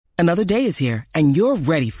Another day is here, and you're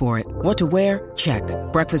ready for it. What to wear? Check.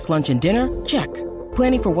 Breakfast, lunch, and dinner? Check.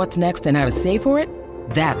 Planning for what's next and how to save for it?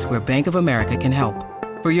 That's where Bank of America can help.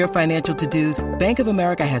 For your financial to-dos, Bank of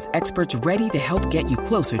America has experts ready to help get you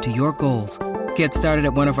closer to your goals. Get started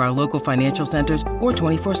at one of our local financial centers or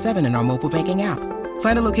 24/7 in our mobile banking app.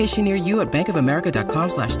 Find a location near you at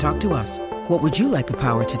bankofamerica.com/talktous. What would you like the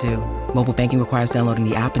power to do? Mobile banking requires downloading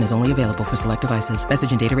the app and is only available for select devices.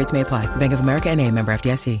 Message and data rates may apply. Bank of America N.A., member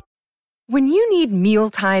FDIC. When you need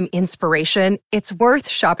mealtime inspiration, it's worth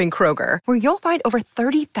shopping Kroger, where you'll find over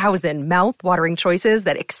 30,000 mouth-watering choices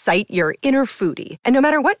that excite your inner foodie. And no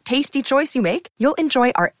matter what tasty choice you make, you'll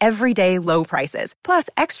enjoy our everyday low prices, plus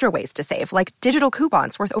extra ways to save, like digital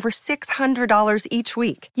coupons worth over $600 each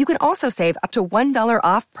week. You can also save up to $1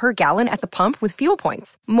 off per gallon at the pump with fuel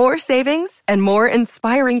points. More savings and more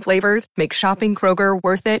inspiring flavors make shopping Kroger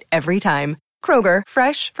worth it every time. Kroger,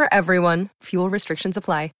 fresh for everyone. Fuel restrictions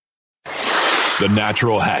apply. The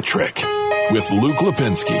Natural Hat Trick with Luke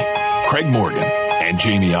Lipinski, Craig Morgan, and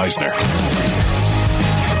Jamie Eisner.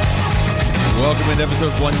 Welcome to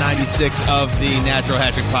episode 196 of the Natural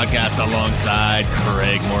Hat Trick podcast alongside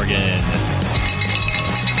Craig Morgan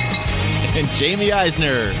and Jamie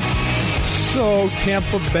Eisner. So,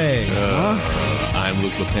 Tampa Bay, huh? I'm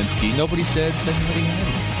Luke Lipinski. Nobody said the Natty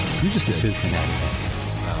Hattie. You just did. This is the Natty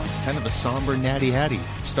Hattie. Wow. Kind of a somber Natty Hattie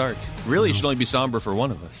start. Really, it should only be somber for one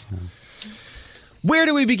of us. Where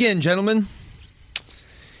do we begin, gentlemen?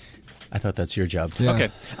 I thought that's your job. Yeah.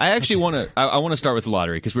 Okay. I actually want to I want to start with the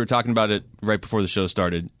lottery because we were talking about it right before the show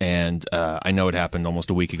started, and I know it happened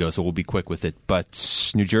almost a week ago, so we'll be quick with it.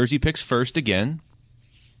 But New Jersey picks first again.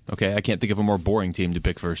 Okay, I can't think of a more boring team to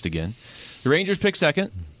pick first again. The Rangers pick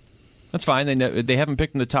second. That's fine. They haven't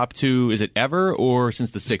picked in the top two, is it ever, or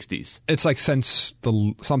since the 60s? It's like since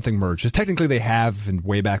something merged. Technically they have, and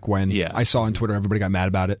way back when. Yeah. I saw on Twitter everybody got mad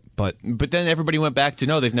about it. But then everybody went back to,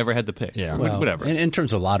 no, they've never had the pick. Yeah. Well, whatever. In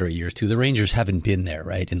terms of lottery years, too, the Rangers haven't been there,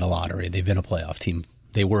 right, in the lottery. They've been a playoff team.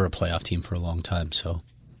 They were a playoff team for a long time. So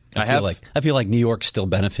I feel like New York still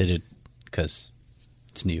benefited because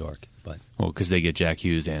it's New York. Well, because they get Jack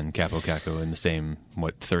Hughes and Capo Caco in the same,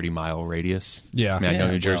 30-mile radius? Yeah. I mean, I know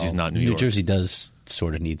New Jersey's not New York. New Jersey does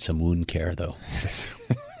sort of need some wound care, though.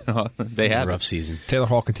 They have a rough season. Taylor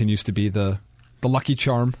Hall continues to be the lucky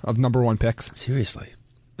charm of number one picks. Seriously.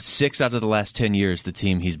 6 out of the last 10 years the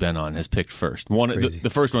team he's been on has picked first. The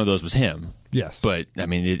first one of those was him. Yes. But, I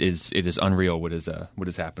mean, it is unreal what has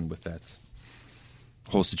happened with that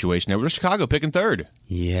whole situation. There was Chicago picking third.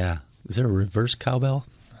 Yeah. Is there a reverse cowbell?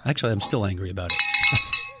 Actually, I'm still angry about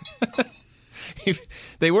it.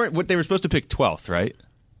 They were supposed to pick 12th, right?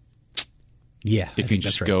 Yeah. If you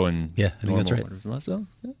just go and I think that's right.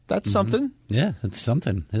 That's something. Yeah, it's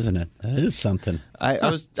something, isn't it? That is something. I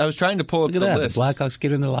was trying to pull up the list. The Blackhawks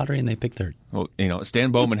get in the lottery and they pick third. Well, Stan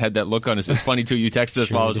Bowman had that look on his face. It's funny too. You texted us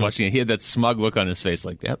while I was watching it. He had that smug look on his face,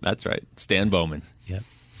 like, "Yep, that's right, Stan Bowman." Yep,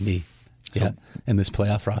 me. Yeah, and this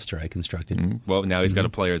playoff roster I constructed. Mm-hmm. Well, now he's got a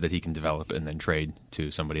player that he can develop and then trade to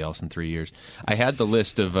somebody else in 3 years. I had the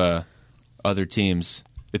list of other teams.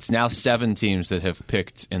 It's now 7 teams that have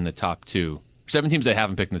picked in the top 2. 7 teams that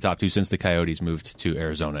haven't picked in the top 2 since the Coyotes moved to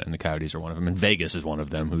Arizona, and the Coyotes are one of them. And Vegas is one of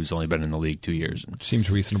them, who's only been in the league 2 years. Seems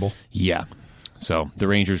reasonable. Yeah. So the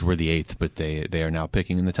Rangers were the 8th, but they are now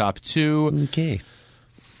picking in the top 2. Okay.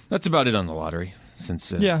 That's about it on the lottery.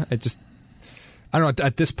 I don't know.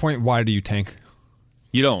 At this point, why do you tank?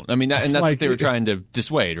 You don't. I mean, and that's what they were trying to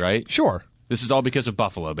dissuade, right? Sure. This is all because of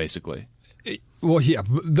Buffalo, basically. Well, yeah.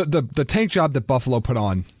 The tank job that Buffalo put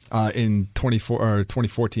on in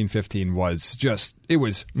 2014-15 was just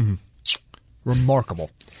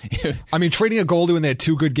remarkable. I mean, trading a goalie when they had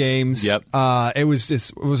 2 good games. Yep. Was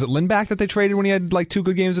it Lindback that they traded when he had like 2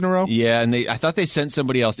 good games in a row? Yeah, and I thought they sent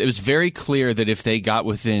somebody else. It was very clear that if they got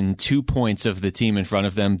within 2 points of the team in front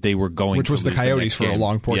of them, they were going Which to was the lose Coyotes the for a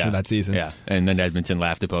long portion of that season. Yeah, and then Edmonton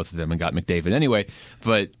laughed at both of them and got McDavid anyway.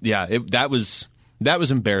 But yeah, that was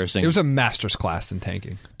embarrassing. It was a master's class in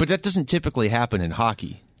tanking. But that doesn't typically happen in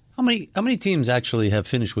hockey. How many teams actually have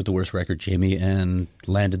finished with the worst record, Jamie, and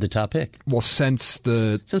landed the top pick? Well, since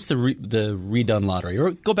the redone lottery,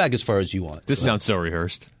 or go back as far as you want. This sounds so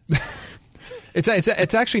rehearsed.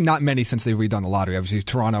 It's actually not many since they've redone the lottery. Obviously,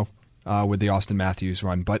 Toronto with the Austin Matthews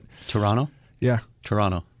run, but Toronto, yeah,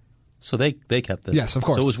 Toronto. So they kept it. Yes, of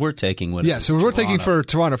course. So it was worth taking. So we're taking for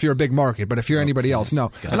Toronto if you're a big market, but if you're anybody else,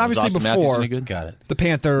 no. And obviously before the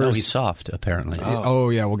Panthers, no, he's soft apparently. Oh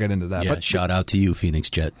yeah, we'll get into that. Yeah, but shout out to you, Phoenix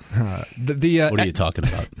Jet. What are you talking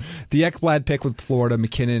about? The Ekblad pick with Florida,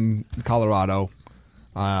 McKinnon, Colorado.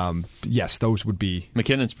 Yes, those would be.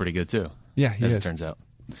 McKinnon's pretty good too. Yeah, as it turns out.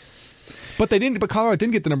 But Colorado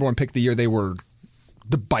didn't get the number 1 pick the year they were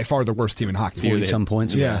by far the worst team in hockey. 40-some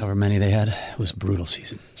points, however many they had. It was a brutal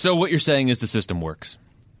season. So what you're saying is the system works?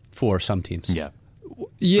 For some teams. Yeah. For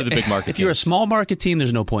the big market If you're a small market team,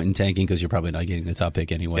 there's no point in tanking because you're probably not getting the top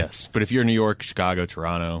pick anyway. Yes, but if you're New York, Chicago,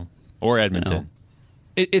 Toronto, or Edmonton...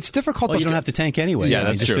 It's difficult. Well, you don't have to tank anyway. Yeah,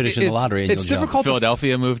 that's just true. finish in the lottery. And It's difficult.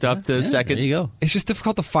 Philadelphia moved up to second. There you go. It's just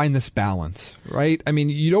difficult to find this balance, right? I mean,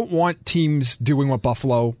 you don't want teams doing what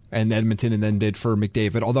Buffalo and Edmonton and then did for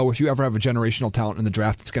McDavid. Although, if you ever have a generational talent in the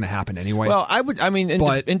draft, it's going to happen anyway. Well,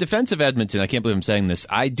 in defense of Edmonton, I can't believe I'm saying this.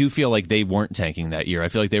 I do feel like they weren't tanking that year. I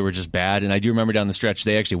feel like they were just bad, and I do remember down the stretch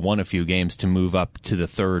they actually won a few games to move up to the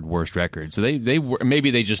 3rd worst record. So they were,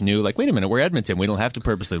 maybe they just knew, like, wait a minute, we're Edmonton. We don't have to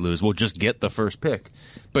purposely lose. We'll just get the first pick.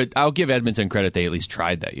 But I'll give Edmonton credit; they at least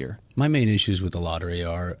tried that year. My main issues with the lottery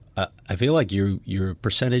are I feel like your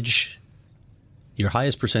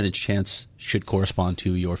highest percentage chance should correspond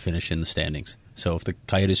to your finish in the standings. So if the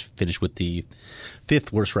Coyotes finish with the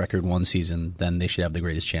 5th worst record one season, then they should have the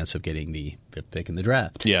greatest chance of getting the 5th pick in the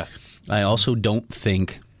draft. Yeah. I also don't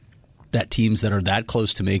think that teams that are that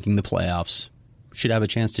close to making the playoffs should have a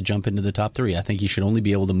chance to jump into the top 3. I think you should only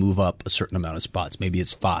be able to move up a certain amount of spots. Maybe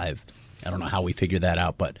it's 5. I don't know how we figure that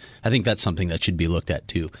out, but I think that's something that should be looked at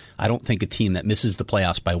too. I don't think a team that misses the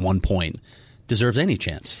playoffs by 1 point deserves any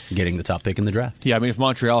chance of getting the top pick in the draft. Yeah, I mean, if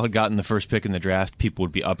Montreal had gotten the first pick in the draft, people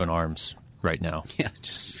would be up in arms right now. Yeah,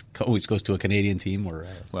 just always goes to a Canadian team or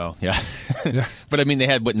well, yeah. But I mean, they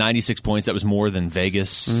had 96 points. That was more than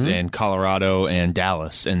Vegas and Colorado and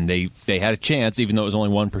Dallas, and they had a chance, even though it was only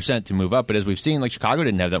 1% to move up. But as we've seen, like Chicago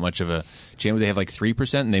didn't have that much of a chance. They have like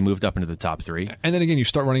 3%, and they moved up into the top 3. And then again, you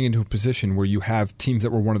start running into a position where you have teams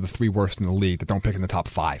that were one of the 3 worst in the league that don't pick in the top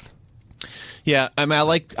 5. Yeah, I mean, I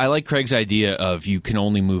like Craig's idea of you can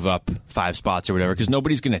only move up 5 spots or whatever, because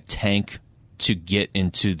nobody's going to tank to get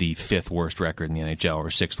into the 5th worst record in the NHL or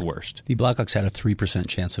 6th worst. The Blackhawks had a 3%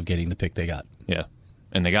 chance of getting the pick they got. Yeah,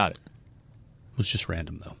 and they got it. It was just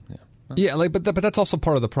random, though. Yeah, but that's also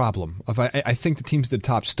part of the problem. I think the teams at the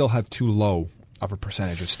top still have too low of a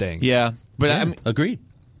percentage of staying. Yeah, but I mean, agreed.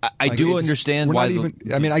 I do understand why.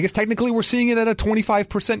 I mean, I guess technically we're seeing it at a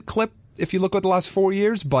 25% clip if you look at the last 4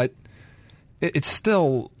 years, but it's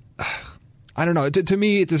still, I don't know. To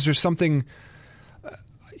me, there's just something.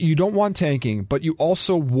 You don't want tanking, but you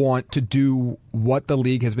also want to do what the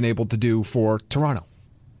league has been able to do for Toronto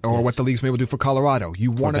or what the league's been able to do for Colorado. You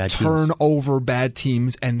want to turn over bad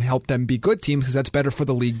teams and help them be good teams because that's better for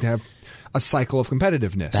the league to have a cycle of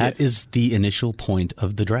competitiveness. That is the initial point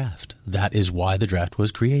of the draft. That is why the draft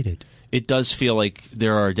was created. It does feel like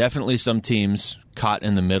there are definitely some teams caught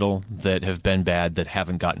in the middle that have been bad that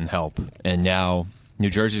haven't gotten help. And now New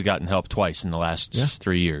Jersey's gotten help twice in the last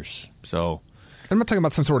 3 years. So I'm not talking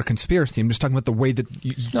about some sort of conspiracy. I'm just talking about the way that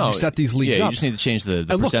you set these leagues up. Yeah, you just need to change the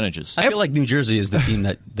percentages. I feel like New Jersey is the team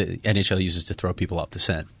that the NHL uses to throw people off the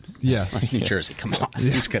scent. Yeah. That's New Jersey. Come on.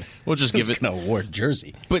 We'll just give it an award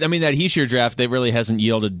Jersey. But I mean, that Heischer draft, they really hasn't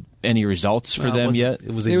yielded any results for them yet.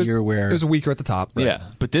 It was a year where it was weaker at the top. Right? Yeah,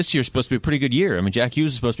 but this year's supposed to be a pretty good year. I mean, Jack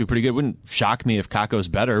Hughes is supposed to be pretty good. It wouldn't shock me if Kakko's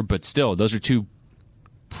better, but still, those are 2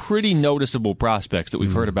 pretty noticeable prospects that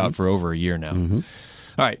we've heard about for over a year now. All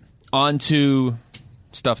right, on to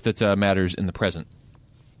stuff that matters in the present.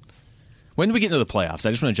 When do we get into the playoffs?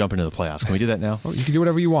 I just want to jump into the playoffs. Can we do that now? You can do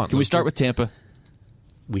whatever you want. Can we start with Tampa?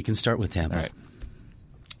 We can start with Tampa. All right.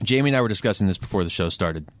 Jamie and I were discussing this before the show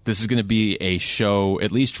started. This is going to be a show,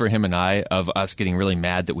 at least for him and I, of us getting really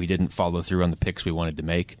mad that we didn't follow through on the picks we wanted to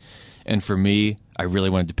make. And for me, I really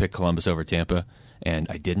wanted to pick Columbus over Tampa, and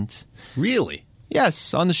I didn't. Really?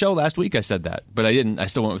 Yes. On the show last week I said that, but I didn't. I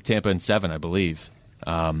still went with Tampa in 7, I believe.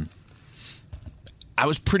 I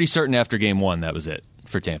was pretty certain after Game 1 that was it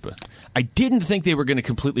for Tampa. I didn't think they were going to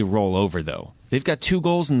completely roll over, though. They've got 2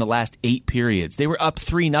 goals in the last 8 periods. They were up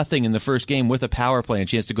 3-0 in the first game with a power play and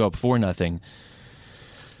a chance to go up 4-0.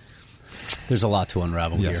 There's a lot to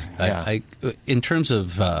unravel here. Yeah. In terms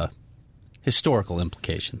of historical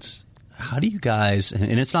implications, how do you guys?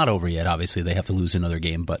 And it's not over yet. Obviously, they have to lose another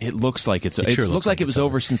game, but it looks like it looks like it was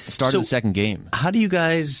over since the start of the second game. How do you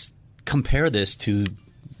guys compare this to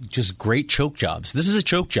just great choke jobs? This is a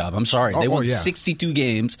choke job. I'm sorry. They won 62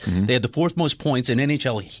 games. They had the 4th most points in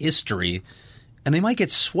NHL history, and they might get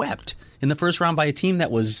swept in the first round by a team that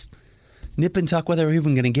was nip and tuck whether they're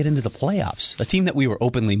even going to get into the playoffs. A team that we were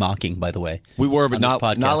openly mocking, by the way. We were, but not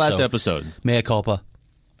last episode. Mea culpa.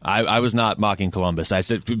 I was not mocking Columbus. I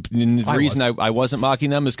said the reason I wasn't mocking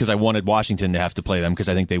them is because I wanted Washington to have to play them because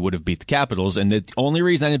I think they would have beat the Capitals. And the only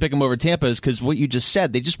reason I didn't pick them over Tampa is because what you just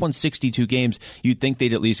said. They just won 62 games. You'd think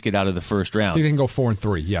they'd at least get out of the first round. I think they can go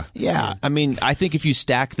 4-3, yeah. Yeah. I mean, I think if you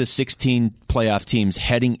stack the 16 playoff teams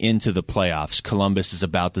heading into the playoffs, Columbus is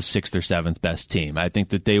about the 6th or 7th best team. I think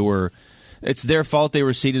that they were... It's their fault they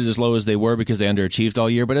were seated as low as they were because they underachieved all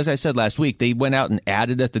year. But as I said last week, they went out and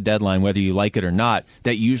added at the deadline, whether you like it or not.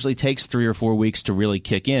 That usually takes 3 or 4 weeks to really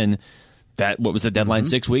kick in. What was the deadline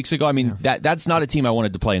 6 weeks ago? I mean, that's not a team I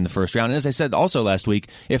wanted to play in the first round. And as I said also last week,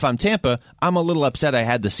 if I'm Tampa, I'm a little upset I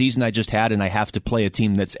had the season I just had and I have to play a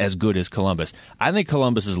team that's as good as Columbus. I think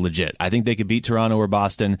Columbus is legit. I think they could beat Toronto or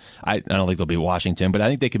Boston. I don't think they'll beat Washington, but I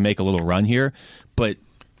think they could make a little run here. But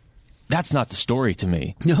that's not the story to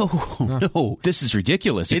me. No. This is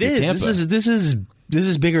ridiculous. It is. Tampa. This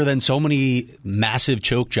is bigger than so many massive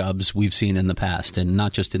choke jobs we've seen in the past, and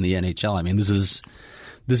not just in the NHL. I mean, this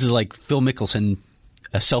is like Phil Mickelson,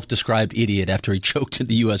 a self-described idiot after he choked at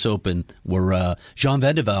the U.S. Open, where Jean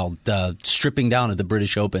Van de Velde stripping down at the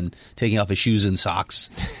British Open, taking off his shoes and socks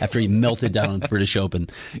after he melted down at the British Open.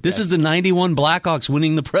 This is the 91 Blackhawks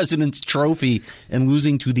winning the President's Trophy and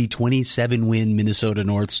losing to the 27-win Minnesota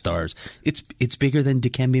North Stars. It's bigger than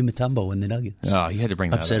Dikembe Mutombo and the Nuggets. Oh, you had to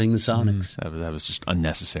bring that upsetting up. the Sonics. That was just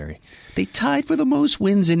unnecessary. They tied for the most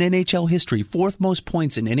wins in NHL history, 4th most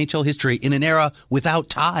points in NHL history in an era without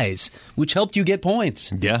ties, which helped you get points.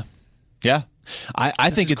 Yeah. I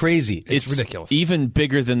think it's crazy. It's ridiculous. Even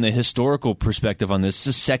bigger than the historical perspective on this. It's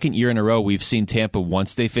the second year in a row we've seen Tampa,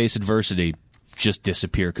 once they face adversity, just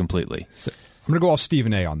disappear completely. So, I'm going to go all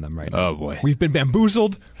Stephen A. on them right now. Oh, boy. We've been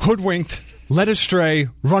bamboozled, hoodwinked, led astray,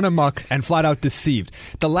 run amok, and flat out deceived.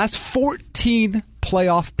 The last 14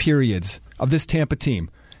 playoff periods of this Tampa team,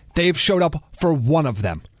 they've showed up for one of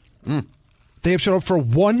them. They have showed up for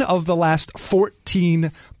one of the last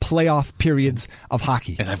 14 playoff periods of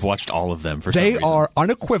hockey. And I've watched all of them for some They reason. are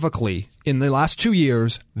unequivocally, in the last 2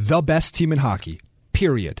 years, the best team in hockey.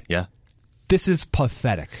 Period. Yeah. This is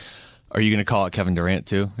pathetic. Are you going to call it Kevin Durant,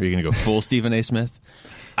 too? Are you going to go full Stephen A. Smith?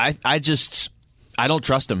 I don't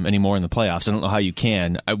trust him anymore in the playoffs. I don't know how you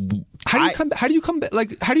can. How do you come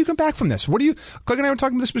back from this? Craig and I were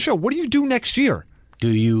talking about this show. What do you do next year? Do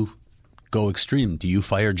you go extreme? Do you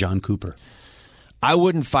fire John Cooper? I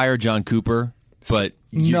wouldn't fire John Cooper, but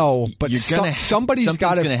somebody's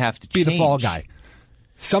got to be the fall guy.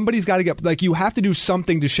 Somebody's got to get you have to do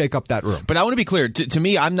something to shake up that room. But I want to be clear. To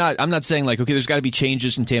me, I'm not saying okay, there's got to be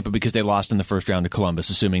changes in Tampa because they lost in the first round to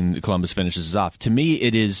Columbus, assuming that Columbus finishes off. To me,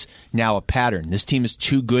 it is now a pattern. This team is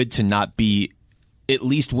too good to not be at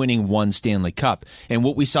least winning one Stanley Cup. And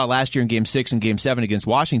what we saw last year in Game 6 and Game 7 against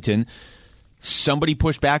Washington, somebody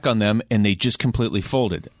pushed back on them and they just completely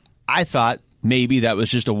folded. I thought maybe that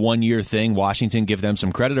was just a one-year thing. Washington, give them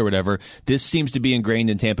some credit or whatever. This seems to be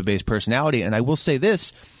ingrained in Tampa Bay's personality. And I will say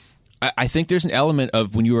this. I think there's an element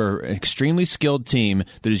of when you are an extremely skilled team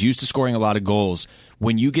that is used to scoring a lot of goals,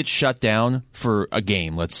 when you get shut down for a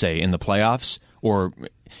game, let's say, in the playoffs, or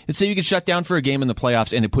let's say you get shut down for a game in the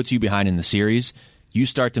playoffs and it puts you behind in the series, you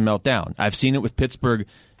start to melt down. I've seen it with Pittsburgh.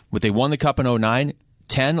 When they won the Cup in 2009,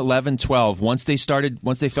 10, 11, 12, once they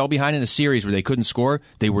fell behind in a series where they couldn't score,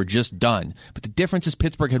 they were just done. But the difference is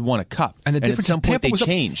Pittsburgh had won a cup. And the difference is Tampa was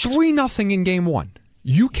changed. Up 3-0 in Game 1.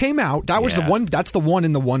 You came out. That was the one. That's the one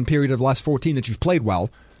in the one period of the last 14 that you've played well.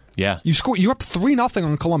 Yeah. You're up 3-0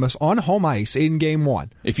 on Columbus on home ice in Game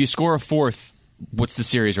 1. If you score a fourth, what's the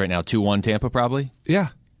series right now? 2-1 Tampa probably? Yeah.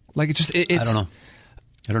 I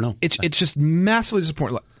don't know. It's just massively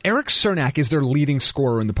disappointing. Look, Eric Cernak is their leading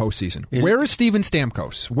scorer in the postseason. Where is Steven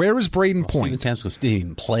Stamkos? Where is Braden Point? Steven Stamkos didn't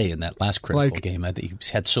even play in that last critical game. I think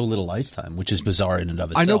he had so little ice time, which is bizarre in and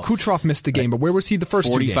of itself. I know Kucherov missed the game, but where was he the first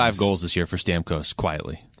 2 games? 45 goals this year for Stamkos,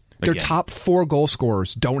 quietly. Their top 4 goal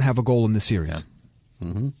scorers don't have a goal in the series. Yeah.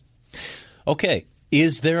 Mm-hmm. Okay,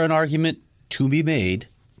 is there an argument to be made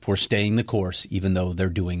for staying the course, even though they're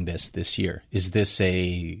doing this year? Is this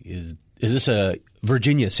a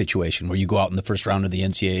Virginia situation where you go out in the first round of the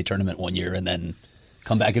NCAA tournament one year and then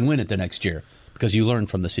come back and win it the next year because you learn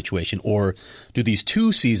from the situation? Or do these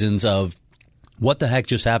 2 seasons of what the heck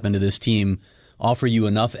just happened to this team offer you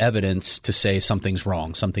enough evidence to say something's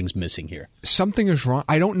wrong, something's missing here? Something is wrong.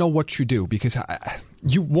 I don't know what you do because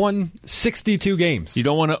you won 62 games. You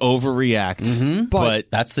don't want to overreact,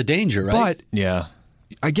 but that's the danger, right? But yeah.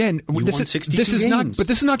 Again, this is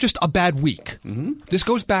not just a bad week. Mm-hmm. This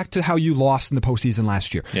goes back to how you lost in the postseason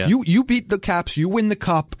last year. Yeah. You beat the Caps, you win the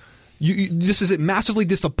Cup. This is massively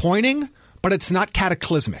disappointing, but it's not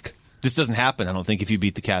cataclysmic. This doesn't happen, I don't think, if you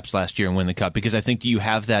beat the Caps last year and win the Cup, because I think you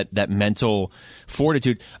have that mental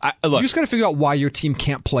fortitude. Look, you just got to figure out why your team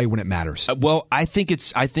can't play when it matters. Well, I think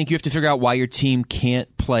you have to figure out why your team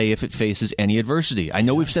can't play if it faces any adversity. I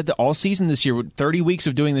know we've said that all season this year, 30 weeks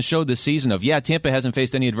of doing the show this season of, Tampa hasn't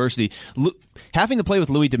faced any adversity. Having to play with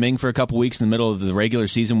Louis Domingue for a couple weeks in the middle of the regular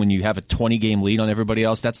season when you have a 20-game lead on everybody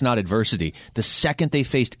else, that's not adversity. The second they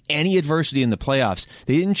faced any adversity in the playoffs,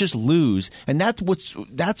 they didn't just lose, and that's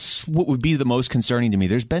what would be the most concerning to me.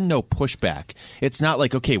 There's been no pushback. It's not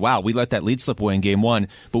like, okay, wow, we let that lead slip away in Game 1,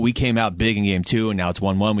 but we came out big in Game 2, and now it's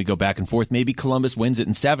 1-1. We go back and forth. Maybe Columbus wins it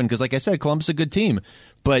in 7, because like I said, Columbus is a good team.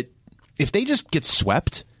 But if they just get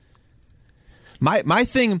swept, my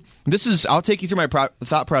thing, I'll take you through my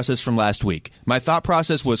thought process from last week. My thought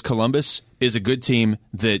process was Columbus is a good team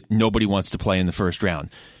that nobody wants to play in the first round.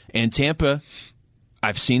 And Tampa,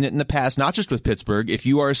 I've seen it in the past, not just with Pittsburgh. If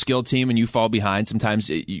you are a skilled team and you fall behind, sometimes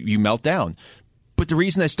you melt down. But the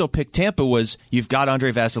reason I still picked Tampa was you've got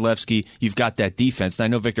Andrei Vasilevsky, you've got that defense. And I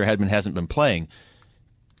know Victor Hedman hasn't been playing.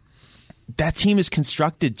 That team is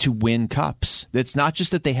constructed to win cups. It's not just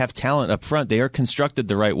that they have talent up front. They are constructed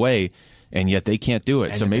the right way, and yet they can't do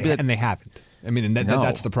it. And they haven't. I mean,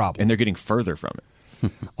 that's the problem. And they're getting further from it.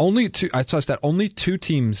 I saw that only 2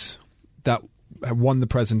 teams that have won the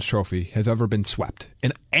President's Trophy has ever been swept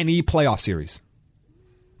in any playoff series.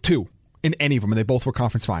 2 in any of them, and they both were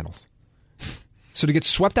conference finals. So to get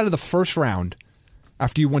swept out of the first round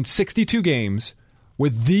after you won 62 games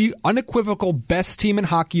with the unequivocal best team in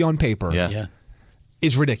hockey on paper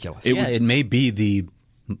is ridiculous. It may be the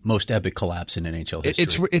most epic collapse in NHL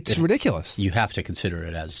history. It's ridiculous. You have to consider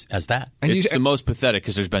it as that. And it's the most pathetic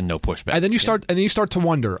because there's been no pushback. And then you start to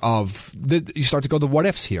wonder you start to go the what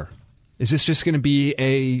ifs here. Is this just going to be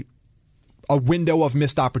a window of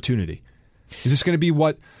missed opportunity? Is this going to be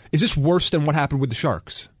is this worse than what happened with the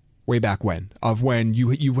Sharks way back when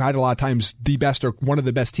you had a lot of times the best or one of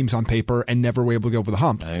the best teams on paper and never were able to go over the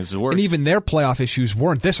hump? I think it's the worst. And even their playoff issuis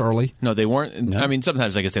weren't this early. No, they weren't. No. I mean,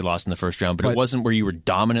 sometimes I guess they lost in the first round, but it wasn't where you were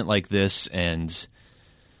dominant like this. And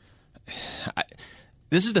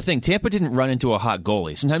this is the thing. Tampa didn't run into a hot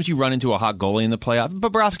goalie. Sometimes you run into a hot goalie in the playoff.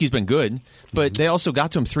 Bobrovsky's been good, but they also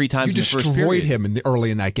got to him 3 times in the first period. You destroyed him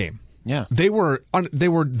early in that game. Yeah. They were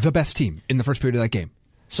the best team in the first period of that game.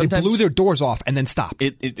 Sometimes they blew their doors off and then stopped.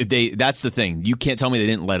 That's the thing. You can't tell me they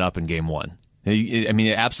didn't let up in Game 1. I mean,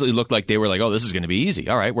 it absolutely looked like they were like, "Oh, this is going to be easy.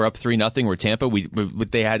 All right, we're up 3-0. We're Tampa.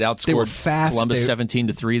 They had outscored they were fast. Columbus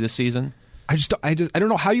 17-3 this season." I don't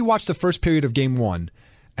know how you watch the first period of Game 1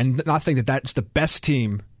 and not think that that's the best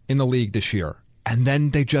team in the league this year, and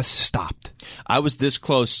then they just stopped. I was this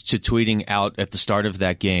close to tweeting out at the start of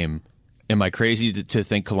that game, am I crazy to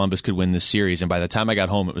think Columbus could win this series? And by the time I got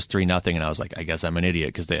home, it was 3-0, and I was like, I guess I'm an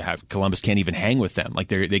idiot because Columbus can't even hang with them. Like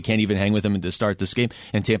they can't even hang with them to start this game.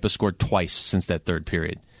 And Tampa scored twice since that third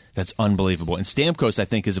period. That's unbelievable. And Stamkos, I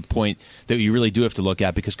think, is a point that you really do have to look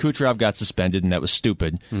at because Kucherov got suspended, and that was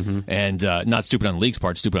stupid. Mm-hmm. And not stupid on the league's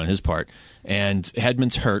part, stupid on his part. And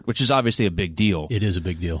Hedman's hurt, which is obviously a big deal. It is a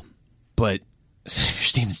big deal. But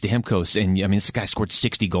Steven Stamkos, and I mean, this guy scored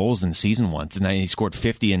 60 goals in the season once, and then he scored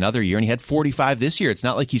 50 another year, and he had 45 this year. It's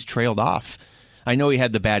not like he's trailed off. I know he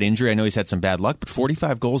had the bad injury. I know he's had some bad luck, but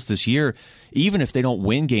 45 goals this year, even if they don't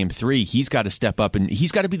win Game 3, he's got to step up, and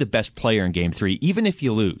he's got to be the best player in Game 3, even if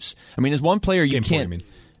you lose. I mean, as one player, you Game can't... 4, you mean?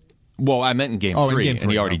 Well, I meant in Game 3, in Game 3,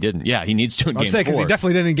 and he already didn't. Yeah, he needs to in Game 4. Because he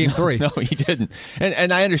definitely didn't in Game 3. No, he didn't.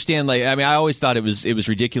 And I understand. Like, I mean, I always thought it was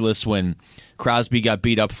ridiculous when Crosby got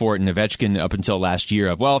beat up for it and Ovechkin up until last year.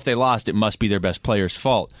 If they lost, it must be their best player's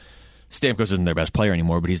fault. Stamkos isn't their best player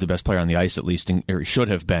anymore, but he's the best player on the ice, at least, or he should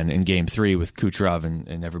have been in Game 3 with Kucherov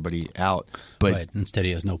and everybody out. But right. Instead,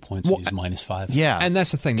 he has no points. He's -5. Yeah, and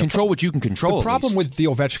that's the thing. Control what you can control. The problem with the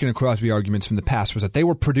Ovechkin and Crosby arguments from the past was that they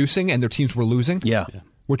were producing and their teams were losing. Yeah.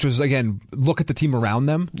 Which was, again, look at the team around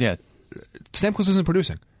them. Yeah. Stamkos isn't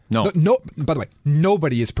producing. No. By the way,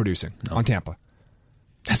 nobody is producing on Tampa.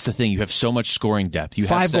 That's the thing. You have so much scoring depth. You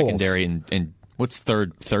 5 have secondary and what's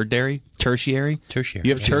thirdary? Tertiary? Tertiary.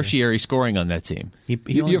 You have tertiary scoring on that team.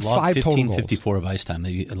 He only have 5 total goals. 54 of ice time.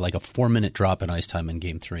 Like a 4-minute drop in ice time in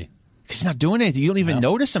Game 3. He's not doing anything. You don't even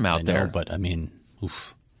notice him out there. But I mean,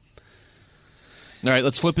 oof. All right,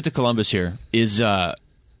 let's flip it to Columbus here.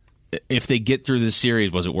 If they get through this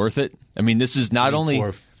series, was it worth it? I mean, this is not only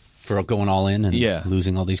for going all in and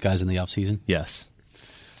losing all these guys in the offseason. Yes,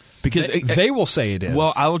 because they will say it is.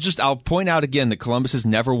 Well, I'll point out again that Columbus has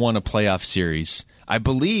never won a playoff series I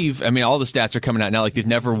believe. I mean, all the stats are coming out now. Like they've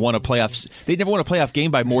never won a playoff game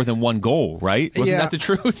by more than one goal, right? Wasn't that the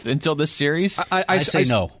truth until this series? I say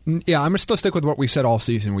no. Yeah, I'm going to still stick with what we've said all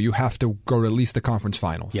season, where you have to go to at least the conference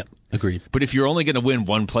finals. Yep, agreed. But if you're only going to win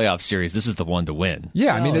one playoff series, this is the one to win.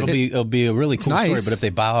 Yeah, I mean, it'll be a really cool nice. story. But if they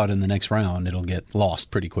bow out in the next round, it'll get lost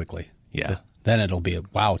pretty quickly. Yeah. But then it'll be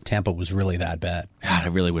wow, Tampa was really that bad. God, I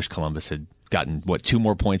really wish Columbus had gotten 2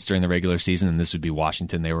 more points during the regular season, and this would be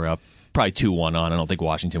Washington. They were up probably 2-1 on. I don't think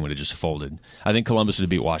Washington would have just folded. I think Columbus would have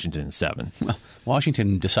beat Washington in 7. Well,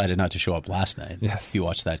 Washington decided not to show up last night. Yes. If you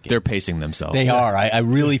watch that game, They're pacing themselves. They are. I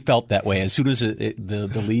really felt that way. As soon as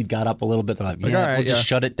the lead got up a little bit, they're like, all right, we'll just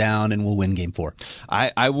shut it down and we'll win Game 4.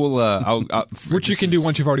 I will. which you can do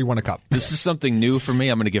once you've already won a cup. This is something new for me.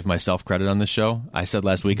 I'm going to give myself credit on this show. I said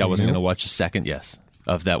last week I wasn't going to watch a second,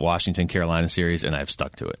 of that Washington-Carolina series, and I've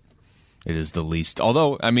stuck to it. It is the least.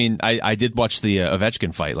 Although, I mean, I did watch the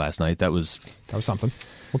Ovechkin fight last night. That was something.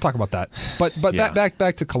 We'll talk about that. But Yeah.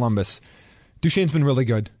 back to Columbus. Duchesne's been really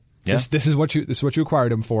good. Yeah. This is what you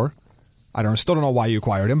acquired him for. Still don't know why you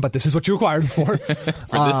acquired him, but this is what you acquired him for. for this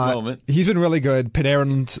moment. He's been really good.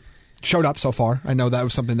 Panarin showed up so far. I know that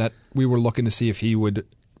was something that we were looking to see if he would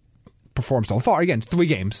perform so far. Again, 3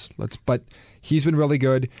 games. But he's been really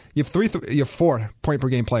good. You have 4 point per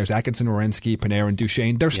game players: Atkinson, Werenski, Panarin,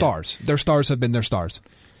 Duchesne. They're stars. Their stars have been their stars.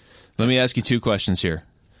 Let me ask you 2 questions here.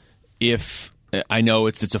 If I know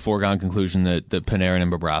it's a foregone conclusion that Panarin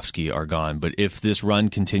and Bobrovsky are gone, but if this run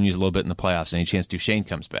continues a little bit in the playoffs, any chance Duchesne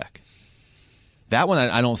comes back? That one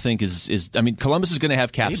I don't think is. I mean, Columbus is going to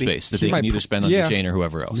have cap space that they can either spend on Duchesne or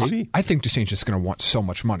whoever else. Maybe. I think Duchesne's just going to want so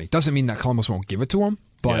much money. Doesn't mean that Columbus won't give it to him,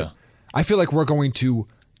 but Yeah. I feel like we're going to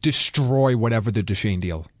destroy whatever the Duchesne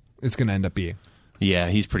deal is going to end up being. Yeah,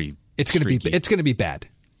 he's pretty. It's going to be bad.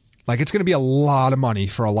 Like, it's going to be a lot of money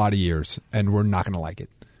for a lot of years, and we're not going to like it.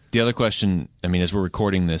 The other question, I mean, as we're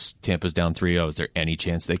recording this, Tampa's down 3-0. Is there any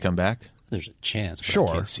chance they come back? There's a chance, but Sure,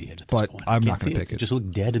 I can't see it at this but point. I'm not going to pick it. Just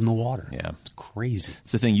look dead in the water. Yeah. It's crazy.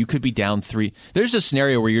 It's the thing. You could be down 3. There's a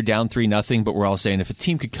scenario where you're down 3-0, but we're all saying if a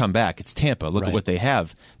team could come back, it's Tampa. Look at what they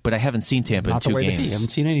have. But I haven't seen Tampa Not in the 2 way they You games. haven't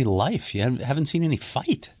seen any life. You haven't seen any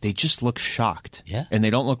fight. They just look shocked. Yeah. And they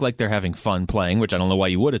don't look like they're having fun playing, which I don't know why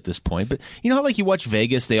you would at this point. But you know how, like, you watch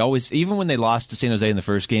Vegas, they always, even when they lost to San Jose in the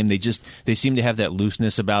first game, they seem to have that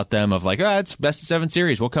looseness about them of like, it's best of 7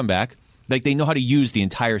 series. We'll come back. Like, they know how to use the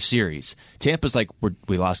entire series. Tampa's like,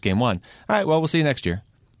 we lost game 1. All right, well, we'll see you next year.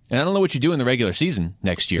 And I don't know what you do in the regular season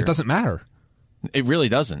next year. It doesn't matter. It really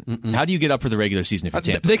doesn't. Mm-mm. How do you get up for the regular season if you're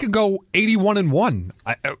Tampa? They could go 81-1.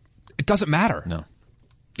 It doesn't matter. No.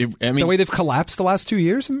 I mean, the way they've collapsed the last 2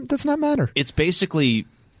 years, it does not matter. It's basically,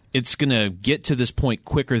 it's going to get to this point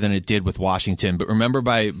quicker than it did with Washington. But remember,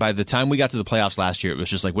 by the time we got to the playoffs last year, it was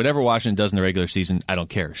just like, whatever Washington does in the regular season, I don't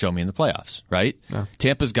care. Show me in the playoffs, right? Yeah.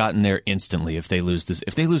 Tampa's gotten there instantly if they lose this.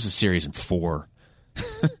 If they lose a series in 4,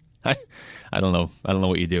 I don't know. I don't know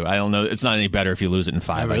what you do. I don't know. It's not any better if you lose it in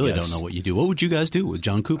 5. I really don't know what you do. What would you guys do with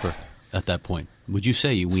John Cooper at that point? Would you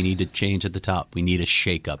say we need to change at the top? We need a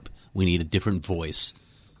shake-up. We need a different voice.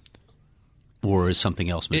 Or is something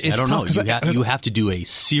else missing? I don't know. You have to do a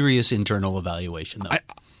serious internal evaluation, though.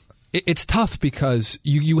 It's tough because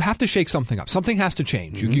you have to shake something up. Something has to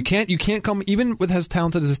change. Mm-hmm. You can't come, even with as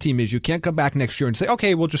talented as this team is, you can't come back next year and say,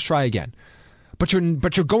 okay, we'll just try again. But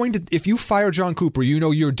you're going to, if you fire John Cooper, you know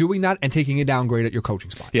you're doing that and taking a downgrade at your coaching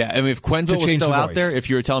spot. Yeah, I mean, if Quenneville was still out there, if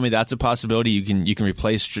you were telling me that's a possibility, you can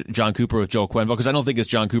replace John Cooper with Joel Quenneville, because I don't think it's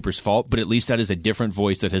John Cooper's fault, but at least that is a different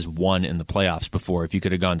voice that has won in the playoffs before. If you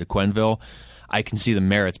could have gone to Quenneville, I can see the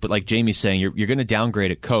merits. But like Jamie's saying, you're going to downgrade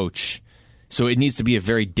a coach, so it needs to be a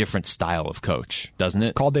very different style of coach, doesn't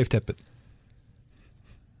it? Call Dave Tippett.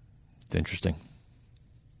 It's interesting.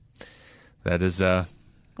 That is...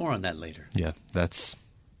 More on that later. Yeah,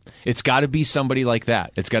 it's got to be somebody like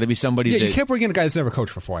that. It's got to be somebody that... you can't bring in a guy that's never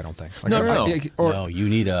coached before, I don't think. Like, No, you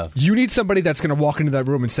need You need somebody that's going to walk into that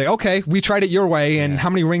room and say, okay, we tried it your way, and how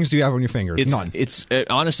many rings do you have on your fingers? None. It's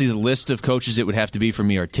honestly, the list of coaches it would have to be for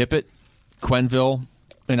me are Tippett, Quenneville,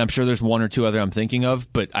 and I'm sure there's 1 or 2 other I'm thinking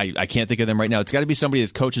of, but I can't think of them right now. It's got to be somebody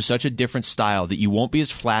that coaches such a different style that you won't be as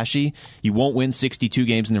flashy, you won't win 62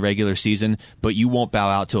 games in the regular season, but you won't bow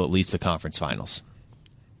out till at least the conference finals.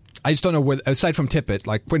 I just don't know, aside from Tippett,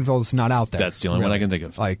 like, Quenneville's not out there. That's the only one I can think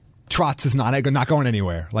of. Like, Trotz is not going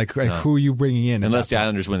anywhere. Like who are you bringing in? Unless the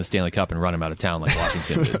Islanders win the Stanley Cup and run him out of town like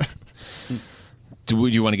Washington did.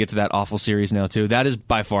 Would you want to get to that awful series now, too? That has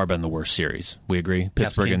by far been the worst series. We agree?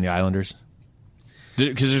 Pittsburgh and the Islanders?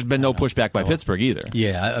 Because there's been no pushback by Pittsburgh either.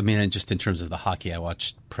 Yeah, I mean, just in terms of the hockey, I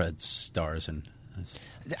watched Preds Stars and...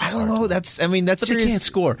 I don't know. That's but series... they can't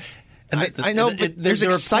score. I know, but there's there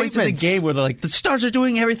are excitement points in the game where they're like, the Stars are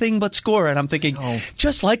doing everything but score, and I'm thinking,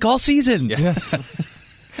 just like all season. Yes.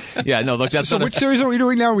 Yeah, no, look, that's so which series are we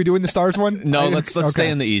doing now? Are we doing the Stars one? No, let's stay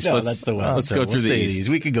in the East. No, that's the West. Let's go through the East.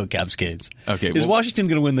 We could go Caps Canes. Okay. Is Washington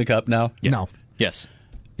going to win the Cup now? Yeah. No.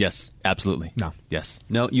 Yes, absolutely. No. Yes.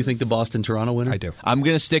 No, you think the Boston-Toronto winner? I do. I'm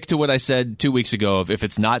going to stick to what I said 2 weeks ago of if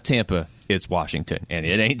it's not Tampa, it's Washington. And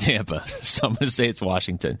it ain't Tampa. So I'm going to say it's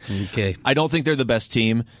Washington. Okay. I don't think they're the best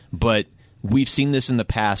team, but we've seen this in the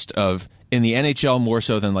past of in the NHL more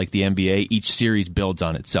so than like the NBA, each series builds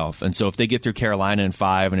on itself. And so if they get through Carolina in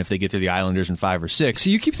 5 and if they get through the Islanders in 5 or 6. So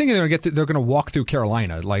you keep thinking they're going to walk through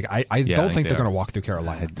Carolina. Like I don't think they're going to walk through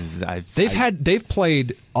Carolina. They've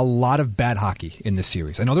played a lot of bad hockey in this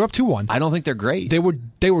series. I know they're up 2-1. I don't think they're great. They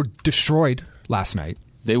were destroyed last night.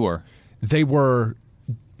 They were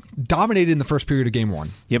dominated in the first period of game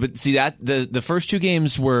 1. Yeah, but see that the first 2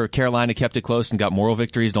 games where Carolina kept it close and got moral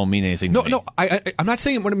victories don't mean anything to me. No, I'm not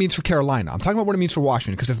saying what it means for Carolina. I'm talking about what it means for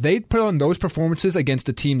Washington. Because if they put on those performances against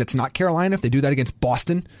a team that's not Carolina, if they do that against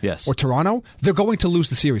Boston or Toronto, they're going to lose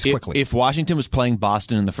the series quickly. If Washington was playing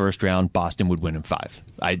Boston in the first round, Boston would win in 5.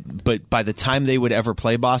 But by the time they would ever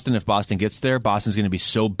play Boston, if Boston gets there, Boston's going to be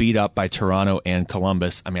so beat up by Toronto and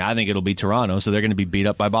Columbus. I mean, I think it'll be Toronto, so they're going to be beat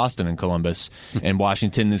up by Boston and Columbus. And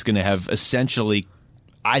Washington is going to have essentially,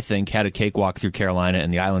 I think, had a cakewalk through Carolina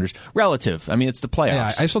and the Islanders. Relative. I mean, it's the playoffs.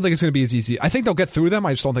 Yeah, I just don't think it's going to be as easy. I think they'll get through them.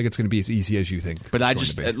 I just don't think it's going to be as easy as you think. But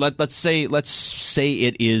let's say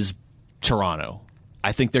it is Toronto.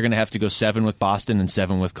 I think they're going to have to go 7 with Boston and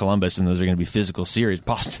 7 with Columbus, and those are going to be physical series.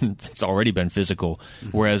 Boston, it's already been physical,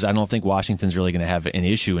 whereas I don't think Washington's really going to have an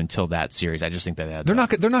issue until that series. I just think that they're not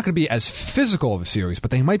going to be as physical of a series, but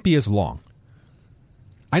they might be as long.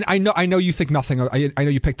 I know you think nothing. I know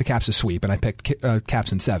you picked the Caps to sweep, and I picked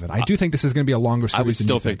Caps in 7. I do think this is going to be a longer series. I would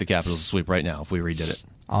still pick the Capitals to sweep right now if we redid it.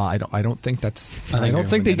 I don't think that's. I don't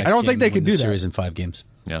think they could do that. Series in 5 games.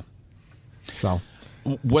 Yeah. So.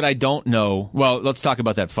 What I don't know. Well, let's talk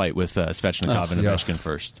about that fight with Svechnikov and Ovechkin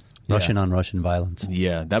first. Russian on Russian violence.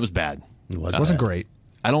 Yeah, that was bad. It wasn't great.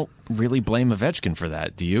 I don't really blame Ovechkin for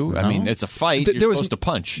that. Do you? No. I mean, it's a fight. You're supposed to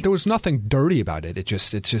punch. There was nothing dirty about it. It's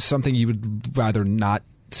just something you would rather not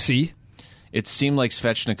see. It seemed like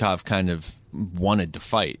Svechnikov kind of wanted to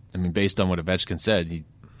fight. I mean, based on what Ovechkin said, he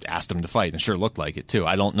asked him to fight, and it sure looked like it too.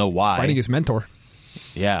 I don't know why. Fighting his mentor.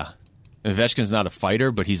 Yeah. Ovechkin's not a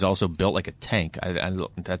fighter, but he's also built like a tank.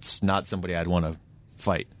 That's not somebody I'd want to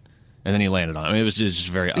fight. And then he landed on him. I mean, it was just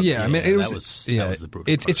very ugly. Yeah, I mean, that was the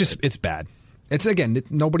brutal part. It's bad. It's, again,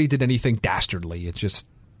 nobody did anything dastardly. It's just,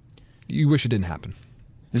 you wish it didn't happen.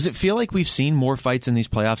 Does it feel like we've seen more fights in these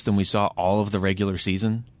playoffs than we saw all of the regular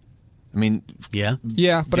season? I mean, yeah,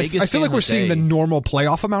 but I feel like we're seeing the normal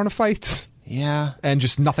playoff amount of fights. Yeah. And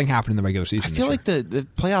just nothing happened in the regular season. I feel like the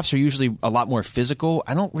playoffs are usually a lot more physical.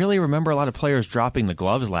 I don't really remember a lot of players dropping the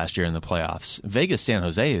gloves last year in the playoffs. Vegas San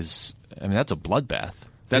Jose that's a bloodbath.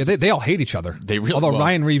 They all hate each other. They really, although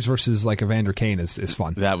Ryan Reeves versus like Evander Kane is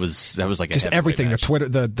fun. That was like just everything. Match. The Twitter,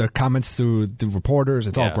 the comments through the reporters.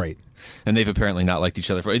 It's all great. And they've apparently not liked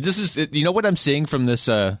each other. This is what I'm seeing from this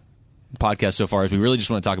podcast so far is we really just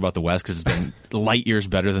want to talk about the West because it's been light years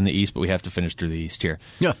better than the East, but we have to finish through the East here.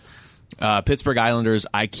 Yeah. Pittsburgh Islanders,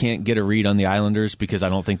 I can't get a read on the Islanders because I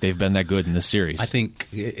don't think they've been that good in this series. I think,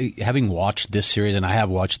 having watched this series, and I have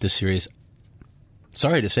watched this series,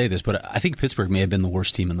 sorry to say this, but I think Pittsburgh may have been the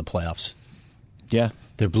worst team in the playoffs. Yeah.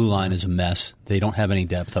 Their blue line is a mess. They don't have any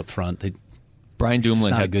depth up front. Brian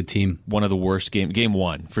Dumoulin had a good team. One of the worst games. Game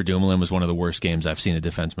 1 for Dumoulin was one of the worst games I've seen a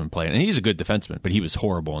defenseman play. And he's a good defenseman, but he was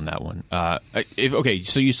horrible in that one.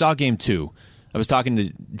 So you saw Game 2. I was talking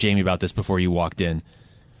to Jamie about this before you walked in.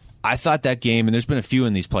 I thought that game, and there's been a few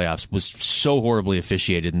in these playoffs, was so horribly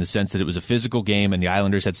officiated in the sense that it was a physical game and the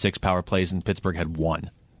Islanders had 6 power plays and Pittsburgh had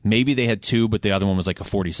 1. Maybe they had 2, but the other one was like a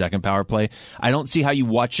 40-second power play. I don't see how you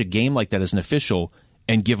watch a game like that as an official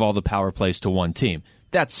and give all the power plays to one team.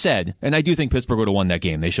 That said, and I do think Pittsburgh would have won that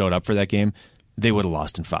game. They showed up for that game. They would have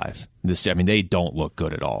lost in 5. They don't look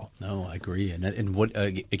good at all. No, I agree. And what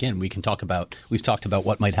again, we've talked about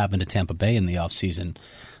what might happen to Tampa Bay in the offseason.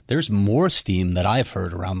 There's more steam that I've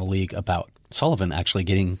heard around the league about Sullivan actually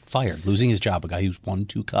getting fired, losing his job, a guy who's won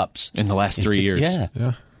 2 cups. In the last 3 years.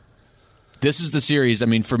 Yeah. This is the series. I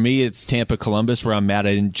mean, for me, it's Tampa-Columbus where I'm mad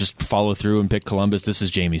I didn't just follow through and pick Columbus. This is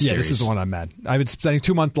Jamie's series. Yeah, this is the one I'm mad. I've been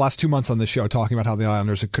spending last 2 months on this show talking about how the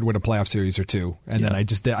Islanders could win a playoff series or 2, and then I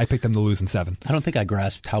picked them to lose in 7. I don't think I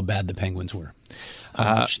grasped how bad the Penguins were.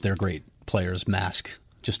 How much their great players mask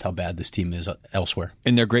just how bad this team is elsewhere.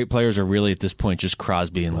 And their great players are really, at this point, just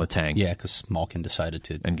Crosby and Letang. Yeah, because Malkin decided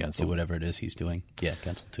to and Gensel. do whatever it is he's doing. Yeah,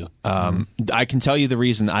 Gensel too. I can tell you the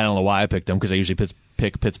reason. I don't know why I picked them, because I usually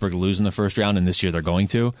pick Pittsburgh to lose in the first round, and this year they're going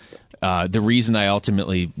to. The reason I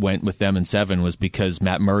ultimately went with them in 7 was because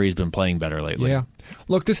Matt Murray's been playing better lately. Yeah.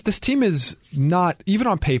 Look, this team is not, even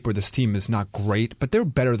on paper, this team is not great, but they're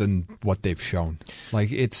better than what they've shown. But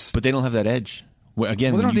they don't have that edge.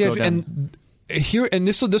 Again, they don't when have the edge. And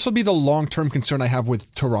this will be the long-term concern I have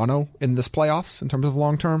with Toronto in this playoffs in terms of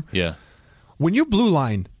long-term. Yeah. When your blue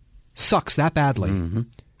line sucks that badly,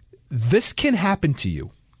 this can happen to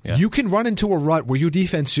you. Yeah. You can run into a rut where your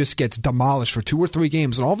defense just gets demolished for 2 or 3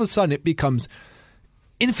 games, and all of a sudden it becomes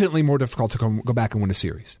infinitely more difficult to go back and win a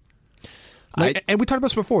series. And we talked about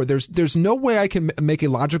this before. There's no way I can make a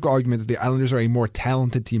logical argument that the Islanders are a more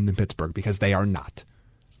talented team than Pittsburgh, because they are not.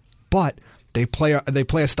 But they play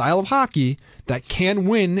a style of hockey that can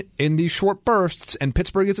win in these short bursts, and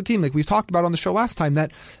Pittsburgh is a team, like we talked about on the show last time,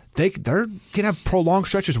 that they're going to have prolonged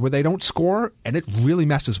stretches where they don't score, and it really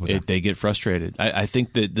messes with them. They get frustrated. I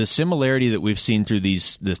think that the similarity that we've seen through the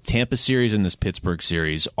Tampa series and this Pittsburgh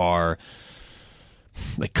series are,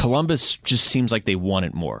 like, Columbus just seems like they want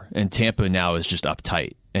it more, and Tampa now is just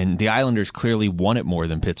uptight. And the Islanders clearly want it more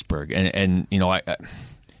than Pittsburgh. And you know,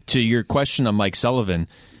 to your question on Mike Sullivan,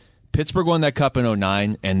 Pittsburgh won that cup in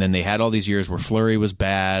 2009, and then they had all these years where Fleury was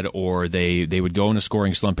bad, or they would go in a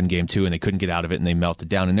scoring slump in Game 2 and they couldn't get out of it and they melted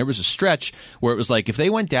down. And there was a stretch where it was like if they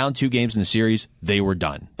went down 2 games in the series, they were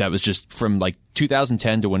done. That was just from like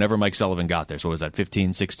 2010 to whenever Mike Sullivan got there. So what was that,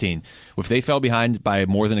 15, 16? If they fell behind by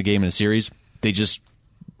more than a game in a series, they just,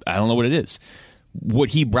 I don't know what it is. What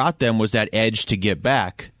he brought them was that edge to get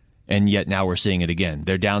back, and yet now we're seeing it again.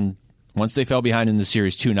 They're down. Once they fell behind in the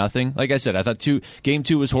series 2-0, like I said, I thought Game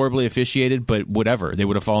 2 was horribly officiated, but whatever. They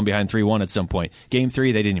would have fallen behind 3-1 at some point. Game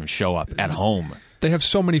 3, they didn't even show up at home. They have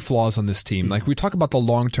so many flaws on this team. Like, we talk about the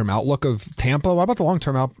long-term outlook of Tampa. What about the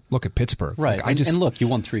long-term outlook at Pittsburgh? Right. Like, and look, you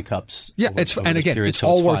won 3 cups. Yeah, it's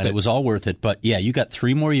all worth it. It was all worth it. But, yeah, you got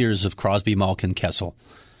 3 more years of Crosby, Malkin, Kessel.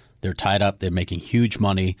 They're tied up. They're making huge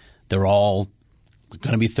money. They're all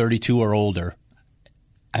going to be 32 or older.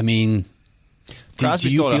 I mean, do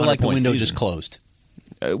you feel like the window just closed?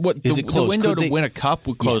 The window to win a cup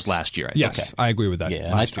would close last year. Yes, okay. I agree with that.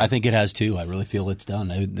 Yeah, I think it has too. I really feel it's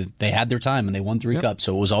done. They had their time and they won 3 cups,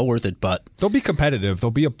 so it was all worth it. But they'll be competitive.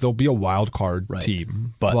 They'll be a wild card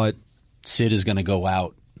team. But Sid is going to go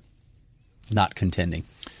out not contending.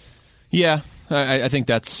 Yeah. I think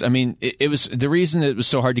that's, I mean, it was the reason it was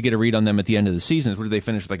so hard to get a read on them at the end of the season is what did they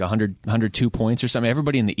finish with, like 102 points or something?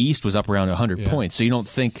 Everybody in the East was up around 100 points. So you don't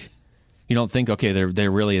think, okay, they're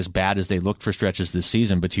really as bad as they looked for stretches this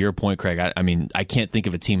season. But to your point, Craig, I mean, I can't think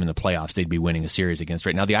of a team in the playoffs they'd be winning a series against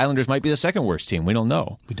right now. The Islanders might be the second worst team. We don't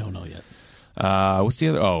know. We don't know yet. What's the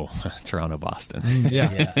other? Oh, Toronto, Boston.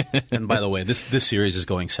 Yeah. And by the way, this series is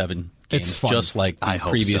going 7 games, it's fun. Just like the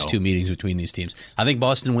previous 2 meetings between these teams. I think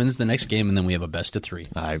Boston wins the next game, and then we have a best of 3.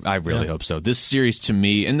 I really hope so. This series, to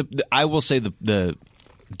me, and I will say the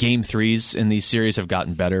Game 3s in these series have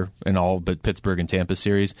gotten better in all but Pittsburgh and Tampa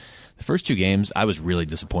series. The first 2 games, I was really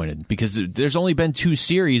disappointed because there's only been 2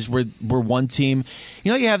 series where one team,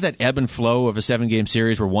 you have that ebb and flow of a 7-game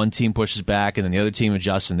series where one team pushes back and then the other team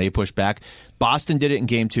adjusts and they push back. Boston did it in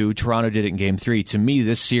Game 2. Toronto did it in Game 3. To me,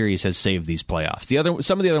 this series has saved these playoffs.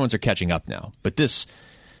 Some of the other ones are catching up now, but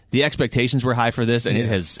the expectations were high for this, and it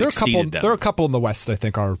has exceeded them. There are a couple in the West that I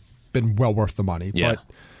think are been well worth the money, but.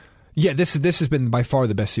 Yeah, this has been by far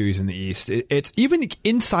the best series in the East. It's even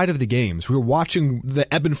inside of the games. We were watching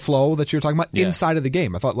the ebb and flow that you're talking about inside of the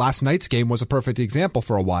game. I thought last night's game was a perfect example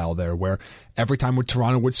for a while there, where every time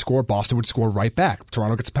Toronto would score, Boston would score right back.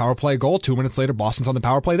 Toronto gets a power play goal. 2 minutes later, Boston's on the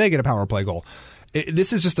power play. They get a power play goal.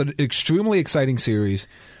 This is just an extremely exciting series.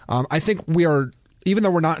 I think we are, even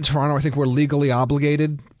though we're not in Toronto, I think we're legally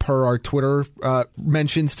obligated per our Twitter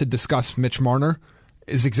mentions to discuss Mitch Marner.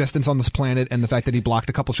 His existence on this planet and the fact that he blocked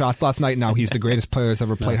a couple shots last night. Now he's the greatest player that's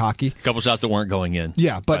ever played hockey. A couple shots that weren't going in.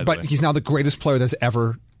 Yeah, but he's now the greatest player that's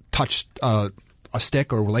ever touched a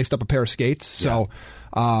stick or laced up a pair of skates. So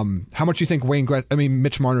how much do you think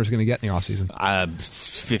Mitch Marner is going to get in the offseason?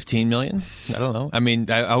 $15 million? I don't know. I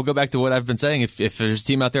mean, I'll go back to what I've been saying. If there's a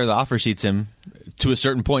team out there that offer sheets him, to a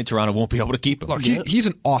certain point, Toronto won't be able to keep him. Look, he's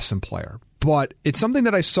an awesome player. But it's something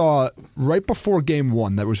that I saw right before Game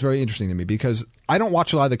 1 that was very interesting to me because I don't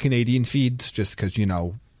watch a lot of the Canadian feeds just because,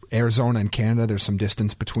 Arizona and Canada, there's some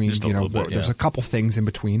distance between, there's a couple things in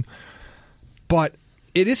between. But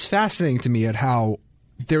it is fascinating to me at how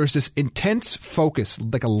there is this intense focus,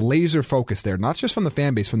 like a laser focus there, not just from the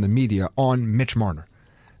fan base, from the media, on Mitch Marner.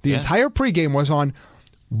 The entire pregame was on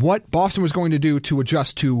what Boston was going to do to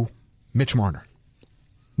adjust to Mitch Marner.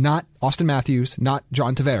 Not Austin Matthews, not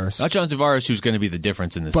John Tavares. Not John Tavares, who's going to be the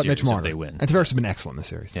difference in this but series Mitch Marner. if they win. And Tavares has been excellent in this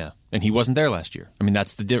series. Yeah, and he wasn't there last year. I mean,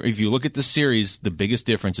 that's the if you look at the series, the biggest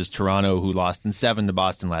difference is Toronto, who lost in 7 to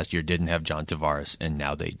Boston last year, didn't have John Tavares, and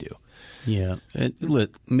now they do. Yeah,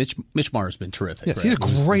 Mitch Marner's been terrific. Yes, right? He's a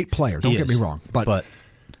great player. Don't get me wrong, but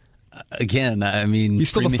again, I mean, he's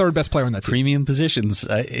still the third best player on that team. Premium positions.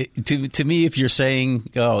 To me, if you're saying,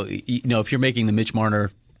 if you're making the Mitch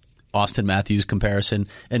Marner Austin Matthews comparison,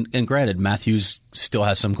 and granted, Matthews still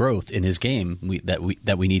has some growth in his game that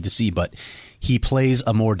we need to see, but he plays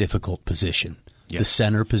a more difficult position. Yep. The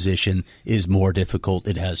center position is more difficult.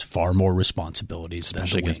 It has far more responsibilities,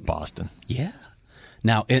 especially against Boston. Yeah.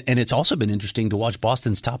 Now, and it's also been interesting to watch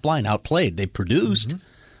Boston's top line outplayed. They produced,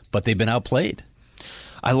 but they've been outplayed.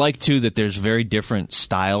 I like, too, that there's very different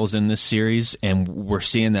styles in this series, and we're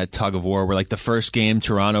seeing that tug of war where, like, the first game,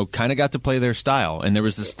 Toronto kind of got to play their style, and there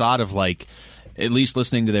was this thought of, like, at least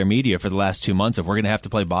listening to their media for the last 2 months, of we're going to have to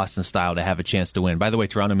play Boston style to have a chance to win. By the way,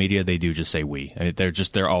 Toronto media, they do just say we. I mean,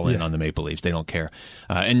 they're all in on the Maple Leafs. They don't care.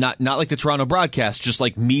 And not like the Toronto broadcast, just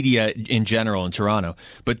like media in general in Toronto.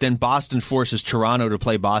 But then Boston forces Toronto to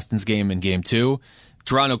play Boston's game in Game 2.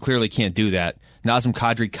 Toronto clearly can't do that. Nazem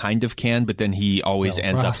Kadri kind of can, but then he always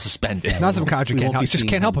ends up suspended. Nazem Kadri can't help. He just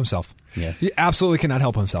can't help himself. Yeah. He absolutely cannot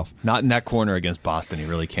help himself. Not in that corner against Boston. He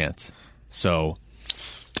really can't. So,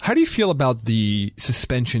 how do you feel about the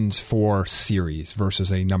suspensions for series versus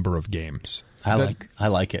a number of games? I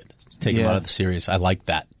like it. Take him out of the series. I like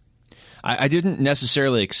that. I didn't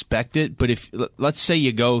necessarily expect it, but if let's say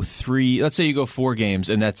you go 4 games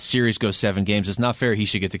and that series goes 7 games, it's not fair he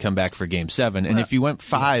should get to come back for Game 7. And if you went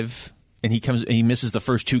 5 and he misses the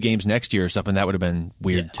first 2 games next year or something, that would have been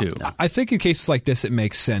weird too. I think in cases like this, it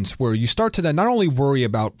makes sense where you start to then not only worry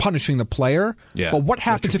about punishing the player, but what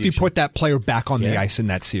happens if you put that player back on the ice in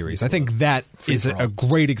that series. I think that is a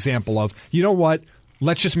great example of, you know what,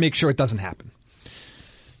 let's just make sure it doesn't happen.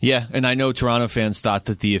 Yeah, and I know Toronto fans thought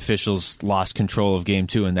that the officials lost control of Game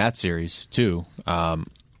 2 in that series, too.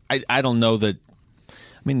 I don't know that... I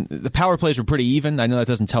mean, the power plays were pretty even. I know that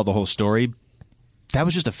doesn't tell the whole story. That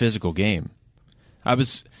was just a physical game. I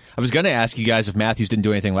was going to ask you guys, if Matthews didn't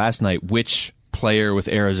do anything last night, which player with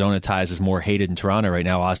Arizona ties is more hated in Toronto right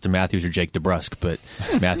now, Austin Matthews or Jake DeBrusk, but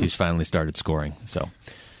Matthews finally started scoring. So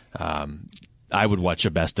I would watch a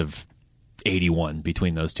best of 81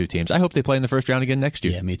 between those two teams. I hope they play in the first round again next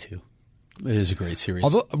year. Yeah, me too. It is a great series.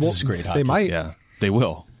 This is great hockey. They might. Yeah, they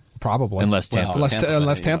will. Probably. Unless Tampa.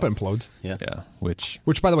 Unless Tampa implodes. Yeah. Which,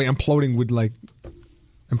 by the way, imploding would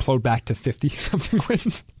implode back to 50-something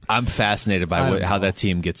wins. I'm fascinated by how that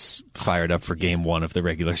team gets fired up for Game 1 of the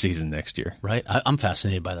regular season next year. Right. I'm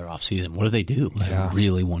fascinated by their offseason. What do they do? Yeah. I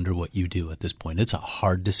really wonder what you do at this point. It's a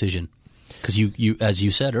hard decision. Because you, as you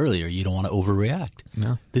said earlier, you don't want to overreact.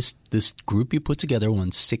 No. This group you put together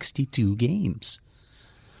won 62 games.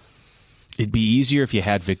 It'd be easier if you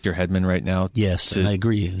had Victor Hedman right now. Yes, I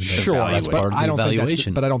agree. Sure, that's part of the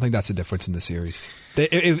evaluation. But I don't think that's a difference in the series.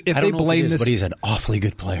 If I don't they know blame if it is, this, but he's an awfully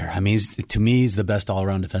good player. I mean, to me, he's the best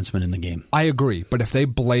all-around defenseman in the game. I agree. But if they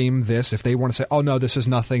blame this, if they want to say, "Oh no, this is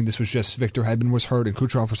nothing. This was just Victor Hedman was hurt and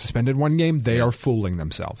Kucherov was suspended 1 game," they are fooling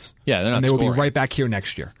themselves. Yeah, they're not and they will scoring. be right back here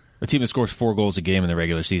next year. A team that scores 4 goals a game in the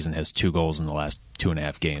regular season has 2 goals in the last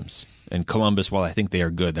 2.5 games. And Columbus, while I think they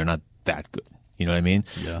are good, they're not that good. You know what I mean?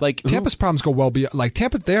 Yeah. Tampa's problems go well beyond. Like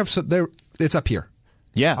Tampa, it's up here.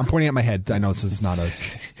 Yeah, I'm pointing at my head. I know this is not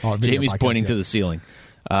a. Jamie's pointing to the ceiling.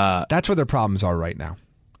 That's where their problems are right now.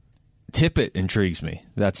 Tippett intrigues me.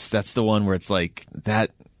 That's the one where it's like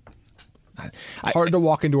that. Hard to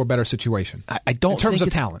walk into a better situation. I don't in terms think of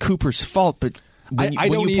it's talent. Cooper's fault, but when I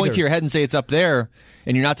don't you point either. to your head and say it's up there,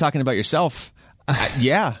 and you're not talking about yourself,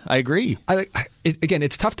 I agree. Again,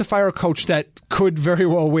 it's tough to fire a coach that could very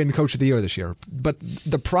well win Coach of the Year this year. But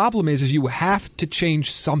the problem is you have to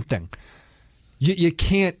change something. You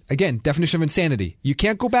can't, again, definition of insanity. You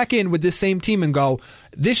can't go back in with this same team and go,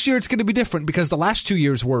 this year it's going to be different because the last 2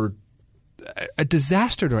 years were a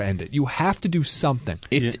disaster to end it. You have to do something.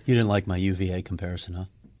 You didn't like my UVA comparison,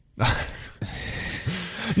 huh?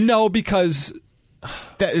 No, because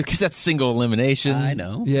that's single elimination. I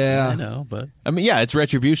know. Yeah. I know, but... I mean, yeah, it's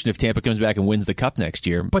retribution if Tampa comes back and wins the Cup next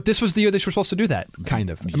year. But this was the year they were supposed to do that, kind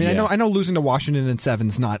of. I mean, I know losing to Washington in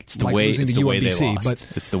 7's not like losing to UNBC, but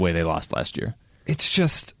it's the way they lost last year. It's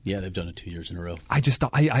just... Yeah, they've done it 2 years in a row. I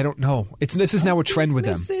don't know. This is now a trend with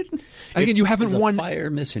them. And again, you haven't won... There's a fire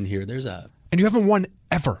missing here. And you haven't won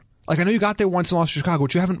ever. Like, I know you got there once and lost to Chicago,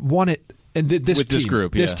 but you haven't won it in this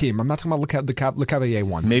group. This team. I'm not talking about Le Cavalier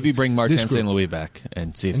ones. Maybe bring Martin St. Louis back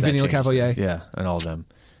and see if and that Vinny changes Le Cavalier. Yeah, and all of them.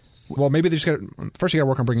 Well, maybe they just got first. You got to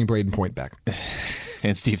work on bringing Braden Point back.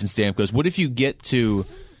 And Stephen Stamkos. What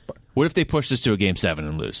if they push this to a Game 7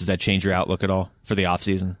 and lose? Does that change your outlook at all for the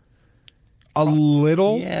offseason? A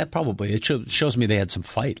little. Yeah, probably. It shows me they had some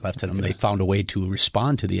fight left in them. They found a way to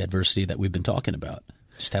respond to the adversity that we've been talking about.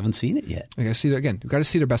 Just haven't seen it yet. You got to see again. You got to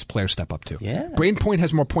see their best player step up too. Yeah. Braden Point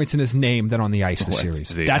has more points in his name than on the ice this series.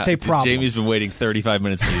 That's a problem. Jamie's been waiting 35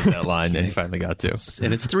 minutes to use that line, and he finally got to.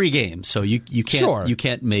 And it's 3 games, so you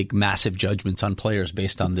can't make massive judgments on players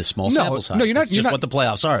based on this small sample size. No, you're not. It's just what the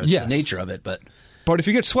playoffs are. It's yes. the nature of it. But if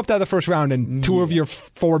you get swept out of the first round and 2 of your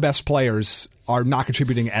 4 best players are not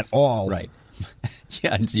contributing at all, right?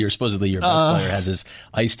 Yeah, and supposedly your best player has his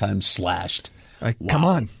ice time slashed. Wow. Come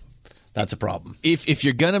on. That's a problem. If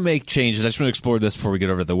you're going to make changes, I just want to explore this before we get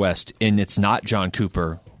over to the West, and it's not John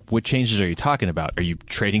Cooper, what changes are you talking about? Are you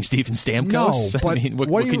trading Steven Stamkos? No, but I mean,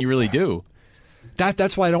 what can you really do?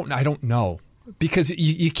 That's why I don't know. Because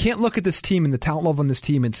you can't look at this team and the talent level on this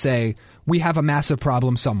team and say, we have a massive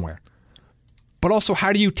problem somewhere. But also,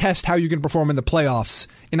 how do you test how you're going to perform in the playoffs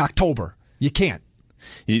in October? You can't.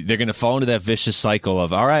 They're going to fall into that vicious cycle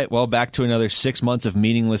of, all right, well, back to another 6 months of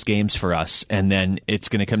meaningless games for us, and then it's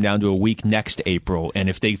going to come down to a week next April. And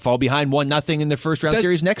if they fall behind 1-0 in their first round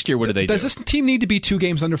series next year, what do they do? Does this team need to be 2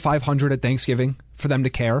 games under 500 at Thanksgiving for them to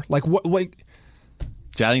care? Like what?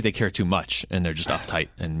 See, I think they care too much, and they're just uptight,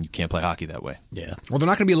 and you can't play hockey that way. Yeah. Well, they're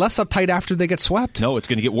not going to be less uptight after they get swept. No, it's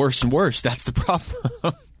going to get worse and worse. That's the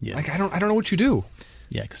problem. Yeah. Like I don't know what you do.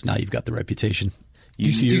 Yeah, because now you've got the reputation.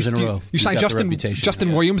 Years in a row. You signed Justin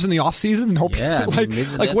Williams in the offseason and hope. Yeah, who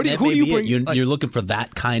do you bring? You're looking for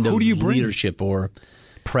that kind of leadership or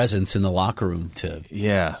presence in the locker room to.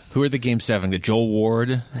 Yeah, who are the Game 7? Joel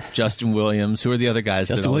Ward, Justin Williams. Who are the other guys?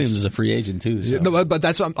 Justin Williams is a free agent too. So. No, but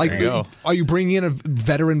that's what I'm like. Are you bringing in a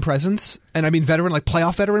veteran presence? And I mean veteran, like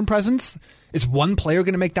playoff veteran presence. Is one player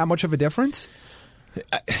going to make that much of a difference?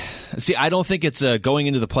 See, I don't think it's going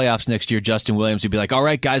into the playoffs next year, Justin Williams would be like, all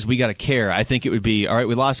right, guys, we got to care. I think it would be, all right,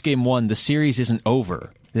 we lost Game 1. The series isn't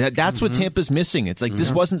over. That's what Tampa's missing. It's like this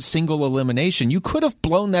wasn't single elimination. You could have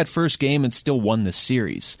blown that first game and still won the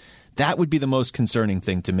series. That would be the most concerning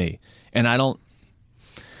thing to me. And I don't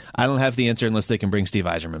have the answer unless they can bring Steve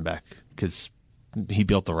Yzerman back because he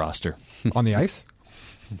built the roster. On the ice?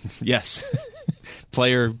 Yes.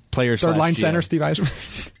 Player third line center, Steve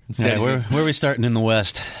Yzerman. Yeah, where are we starting in the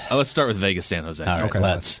West? Let's start with Vegas, San Jose. All right, okay,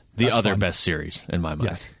 that's other best series in my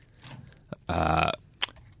mind. Yes.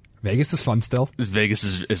 Vegas is fun still. Vegas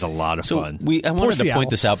is a lot of fun. I wanted to point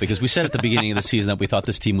this out because we said at the beginning of the season that we thought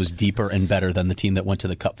this team was deeper and better than the team that went to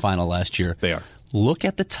the Cup final last year. They are. Look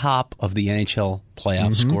at the top of the NHL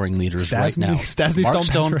playoff scoring leaders Stastny, right now. Stastny, Mark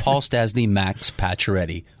Stone, Paul Stastny, Max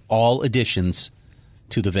Pacioretty. All additions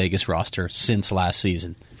to the Vegas roster since last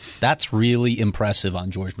season. That's really impressive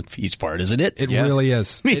on George McPhee's part, isn't it? It really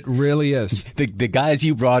is. It really is. The guys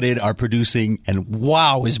you brought in are producing, and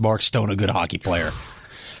wow, is Mark Stone a good hockey player.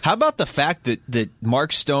 How about the fact that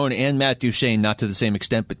Mark Stone and Matt Duchene, not to the same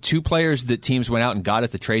extent, but 2 players that teams went out and got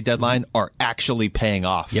at the trade deadline are actually paying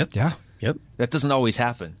off? Yep. Yeah. Yep. That doesn't always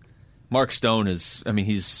happen. Mark Stone is,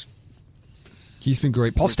 He's been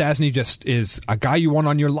great. Paul Stastny just is a guy you want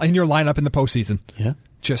in your lineup in the postseason. Yeah.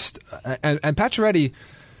 Just and Pacioretty,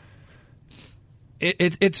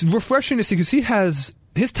 it's refreshing to see because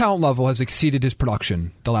his talent level has exceeded his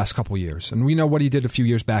production the last couple of years, and we know what he did a few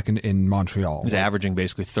years back in Montreal. He's averaging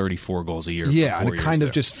basically 34 goals a year. Yeah, and it kind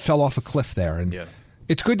of just fell off a cliff there, and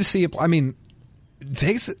it's good to see it. I mean,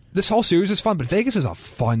 Vegas. This whole series is fun, but Vegas is a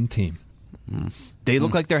fun team. They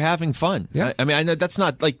look like they're having fun. Yeah. I mean, I know that's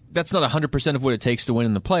not 100% of what it takes to win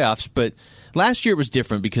in the playoffs, but last year it was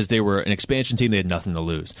different because they were an expansion team. They had nothing to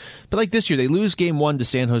lose. But like this year, they lose Game 1 to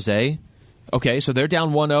San Jose. Okay, so they're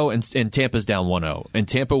down 1-0, and Tampa's down 1-0. And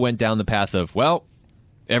Tampa went down the path of, well,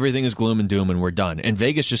 everything is gloom and doom, and we're done. And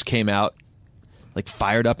Vegas just came out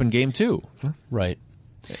fired up in Game 2. Right.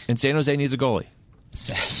 And San Jose needs a goalie. It's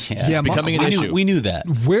becoming an issue. We knew that.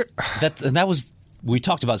 We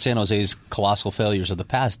talked about San Jose's colossal failures of the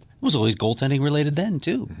past. It was always goaltending related then,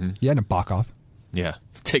 too. Mm-hmm. Yeah, Nabokov. Yeah.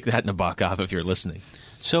 Take that, Nabokov, if you're listening.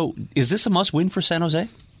 So, is this a must-win for San Jose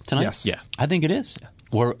tonight? Yes. Yeah. I think it is. Yeah.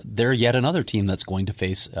 They're yet another team that's going to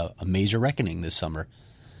face a major reckoning this summer.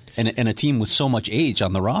 And a team with so much age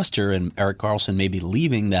on the roster and Erik Karlsson maybe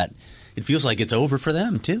leaving that it feels like it's over for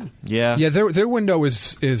them, too. Yeah. Yeah, their window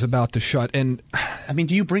is about to shut. And I mean,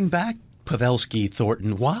 do you bring back Pavelski,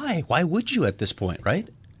 Thornton? Why? Why would you at this point, right?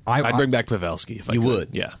 I'd bring back Pavelski if I could. You would?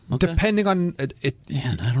 Yeah. Okay. Depending on it.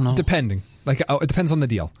 Man, I don't know. Depending. It depends on the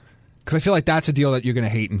deal. Because I feel like that's a deal that you're going to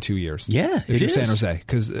hate in 2 years. Yeah, if you're San Jose.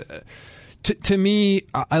 Because To me,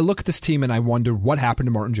 I look at this team and I wonder what happened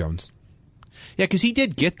to Martin Jones. Yeah, because he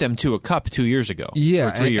did get them to a cup 2 years ago. Yeah,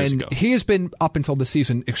 or 3 years ago. He has been, up until this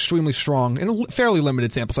season, extremely strong in a fairly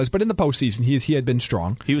limited sample size, but in the postseason, he had been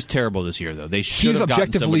strong. He was terrible this year, though. They should He's have gotten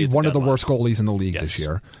objectively one of the deadline. worst goalies in the league this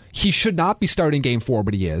year. He should not be starting Game 4,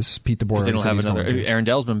 but he is. Pete DeBoer. They don't have another. Aaron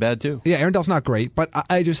Dell's been bad, too. Yeah, Aaron Dell's not great, but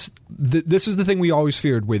I just... this is the thing we always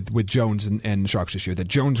feared with Jones and Sharks this year, that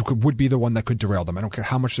Jones would be the one that could derail them. I don't care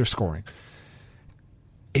how much they're scoring.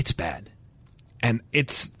 It's bad. And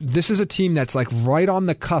this is a team that's like right on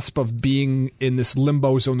the cusp of being in this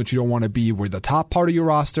limbo zone that you don't want to be, where the top part of your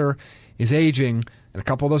roster is aging, and a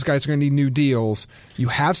couple of those guys are going to need new deals. You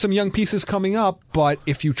have some young pieces coming up, but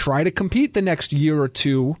if you try to compete the next year or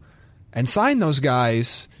two and sign those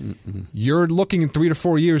guys, you're looking in 3 to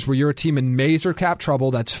 4 years where you're a team in major cap trouble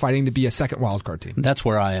that's fighting to be a second wildcard team. That's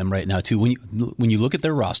where I am right now, too. When you look at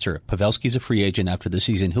their roster, Pavelski's a free agent after the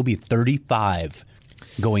season. He'll be 35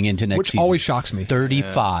 going into next season. Which always shocks me.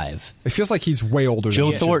 35. It feels like he's way older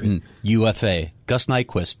Joe than Thornton, UFA. Gus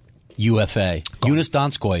Nyquist, UFA. Jonas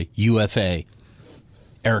Donskoy, UFA.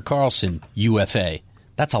 Erik Karlsson, UFA.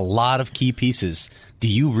 That's a lot of key pieces. Do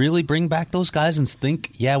you really bring back those guys and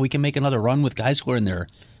think, yeah, we can make another run with guys who are in their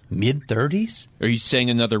mid-30s? Are you saying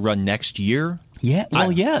another run next year? Yeah,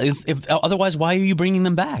 well, otherwise, why are you bringing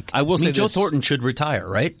them back? I will say Joe this. Thornton should retire,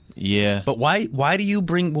 right? Yeah. But why do you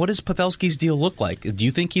bring... What does Pavelski's deal look like? Do you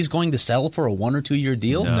think he's going to settle for a 1 or 2 year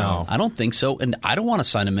deal? No. I don't think so, and I don't want to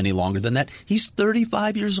sign him any longer than that. He's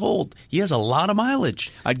 35 years old. He has a lot of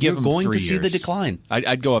mileage. I'd give him going 3 to see years. the decline.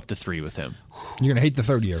 I'd go up to 3 with him. You're going to hate the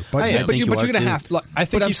third year. But, I am. but, I think you're you going to are, have... too. Look, I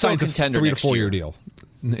think But I'm he still a signs a contender 3 to next 4 year year. deal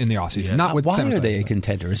in the offseason. Yeah. Not with Why San are Jose. they a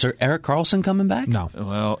contender? Is there Erik Karlsson coming back? No.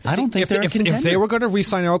 Well, I don't think they're a contender. If they were going to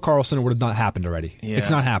re-sign Erik Karlsson, it would have not happened already. Yeah.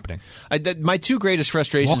 It's not happening. My 2 greatest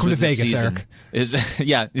frustrations Welcome with to this Vegas, season Eric. is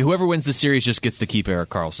whoever wins the series just gets to keep Erik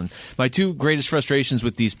Karlsson. My 2 greatest frustrations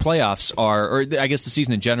with these playoffs are, or I guess the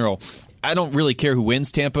season in general, I don't really care who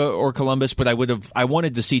wins, Tampa or Columbus, but I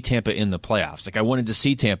wanted to see Tampa in the playoffs. Like I wanted to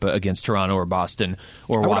see Tampa against Toronto or Boston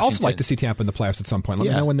or Washington. I would also like to see Tampa in the playoffs at some point. Let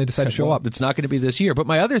me know when they decide to show well, up. It's not going to be this year. But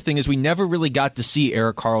my other thing is we never really got to see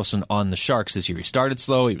Erik Karlsson on the Sharks this year. He started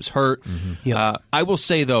slow. He was hurt. Yep. I will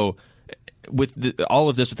say, though, with all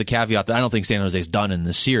of this with the caveat that I don't think San Jose's done in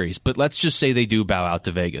this series, but let's just say they do bow out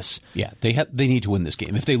to Vegas. Yeah, they need to win this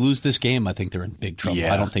game. If they lose this game, I think they're in big trouble.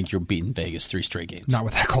 Yeah. I don't think you're beating Vegas 3 straight games. Not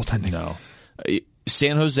with that goaltending. No.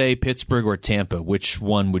 San Jose, Pittsburgh, or Tampa, which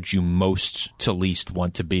one would you most to least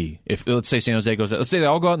want to be? If let's say San Jose goes out, let's say they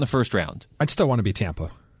all go out in the first round. I'd still want to be Tampa.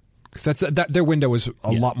 Because their window is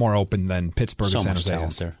a lot more open than Pittsburgh So and San much Jose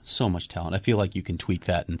talent is. there. So much talent. I feel like you can tweak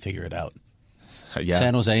that and figure it out. Yeah.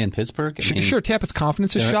 San Jose and Pittsburgh. I mean, Sure, Tampa's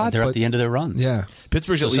confidence is they're, shot. They're but at the end of their runs. Yeah.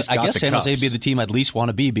 Pittsburgh's So at least I got guess the San Jose would Cups. be the team I'd least want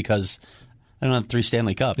to be because I don't have 3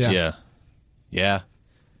 Stanley Cups. Yeah. Yeah.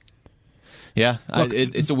 Look,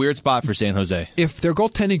 It's a weird spot for San Jose. If their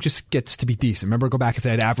goaltending just gets to be decent, remember, go back if they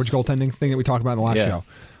had average goaltending thing that we talked about in the last show,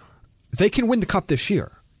 they can win the Cup this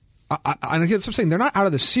year. And again, that's what I'm saying. They're not out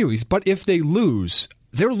of the series, but if they lose,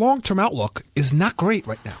 their long-term outlook is not great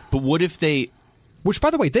right now. But what if they... Which,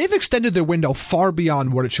 by the way, they've extended their window far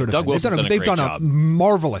beyond what it should have Doug been. Wilson's done a They've great done job. a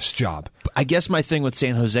marvelous job. I guess my thing with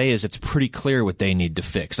San Jose is it's pretty clear what they need to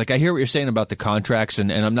fix. Like I hear what you're saying about the contracts,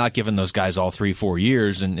 and I'm not giving those guys all 3-4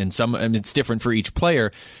 years, and some. I mean, it's different for each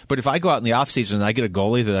player. But if I go out in the offseason and I get a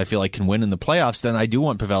goalie that I feel like can win in the playoffs, then I do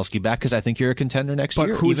want Pavelski back because I think you're a contender next But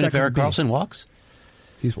year. who is Even that if gonna Erik be? Karlsson walks,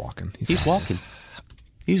 He's walking. he's walking.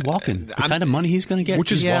 He's walking. The kind of money he's going to get,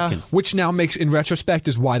 Which is he's walking. Which now makes, in retrospect,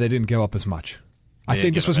 is why they didn't give up as much. I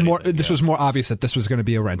think this was more. This was more obvious that this was going to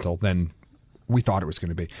be a rental than we thought it was going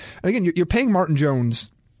to be. And again, you're paying Martin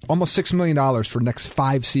Jones almost $6 million for the next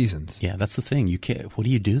 5 seasons. Yeah, that's the thing. You can't. What do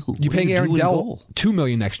you do? You're paying Aaron Dell $2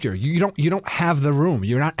 million next year. You don't have the room.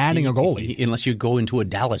 You're not adding a goalie unless you go into a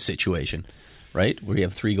Dallas situation, right, where you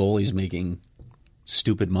have 3 goalies making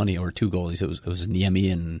stupid money, or 2 goalies. It was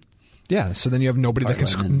Niemi and. Yeah, so then you have nobody that can.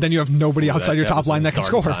 Hartline. Then you have nobody outside your top line that can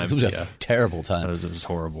score. It was a terrible time. It was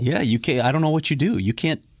horrible. Yeah, you can't. I don't know what you do. You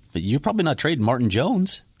can't. You're probably not trading Martin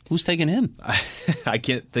Jones. Who's taking him? I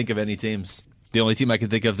can't think of any teams. The only team I can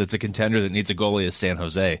think of that's a contender that needs a goalie is San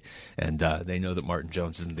Jose, and they know that Martin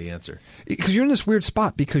Jones isn't the answer. Because you're in this weird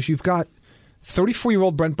spot because you've got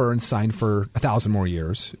 34-year-old Brent Burns signed for 1,000 more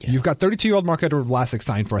years. Yeah. You've got 32-year-old Mark-Edward Vlasic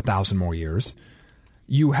signed for 1,000 more years.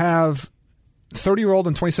 You have 30-year-old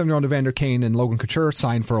and 27-year-old Evander Kane and Logan Couture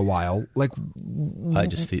signed for a while. Like, I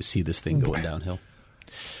just see this thing going downhill.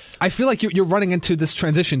 I feel like you're running into this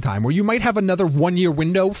transition time where you might have another 1-year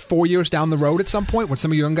window 4 years down the road at some point when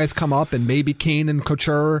some of your young guys come up and maybe Kane and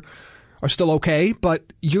Couture are still okay, but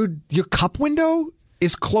your cup window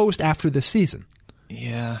is closed after this season.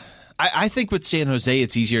 Yeah. I think with San Jose,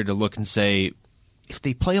 it's easier to look and say, if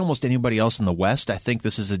they play almost anybody else in the West, I think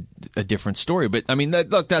this is a different story. But, I mean,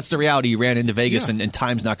 look, that's the reality. You ran into Vegas, and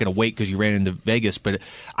time's not going to wait because you ran into Vegas. But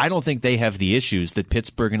I don't think they have the issues that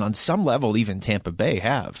Pittsburgh and on some level even Tampa Bay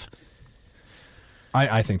have.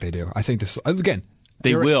 I think they do. I think this, again.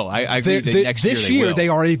 They will. I agree that next year this they year, will. they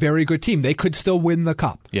are a very good team. They could still win the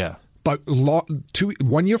cup. Yeah. But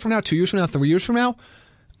 1 year from now, 2 years from now, 3 years from now,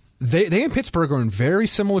 They and Pittsburgh are in very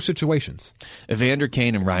similar situations. Evander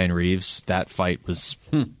Kane and Ryan Reeves, that fight was.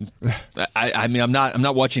 I mean, I'm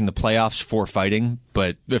not watching the playoffs for fighting,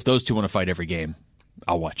 but if those two want to fight every game,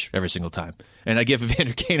 I'll watch every single time. And I give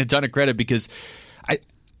Evander Kane a ton of credit because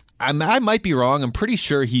I might be wrong. I'm pretty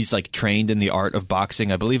sure he's like trained in the art of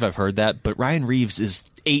boxing. I believe I've heard that. But Ryan Reeves is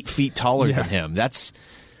 8 feet taller than him. That's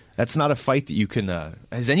not a fight that you can.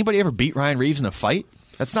 Has anybody ever beat Ryan Reeves in a fight?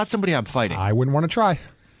 That's not somebody I'm fighting. I wouldn't want to try.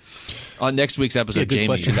 On next week's episode, good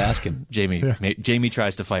question to ask him. Jamie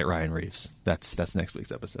tries to fight Ryan Reeves. That's next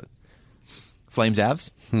week's episode. Flames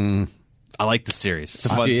Avs? I like the series. It's a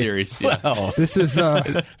fun series. Yeah. Well, This is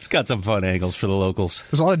it's got some fun angles for the locals.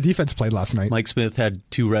 there's a lot of defense played last night. Mike Smith had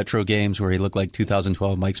 2 retro games where he looked like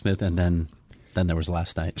 2012 Mike Smith, and then there was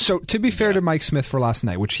last night. So to be fair to Mike Smith for last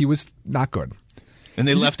night, which he was not good. And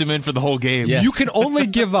they left him in for the whole game. Yes. You can only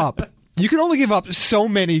give up. You can only give up so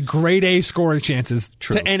many grade A scoring chances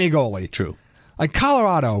to any goalie. True. Like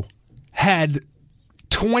Colorado had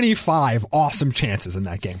 25 awesome chances in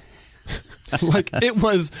that game. Like it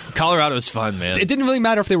was. Colorado's fun, man. It didn't really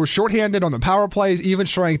matter if they were shorthanded on the power plays, even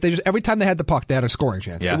strength. They just every time they had the puck, they had a scoring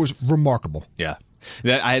chance. Yeah. It was remarkable. Yeah.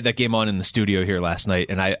 I had that game on in the studio here last night,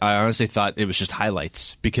 and I honestly thought it was just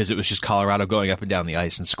highlights because it was just Colorado going up and down the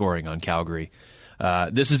ice and scoring on Calgary.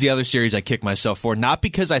 This is the other series I kicked myself for, not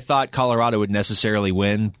because I thought Colorado would necessarily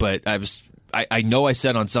win, but I know I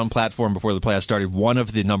said on some platform before the playoffs started one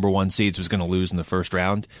of the number 1 seeds was going to lose in the first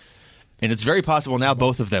round, and it's very possible now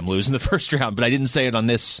both of them lose in the first round, but I didn't say it on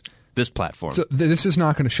this platform. So this is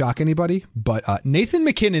not going to shock anybody, but Nathan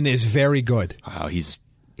MacKinnon is very good. Wow,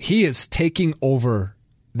 He is taking over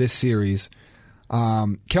this series.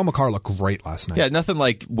 Cale Makar looked great last night. Yeah, nothing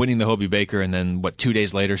like winning the Hobey Baker and then, 2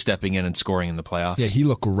 days later stepping in and scoring in the playoffs. Yeah, he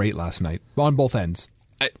looked great last night on both ends.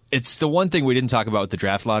 It's the one thing we didn't talk about with the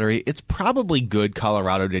draft lottery. It's probably good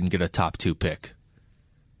Colorado didn't get a top 2 pick.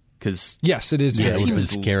 Because yes, it is. Yeah, very it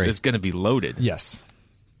was good. scary. It's going to be loaded. Yes.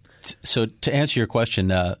 So to answer your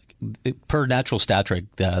question, per Natural Stat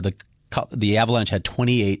Trick, the Avalanche had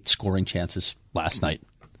 28 scoring chances last night.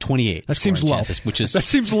 28. That seems low. Chances, which is that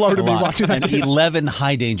seems low to me watching that. And 11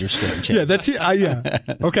 high danger scoring chances. Yeah, that's yeah.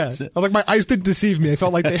 Okay. Like my eyes didn't deceive me. I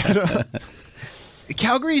felt like they had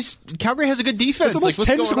Calgary has a good defense. it's almost what's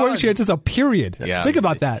 10 going scoring on? chances a period. Yeah. Think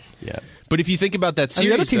about that. Yeah. But if you think about that And series,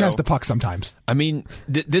 the other team though, has the puck sometimes. I mean,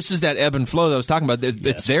 this is that ebb and flow that I was talking about.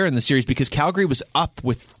 It's there in the series because Calgary was up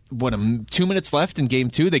with 2 minutes left in Game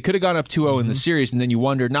 2. They could have gone up 2-0 in the series, and then you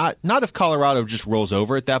wonder not if Colorado just rolls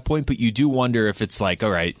over at that point, but you do wonder if it's like,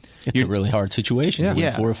 all right, It's a really hard situation. Yeah.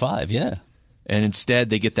 Yeah. 4 or 5, yeah. And instead,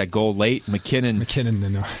 they get that goal late. MacKinnon,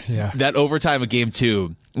 yeah. that overtime of Game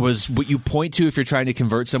 2 was what you point to if you're trying to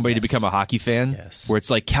convert somebody to become a hockey fan. Yes. Where it's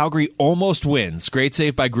like Calgary almost wins. Great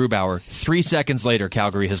save by Grubauer. 3 seconds later,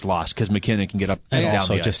 Calgary has lost because MacKinnon can get up and down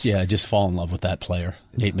also the ice. just fall in love with that player.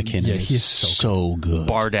 Nate MacKinnon he is so good.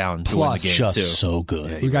 Bar down to win the game, just too. so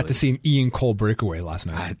good. We got to see an Ian Cole breakaway last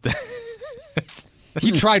night.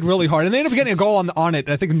 He tried really hard, and they ended up getting a goal on it.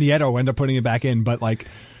 I think Nieto ended up putting it back in, but like,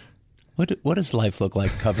 what does life look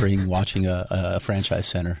like watching a franchise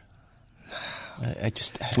center?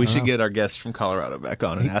 We should get our guests from Colorado back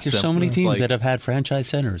on and ask them. There's so many It's teams like- that have had franchise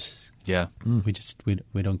centers. Yeah. We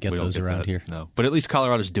don't get We don't those get around that. here. No. But at least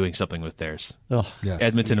Colorado's doing something with theirs. Oh, Yes.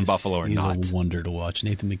 Edmonton and Buffalo are he's not. a wonder to watch.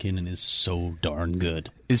 Nathan MacKinnon is so darn good.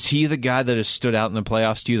 Is he the guy that has stood out in the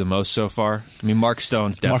playoffs to you the most so far? I mean, Mark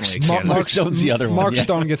Stone's definitely a candidate. Mark Stone's the other one, Mark yeah.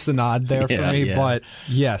 Stone gets the nod there for Yeah, me, yeah. but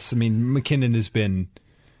yes, I mean MacKinnon has been.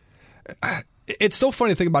 It's so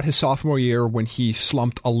funny to think about his sophomore year when he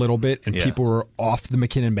slumped a little bit and Yeah. people were off the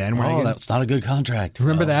MacKinnon bandwagon. Oh, that's not a good contract.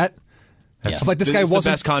 Remember that? That's Like this guy It's the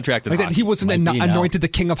wasn't best contract in like that. hockey. He wasn't Might be now. anointed the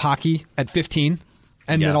king of hockey at 15,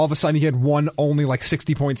 and Yeah. then all of a sudden he had one only like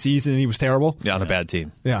 60-point season and he was terrible. Yeah, on a bad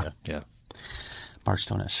team. Yeah. Yeah. Mark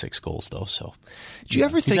Stone has 6 goals though. So, Do you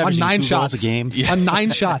ever He's think On averaging 9 2 goals shots a game? On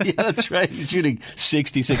 9 shots. Yeah, that's right. He's shooting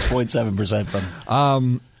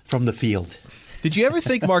 66.7% from the field. Did you ever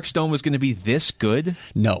think Mark Stone was going to be this good?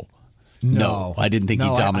 No, I didn't think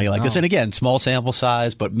No, he'd dominate like this. no. And again, small sample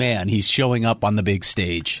size, but man, he's showing up on the big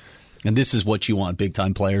stage. And this is what you want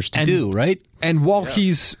big-time players to do, right? And while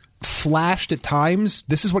he's flashed at times,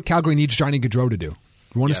 this is what Calgary needs Johnny Gaudreau to do.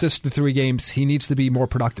 1 assist to 3 games. He needs to be more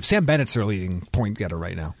productive. Sam Bennett's their leading point getter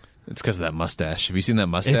right now. It's because of that mustache. Have you seen that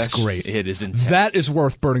mustache? It's great. It is intense. That is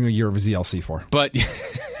worth burning a year of his ZLC for. But that's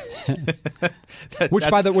a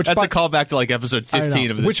callback to like episode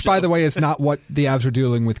 15 of this Which, show. by the way, is not what the Avs are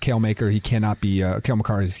dealing with Cale Makar. He cannot be Cale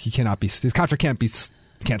Makar. He cannot be. His contract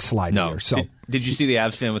can't slide here. So did you see the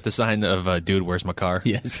Avs fan with the sign of "Dude, where's my car"?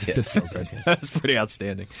 Yes. That's so good. That's pretty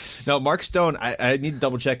outstanding. No, Mark Stone. I need to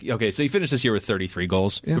double check. Okay, so he finished this year with 33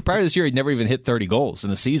 goals. Yeah. But prior to this year, he'd never even hit 30 goals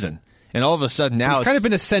in a season. And all of a sudden now it's kind of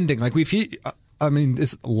been ascending. Like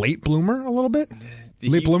is late bloomer a little bit.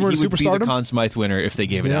 Late bloomer he to would be superstardom. the Conn Smythe winner if they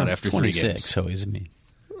gave it out after 3 26, games. so he's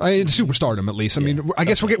Superstardom, at least. I mean, I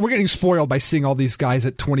guess we're getting spoiled by seeing all these guys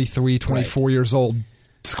at 23, 24 years old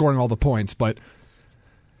scoring all the points. But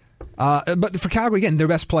for Calgary, again, they're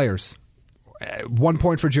best players. 1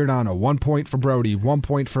 point for Giordano, 1 point for Brody, 1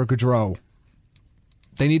 point for Gaudreau.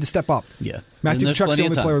 They need to step up. Yeah. Matthew Tkachuk's the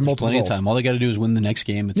only player with multiple plenty goals. of time. All they got to do is win the next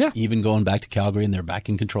game. It's even going back to Calgary, and they're back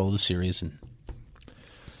in control of the series. And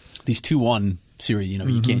these 2-1 series,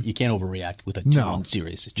 you can't overreact with a 2-1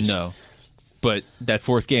 series. It's just, no. But that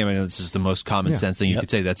fourth game, I know this is the most common sense thing you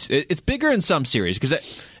could say. It's bigger in some series because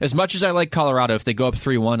as much as I like Colorado, if they go up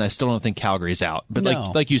 3-1, I still don't think Calgary's out. But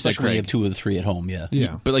like you said, Craig, when you have 2 of the 3 at home.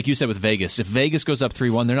 Yeah. But like you said with Vegas, if Vegas goes up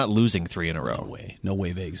 3-1, they're not losing 3 in a row. No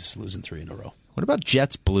way Vegas is losing 3 in a row. What about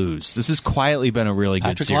Jets Blues? This has quietly been a really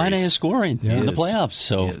good series. Patrick Laine is scoring in the playoffs,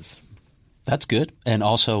 so that's good. And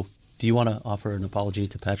also, do you want to offer an apology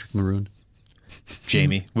to Patrick Maroon?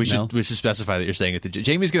 Jamie, we should specify that you're saying it to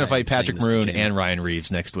Jamie's going to fight Patrick Maroon and Ryan Reeves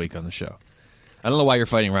next week on the show. I don't know why you're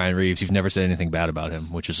fighting Ryan Reeves. You've never said anything bad about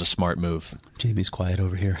him, which is a smart move. Jamie's quiet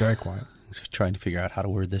over here. Very quiet. He's trying to figure out how to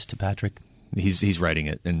word this to Patrick. He's writing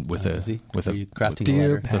it and with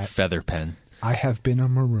a feather pen. I have been a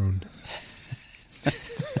Maroon.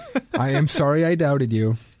 I am sorry I doubted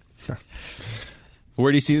you.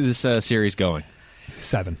 Where do you see this series going?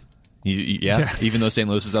 7. Yeah? Even though St.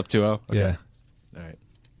 Louis is up 2-0? Okay. Yeah. All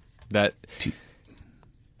right.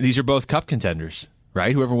 These are both cup contenders,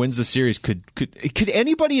 right? Whoever wins the series could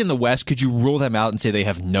anybody in the West, could you rule them out and say they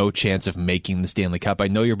have no chance of making the Stanley Cup? I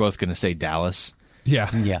know you're both going to say Dallas.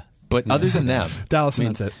 Yeah. But other than them, Dallas,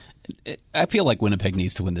 that's it. I feel like Winnipeg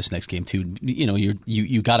needs to win this next game too. You know,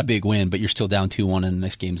 you got a big win, but you're still down 2-1, and the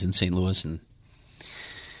next game's in St. Louis, and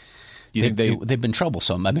they've been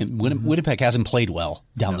troublesome. I mean, Winnipeg hasn't played well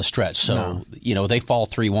down the stretch, so they fall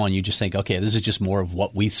 3-1. You just think, okay, this is just more of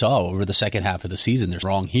what we saw over the second half of the season. There's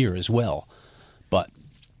wrong here as well, but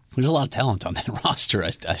there's a lot of talent on that roster.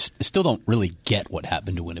 I still don't really get what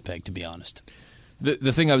happened to Winnipeg, to be honest.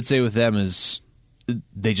 The thing I would say with them is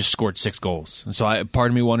they just scored 6 goals. And so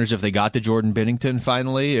part of me wonders if they got to Jordan Binnington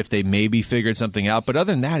finally, if they maybe figured something out. But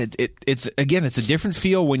other than that, it's a different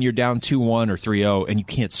feel when you're down 2-1 or 3-0 and you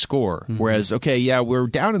can't score. Mm-hmm. Whereas, we're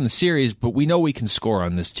down in the series, but we know we can score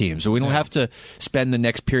on this team. So we don't have to spend the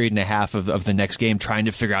next period and a half of the next game trying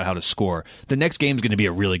to figure out how to score. The next game is going to be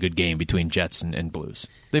a really good game between Jets and Blues.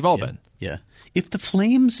 They've all been. Yeah. If the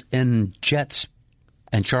Flames and Jets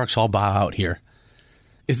and Sharks all bow out here,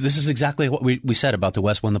 this is exactly what we said about the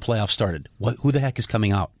West when the playoffs started. Who the heck is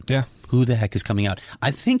coming out? Yeah. Who the heck is coming out?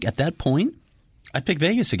 I think at that point, I'd pick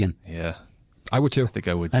Vegas again. Yeah. I would too. I think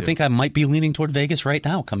I would too. I think I might be leaning toward Vegas right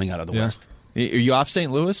now coming out of the West. Are you off St.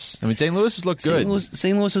 Louis? I mean, St. Louis has looked good.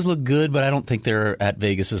 St. Louis has looked good, but I don't think they're at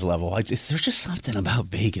Vegas's level. There's just something about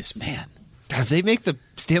Vegas, man. God, if they make the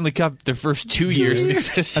Stanley Cup their first 2 years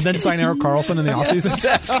and then sign Erik Karlsson in the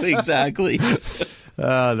offseason. Exactly.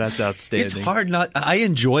 That's outstanding. It's hard not. I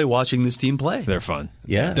enjoy watching this team play. They're fun.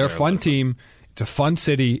 Yeah, they're a fun team. It's a fun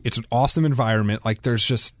city. It's an awesome environment. Like there's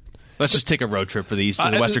just. Let's just take a road trip for the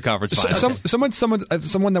Western Conference Finals.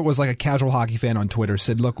 Someone that was like a casual hockey fan on Twitter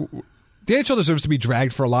said, "Look, the NHL deserves to be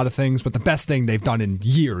dragged for a lot of things, but the best thing they've done in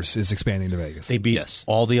years is expanding to Vegas. They beat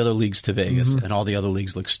all the other leagues to Vegas, and all the other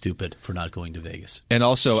leagues look stupid for not going to Vegas. And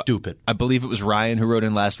also, stupid. I believe it was Ryan who wrote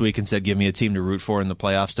in last week and said, "Give me a team to root for in the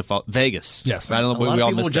playoffs to fall." Vegas. Yes, I don't know. A lot of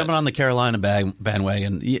people were jumping on the Carolina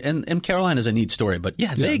bandwagon, and Carolina's a neat story, but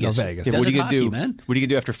Vegas. No, Vegas. Yeah, what are you gonna do, man? What are you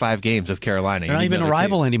gonna do after 5 games with Carolina? They're not even a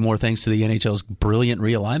rival anymore, thanks to the NHL's brilliant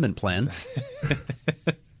realignment plan.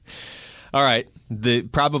 All right.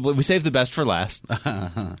 We saved the best for last.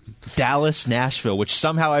 Dallas, Nashville, which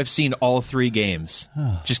somehow I've seen all 3 games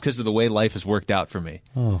just because of the way life has worked out for me.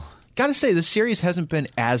 Gotta say, the series hasn't been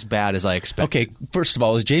as bad as I expected. Okay, first of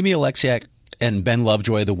all, is Jamie Alexiak and Ben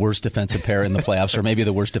Lovejoy the worst defensive pair in the playoffs, or maybe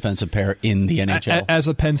the worst defensive pair in the NHL? As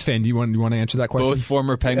a Pens fan, do you want to answer that question? Both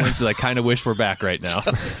former Penguins that I kind of wish were back right now.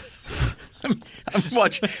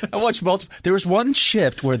 I watched multiple. There was one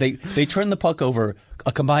shift where they turned the puck over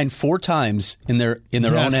a combined 4 times in their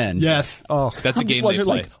own end. Yes. Oh, That's a game they play.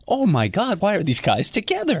 Like, oh my God, why are these guys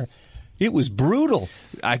together? It was brutal.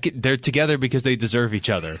 They're together because they deserve each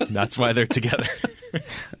other. That's why they're together.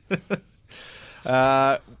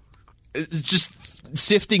 Just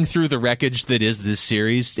sifting through the wreckage that is this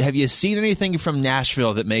series, have you seen anything from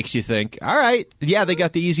Nashville that makes you think, all right, yeah, they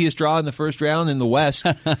got the easiest draw in the first round in the West.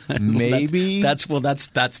 Maybe that's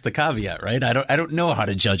the caveat, right? I don't know how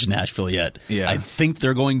to judge Nashville yet. Yeah. I think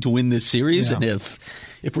they're going to win this series, and if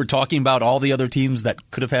we're talking about all the other teams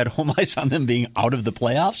that could have had home ice on them being out of the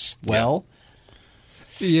playoffs, well.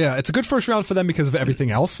 Yeah, it's a good first round for them because of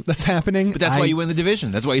everything else that's happening. But that's why you win the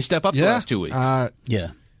division. That's why you step up the last 2 weeks.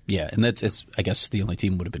 Yeah, and it's I guess the only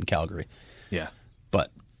team would have been Calgary. Yeah.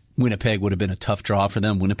 But Winnipeg would have been a tough draw for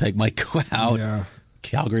them. Winnipeg might go out. Yeah.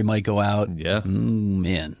 Calgary might go out. Yeah.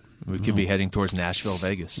 Man. We could be heading towards Nashville,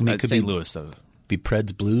 Vegas. I mean, could St. be, Louis, though. Be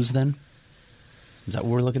Preds Blues then? Is that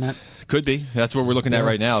what we're looking at? Could be. That's what we're looking at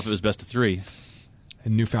right now if it was best of 3.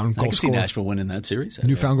 And newfound I goal can see scorer. Nashville winning that series.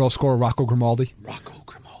 Newfound goal scorer Rocco Grimaldi.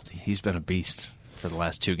 He's been a beast for the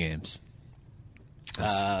last 2 games.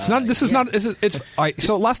 It's not. This is not. It's all right,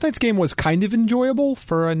 so last night's game was kind of enjoyable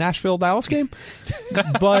for a Nashville-Dallas game,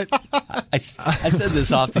 but I said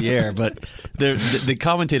this off the air, but the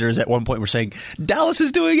commentators at one point were saying Dallas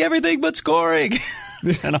is doing everything but scoring,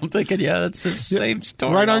 and I'm thinking, yeah, that's the same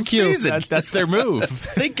story. Right on cue. That's their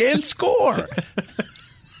move. They can't score.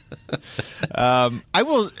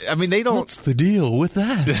 They don't. What's the deal with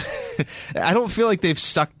that? I don't feel like they've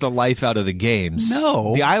sucked the life out of the games.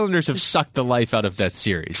 No. The Islanders have sucked the life out of that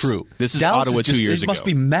series. True. This is Dallas Ottawa 2 years ago. It must ago.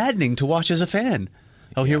 be maddening to watch as a fan.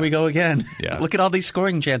 Oh, here we go again. Yeah. Look at all these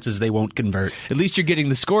scoring chances they won't convert. At least you're getting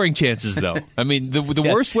the scoring chances, though. I mean, the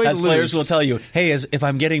Yes, worst way to as lose. players will tell you, hey, if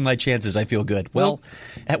I'm getting my chances, I feel good. Well,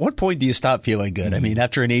 at what point do you stop feeling good? I mean,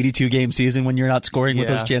 after an 82-game season when you're not scoring with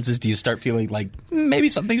those chances, do you start feeling like maybe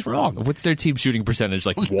something's wrong? What's their team shooting percentage?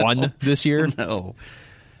 Like 1 this year? No.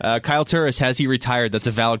 Kyle Turris, has he retired? That's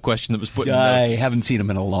a valid question that was put in the I notes. haven't seen him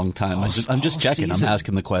in a long time. I'm just checking. season. I'm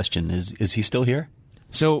asking the question. Is he still here?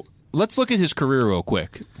 So let's look at his career real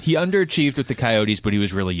quick. He underachieved with the Coyotes, but he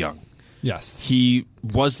was really young. yes, He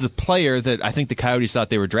was the player that I think the Coyotes thought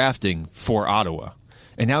they were drafting for Ottawa.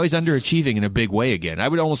 And now he's underachieving in a big way again. I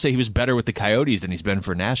would almost say he was better with the Coyotes than he's been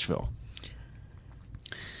for Nashville.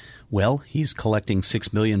 Well, he's collecting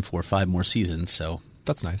 $6 million for 5 more seasons, so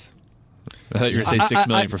that's nice. I thought you were going to say $6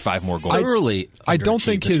 million for 5 more goals. I don't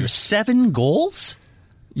think this year. his 7 goals.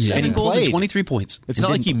 Yeah. 7 he goals played. and 23 points. It's And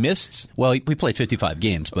not like didn't- he missed. Well, we played 55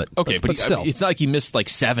 games, but Okay, but still. it's not like he missed like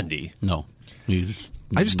 70. no.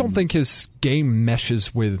 I just don't think his game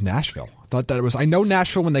meshes with Nashville. I thought that it was. I know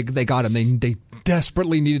Nashville when they got him, they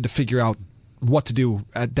desperately needed to figure out what to do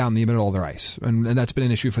down the middle of their ice, and that's been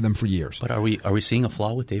an issue for them for years. But are we seeing a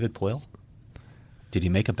flaw with David Poile? Did he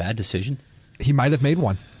make a bad decision? He might have made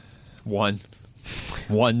one. One.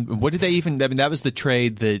 What did they even? I mean, that was the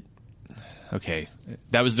trade that. Okay,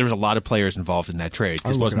 there was a lot of players involved in that trade.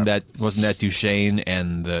 Because wasn't that Duchesne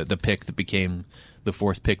and the pick that became the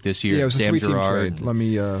 4th pick this year? Yeah, it was Sam a 3-team Girard. trade. Let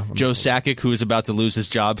me Joe Sakic, who was about to lose his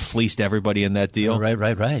job, fleeced everybody in that deal. Oh,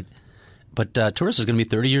 right. But Turris is going to be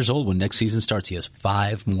 30 years old when next season starts. He has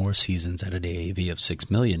 5 more seasons at an AAV of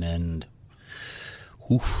 $6 million, and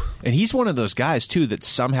And he's one of those guys too that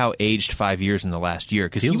somehow aged 5 years in the last year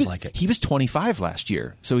because Feels like it. he was 25 last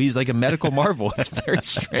year, so he's like a medical marvel. It's very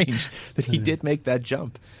strange that he did make that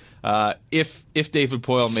jump. If David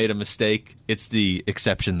Poile made a mistake, it's the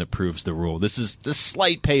exception that proves the rule. This is the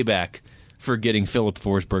slight payback for getting Philip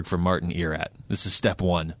Forsberg from Martin Erat. This is step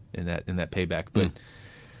 1 in that payback, but.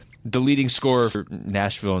 The leading scorer for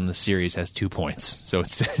Nashville in the series has 2 points, so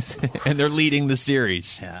it's and they're leading the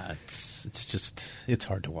series. yeah, it's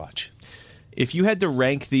hard to watch. If you had to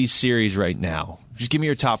rank these series right now, just give me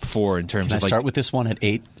your top 4 in terms Can I of like. start with this one at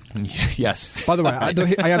 8? Yes. By the way,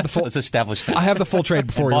 I have the full. Let's establish that. I have the full trade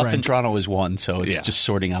before we Boston rank. Toronto is 1, so it's Yeah. just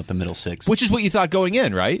sorting out the middle 6. Which is what you thought going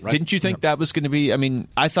in, right? Didn't you think that was going to be? I mean,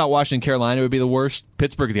 I thought Washington, Carolina would be the worst.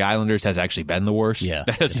 Pittsburgh, the Islanders, has actually been the worst. Yeah,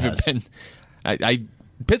 that hasn't it even has. been.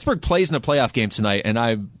 Pittsburgh plays in a playoff game tonight, and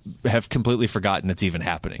I have completely forgotten it's even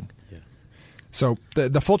happening. So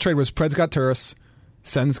the full trade was Preds got Turris,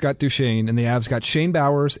 Sens got Duchesne, and the Avs got Shane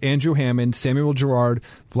Bowers, Andrew Hammond, Samuel Girard,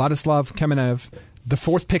 Vladislav Kamenev, the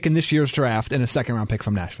 4th pick in this year's draft, and a 2nd-round pick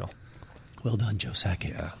from Nashville. Well done, Joe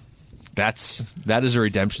Sakic. Yeah. That is a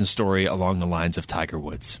redemption story along the lines of Tiger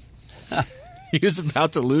Woods. He was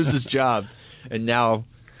about to lose his job, and now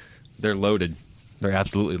they're loaded. They're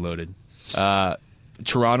absolutely loaded.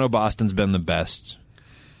 Toronto, Boston's been the best.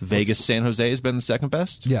 Vegas, San Jose has been the second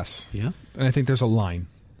best. Yes. Yeah. And I think there's a line.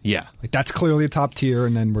 Yeah. Like that's clearly a top tier,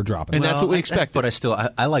 and then we're dropping. And that's what we expect.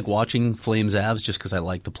 But I like watching Flames Avs just because I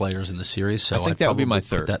like the players in the series. So I think that would be my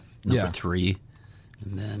third. That number 3.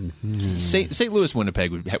 And then St. Louis,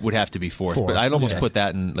 Winnipeg would have to be fourth, but I'd almost put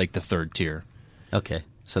that in like the third tier. Okay.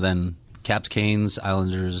 So then Caps, Canes,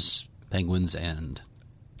 Islanders, Penguins, and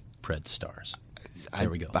Pred Stars. There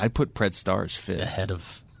we go. I put Pred Stars fifth. Ahead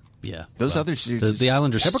of, those other series. The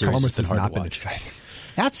Islanders Tampa series Columbus has has been not hard to been watch. exciting.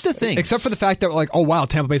 That's the thing. Except for the fact that, like, oh, wow,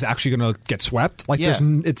 Tampa Bay's actually going to get swept. Like,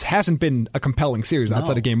 it hasn't been a compelling series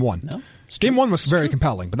outside of Game 1. No. Game 1 was very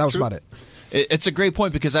compelling, but that was about it. It's a great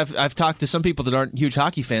point because I've talked to some people that aren't huge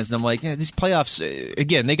hockey fans, and I'm like, these playoffs,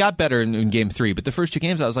 again, they got better in Game 3, but the first 2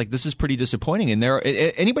 games, I was like, this is pretty disappointing. And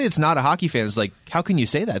anybody that's not a hockey fan is like, how can you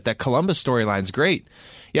say that? That Columbus storyline's great.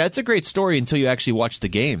 Yeah, it's a great story until you actually watch the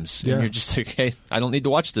games. Yeah. And you're just like, hey, I don't need to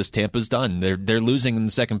watch this. Tampa's done. They're losing in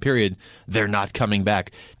the second period. They're not coming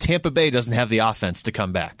back. Tampa Bay doesn't have the offense to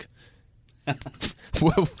come back.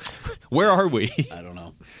 Where are we? I don't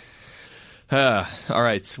know. All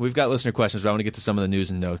right, we've got listener questions, but I want to get to some of the news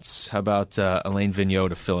and notes. How about Alain Vigneault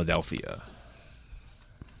to Philadelphia?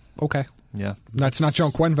 Okay. Yeah. That's not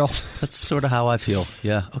John Quenneville. That's sort of how I feel.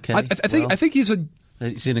 Yeah, okay. I think he's a...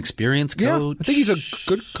 He's an experienced coach. Yeah, I think he's a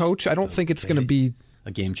good coach. I don't think it's going to be... a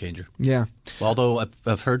game changer. Yeah. Well, although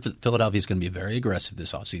I've heard that Philadelphia's going to be very aggressive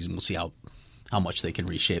this offseason. We'll see how much they can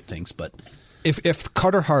reshape things. But If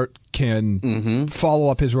Carter Hart can follow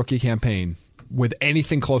up his rookie campaign with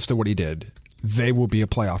anything close to what he did, they will be a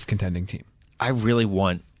playoff contending team. I really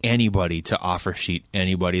want anybody to offer sheet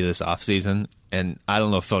anybody this offseason, and I don't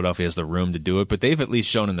know if Philadelphia has the room to do it, but they've at least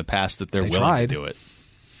shown in the past that they're willing to do it.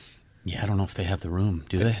 yeah, I don't know if they have the room.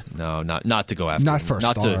 Do they? No, not to go after. Not him. for a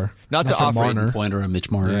not star. Not to for offer. Marner. Pointer and Mitch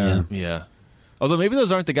Marner. Yeah. Yeah. Although maybe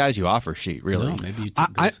those aren't the guys you offer sheet, really. No, maybe you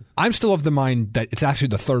take I'm still of the mind that it's actually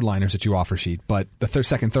the third liners that you offer sheet, but the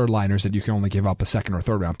second, third liners that you can only give up a second or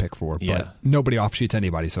third round pick for. But Yeah. nobody off sheets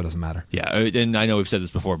anybody, so it doesn't matter. Yeah, and I know we've said this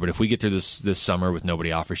before, but if we get through this summer with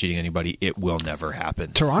nobody offer sheeting anybody, it will never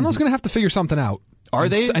happen. Toronto's going to have to figure something out. Are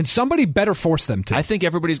they? And somebody better force them to. I think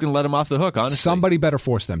everybody's going to let them off the hook, honestly. Somebody better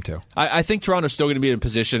force them to. I think Toronto's still going to be in a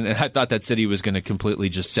position, and I thought that city was going to completely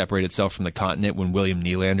just separate itself from the continent when William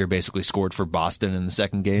Nylander basically scored for Boston in the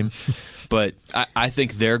second game. But I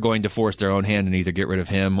think they're going to force their own hand and either get rid of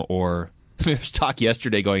him or there's talk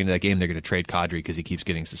yesterday going into that game they're going to trade Kadri because he keeps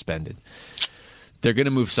getting suspended. They're going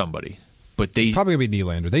to move somebody. But It's probably going to be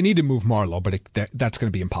Nylander. They need to move Marleau, but that's going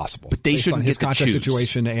to be impossible. But they based shouldn't on his get to contract choose.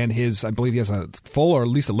 situation and his. I believe he has a full or at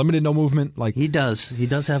least a limited no movement. Like He does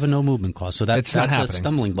have a no movement clause, so it's not that's happening. a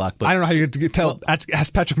stumbling block. But I don't know how you could tell.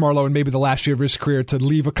 Ask Patrick Marleau in maybe the last year of his career to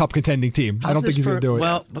leave a cup contending team. I don't think he's going to do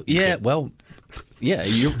it. Yeah,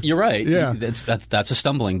 you're right. Yeah. That's a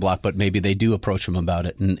stumbling block, but maybe they do approach him about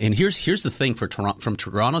it. And here's the thing from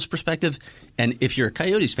Toronto's perspective, and if you're a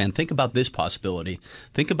Coyotes fan, think about this possibility.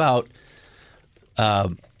 Think about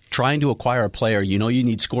trying to acquire a player. You know you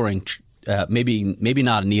need scoring. Maybe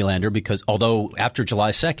not a Nylander because although after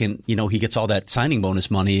July 2nd, he gets all that signing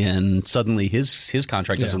bonus money, and suddenly his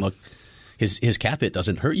contract doesn't look his cap hit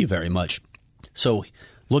doesn't hurt you very much. So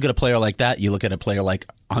look at a player like that. You look at a player like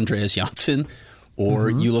Andreas Janssen,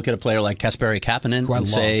 or you look at a player like Kasperi Kapanen and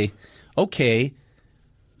say, okay,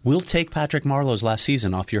 we'll take Patrick Marleau's last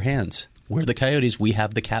season off your hands. We're the Coyotes. We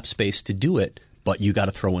have the cap space to do it, but you got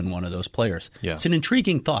to throw in one of those players. Yeah. It's an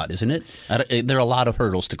intriguing thought, isn't it? There are a lot of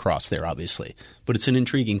hurdles to cross there, obviously, but it's an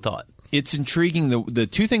intriguing thought. It's intriguing. The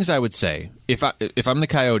two things I would say, if I'm the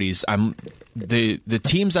Coyotes, the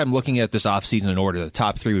teams I'm looking at this offseason in order, the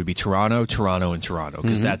top three would be Toronto, and Toronto,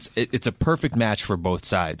 because it's a perfect match for both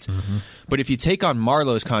sides. But if you take on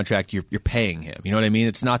Marleau's contract, you're paying him. You know what I mean?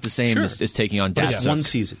 It's not the same as taking on But Datsyuk. it's one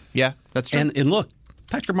season. Yeah, that's true. And look,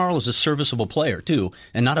 Patrick Marleau is a serviceable player, too,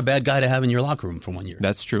 and not a bad guy to have in your locker room for 1 year.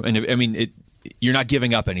 That's true. And I mean, you're not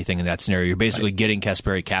giving up anything in that scenario. You're basically getting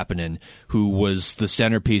Kasperi Kapanen, who was the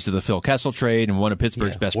centerpiece of the Phil Kessel trade and one of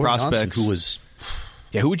Pittsburgh's best or prospects. Johnson, who was...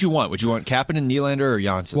 Yeah, who would you want? Would you want Kapanen, Nylander, or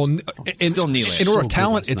Janssen? Well, still Nylander. In order So of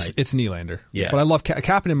talent, good last night. it's Nylander. Yeah. But I love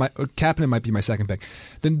Kapanen. Might be my second pick.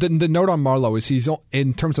 The note on Marleau is he's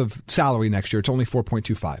in terms of salary next year. It's only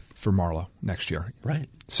 $4.25 for Marleau next year. Right.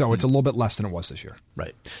 So it's a little bit less than it was this year.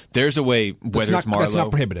 Right. There's a way, whether it's Marleau... That's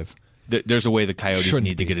not prohibitive. There's a way the Coyotes Shouldn't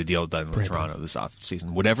need to be get a deal done with Toronto this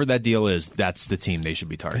offseason. Whatever that deal is, that's the team they should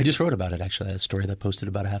be I targeting. just wrote about it, actually. I had a story that posted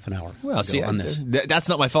about a half an hour Well, ago see, on this. that's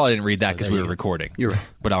not my fault. I didn't read that because there we you were go. recording. You're right.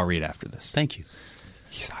 But I'll read after this. Thank you.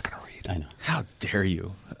 He's not going to read. I know. How dare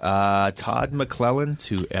you? Todd McClellan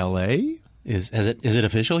to L.A.? Is it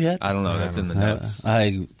official yet? I don't know. That's in the notes.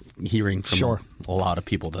 hearing from a lot of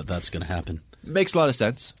people that that's going to happen. Makes a lot of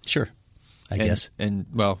sense. Sure. I guess. And,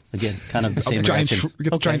 well... Again, kind of the same reaction.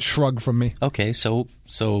 Gets a giant shrug from me. Okay, so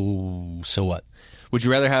what? Would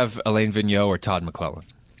you rather have Alain Vigneault or Todd McClellan?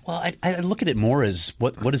 Well, I look at it more as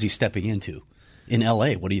what is he stepping into? In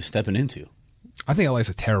L.A., what are you stepping into? I think LA's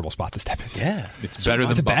a terrible spot to step into. Yeah. It's better than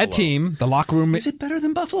Buffalo. It's a bad team. The locker room... Is it better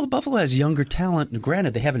than Buffalo? Buffalo has younger talent.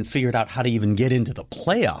 Granted, they haven't figured out how to even get into the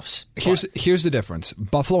playoffs. Here's the difference.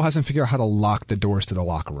 Buffalo hasn't figured out how to lock the doors to the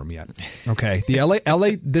locker room yet. Okay? The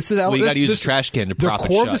LA this is LA. Well, you got to use a trash can to prop it shut.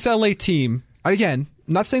 The core of this LA team, again,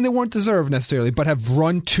 not saying they weren't deserved necessarily, but have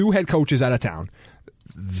run 2 head coaches out of town.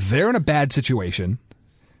 They're in a bad situation.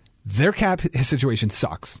 Their cap situation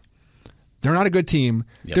sucks. They're not a good team.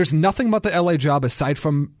 Yep. There's nothing about the LA job aside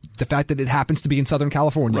from the fact that it happens to be in Southern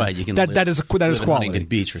California. Right, you can that is quality. Huntington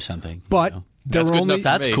Beach or something. But that's only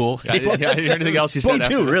that's cool. I didn't hear anything else you said. Me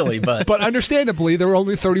too, really. But understandably, there are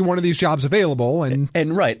only 31 of these jobs available, and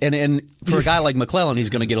for a guy like McClellan, he's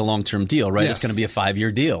going to get a long-term deal, right? Yes. It's going to be a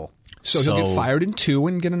 5-year deal. So he'll get fired in 2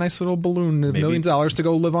 and get a nice little balloon of millions of dollars to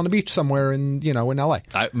go live on the beach somewhere in LA.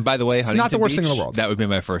 By the way, it's not the worst thing in the world. That would be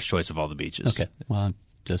my first choice of all the beaches. Okay, well, I'm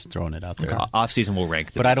just throwing it out there. Off season, we'll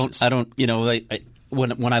rank the but beaches. I don't.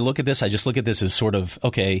 When I look at this, I just look at this as sort of,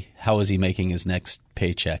 okay, how is he making his next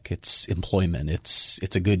paycheck? It's employment.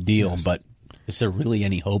 It's a good deal, but is there really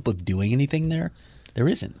any hope of doing anything there? There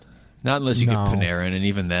isn't. Not unless you get Panarin, and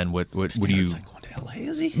even then, what do you? It's like going to L.A.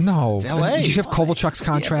 Is he? No, it's L.A. You have Kovalchuk's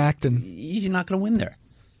contract, and you're not going to win there.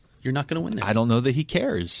 You're not going to win there. I don't know that he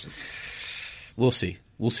cares. We'll see.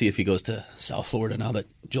 We'll see if he goes to South Florida now that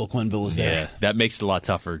Joel Quenneville is there. Yeah, that makes it a lot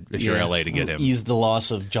tougher if you're LA to get him. Ease the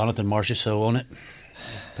loss of Jonathan Marchessault, won't it?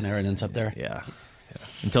 Panarin ends up there. Yeah.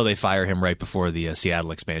 Until they fire him right before the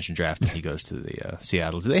Seattle expansion draft and he goes to the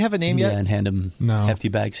Seattle. Do they have a name yet? Yeah, and hand him hefty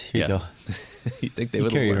bags. Here you go. You think they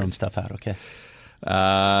would carry your own stuff out, okay.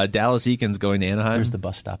 Dallas Eakins going to Anaheim. There's the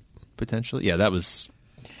bus stop. Potentially. Yeah, that was...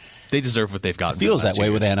 They deserve what they've gotten. It feels that way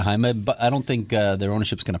with Anaheim, but I don't think their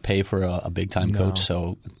ownership's going to pay for a big-time coach,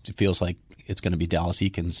 so it feels like it's going to be Dallas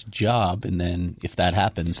Eakins' job, and then if that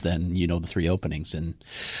happens, then you know the 3 openings. And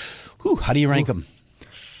how do you rank them?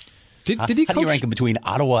 Did he how do you rank them between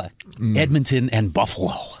Ottawa, Edmonton, and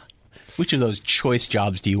Buffalo? Which of those choice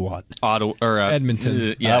jobs do you want? Ottawa or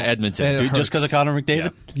Edmonton. Edmonton. Dude, just because of Connor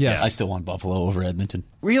McDavid? Yeah. Yes. I still want Buffalo over Edmonton.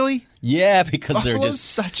 Really? Yeah, because Buffalo's they're just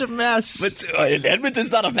such a mess. But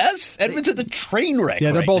Edmonton's not a mess. Edmonton's a train wreck.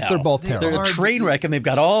 Yeah, they're both terrible. They're a train wreck, and they've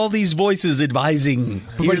got all these voices advising.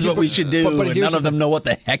 Here's what we should do, but none of them know what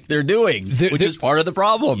the heck they're doing, which is part of the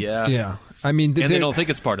problem. Yeah. I mean, and they don't think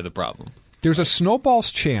it's part of the problem. There's a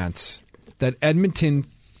snowball's chance that Edmonton,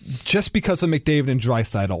 just because of McDavid and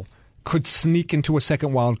Draisaitl, could sneak into a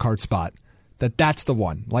second wild card spot. That's the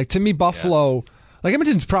one. Like, to me, Buffalo, like,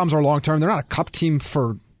 Edmonton's problems are long term. They're not a cup team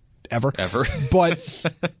forever. But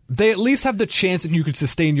they at least have the chance that you could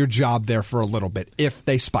sustain your job there for a little bit if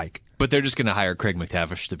they spike. But they're just going to hire Craig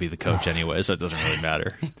McTavish to be the coach anyway, so it doesn't really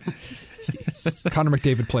matter. Connor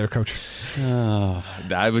McDavid, player coach.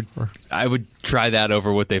 I would try that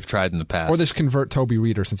over what they've tried in the past. Or they just convert Toby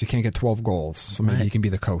Reeder since he can't get 12 goals, so maybe he can be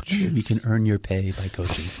the coach. You can earn your pay by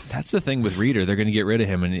coaching. That's the thing with Reeder. They're going to get rid of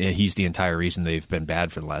him, and he's the entire reason they've been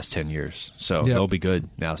bad for the last 10 years. So they'll be good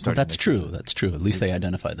now. Well, that's true. That's true. At least they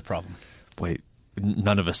identified the problem. Wait,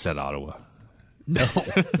 none of us said Ottawa. No.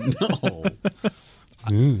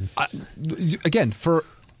 Again,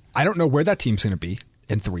 I don't know where that team's going to be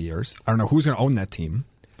in 3 years. I don't know who's going to own that team.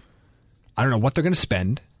 I don't know what they're going to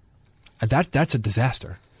spend. That's a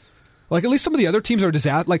disaster. Like, at least some of the other teams are a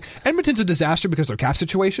disaster. Like, Edmonton's a disaster because of their cap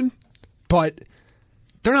situation, but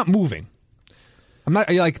they're not moving. I'm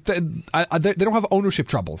not like they don't have ownership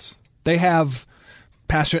troubles. They have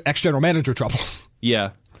past ex-general manager troubles. Yeah,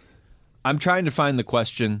 I'm trying to find the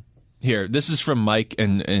question here. This is from Mike,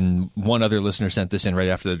 and one other listener sent this in right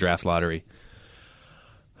after the draft lottery.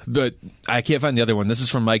 But I can't find the other one. This is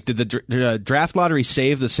from Mike. Did the draft lottery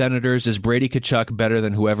save the Senators? Is Brady Tkachuk better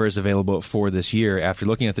than whoever is available at 4 this year? After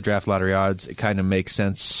looking at the draft lottery odds, it kind of makes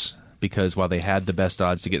sense because while they had the best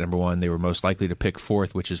odds to get number 1, they were most likely to pick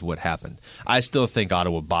 4th, which is what happened. I still think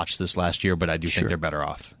Ottawa botched this last year, but I do think they're better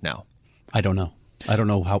off now. I don't know. I don't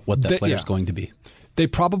know what that player's going to be. They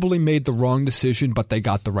probably made the wrong decision, but they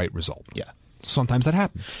got the right result. Yeah. Sometimes that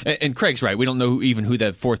happens. And Craig's right. We don't know even who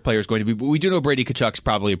that 4th player is going to be, but we do know Brady Tkachuk's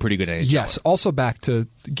probably a pretty good NHL. Yes. Also back to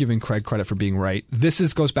giving Craig credit for being right.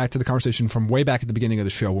 This goes back to the conversation from way back at the beginning of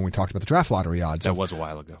the show when we talked about the draft lottery odds. That was a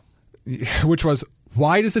while ago. Which was,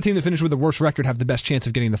 why does the team that finished with the worst record have the best chance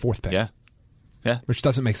of getting the 4th pick? Yeah. Which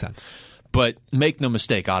doesn't make sense. But make no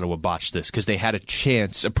mistake, Ottawa botched this because they had a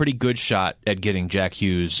chance, a pretty good shot at getting Jack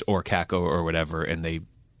Hughes or Kakko or whatever, and they...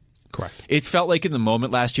 Correct. It felt like in the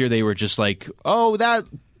moment last year they were just like, oh, that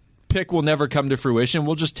pick will never come to fruition.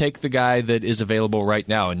 We'll just take the guy that is available right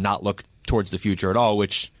now and not look towards the future at all,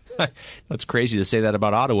 which that's crazy to say that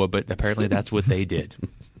about Ottawa, but apparently that's what they did.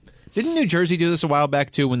 Didn't New Jersey do this a while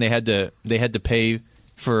back too when they had to pay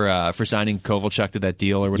for signing Kovalchuk to that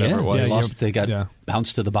deal or whatever it was? They got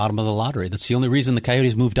bounced to the bottom of the lottery. That's the only reason the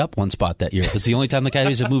Coyotes moved up one spot that year. That's the only time the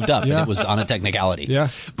Coyotes have moved up, and it was on a technicality. Yeah.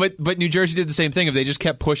 But New Jersey did the same thing. If they just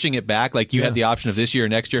kept pushing it back, like you had the option of this year or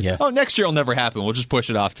next year. Yeah. Oh, next year will never happen. We'll just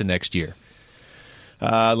push it off to next year.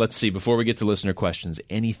 Let's see. Before we get to listener questions,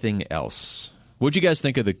 anything else? What did you guys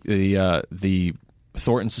think of the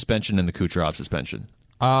Thornton suspension and the Kucherov suspension?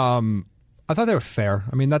 I thought they were fair.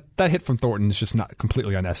 I mean, that hit from Thornton is just not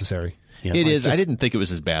completely unnecessary. Yeah, it is. I didn't think it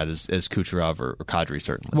was as bad as Kucherov or Kadri,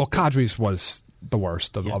 certainly. Well, Kadri's was the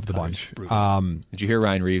worst of the bunch. Did you hear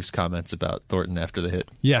Ryan Reeves' comments about Thornton after the hit?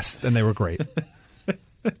 Yes, and they were great.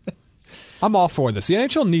 I'm all for this. The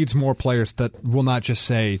NHL needs more players that will not just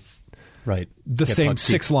say the same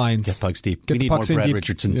 6 lines. Get pucks deep. We need more Brad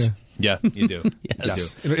Richardsons. Yeah, you do.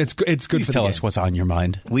 Yes. You do. It's good Please for the tell game. us what's on your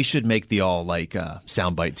mind. We should make the all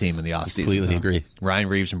soundbite team in the offseason. Completely agree. Ryan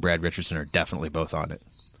Reeves and Brad Richardson are definitely both on it.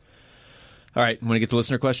 All right, want to get to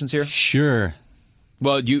listener questions here? Sure.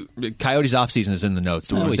 Well, Coyotes offseason is in the notes.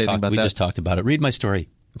 Do you want to say anything about that? We just talked about it. Read my story.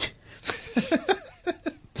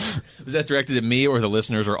 Was that directed at me or the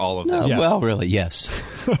listeners or all of them? Yes. Well, really, yes.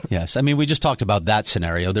 Yes. I mean, we just talked about that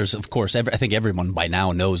scenario. There's, of course, I think everyone by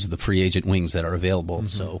now knows the free agent wings that are available. Mm-hmm.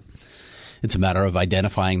 So it's a matter of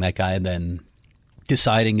identifying that guy and then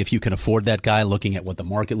deciding if you can afford that guy, looking at what the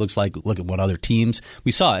market looks like, look at what other teams.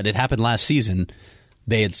 We saw it. It happened last season.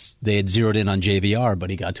 They had zeroed in on JVR, but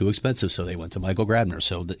he got too expensive, so they went to Michael Grabner.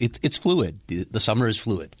 So it's fluid. The summer is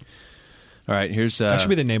fluid. All right, here's... that should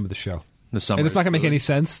be the name of the show. The summer and it's not going to make any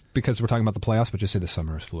sense because we're talking about the playoffs, but just say the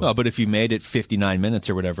summer is fluid. Well, but if you made it 59 minutes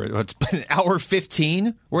or whatever, it's been an hour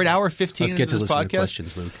 15. We're at hour 15 Let's get to this listener podcast.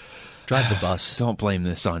 Questions, Luke. Drive the bus. Don't blame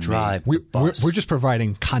this on Drive me. the bus. We're just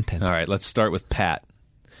providing content. All right, let's start with Pat.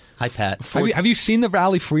 Hi, Pat. Have you seen the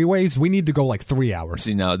Valley freeways? We need to go like 3 hours.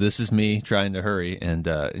 See, now this is me trying to hurry, and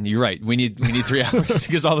you're right. We need 3 hours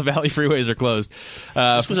because all the Valley freeways are closed.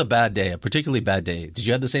 This was a bad day, a particularly bad day. Did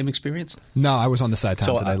you have the same experience? No, I was on the side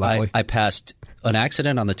town today, luckily. I passed an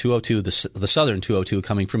accident on the 202, the southern 202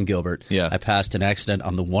 coming from Gilbert. Yeah. I passed an accident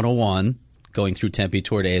on the 101 going through Tempe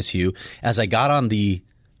toward ASU. As I got on the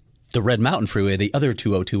Red Mountain Freeway, the other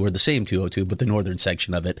 202, or the same 202, but the northern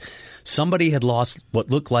section of it, somebody had lost what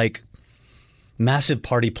looked like massive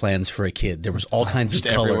party plans for a kid. There was all kinds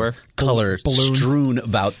of color balloons strewn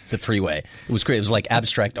about the freeway. It was great. It was like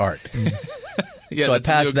abstract art. Yeah, so I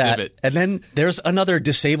passed that. And then there's another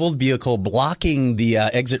disabled vehicle blocking the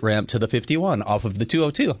exit ramp to the 51 off of the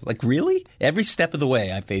 202. Like, really? Every step of the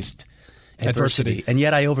way I faced adversity. And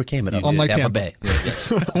yet I overcame it. Unlike Tampa Bay. Yes.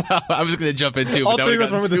 Wow, I was going to jump in too. All three of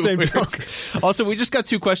us went with the same joke. Also, we just got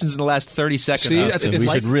 2 questions in the last 30 seconds. See, we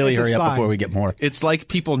should really hurry up before we get more. It's like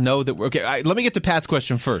people know that we're okay. All right, let me get to Pat's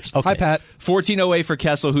question first. Okay. Hi, Pat. 1408 for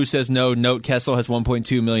Kessel, who says no. Note Kessel has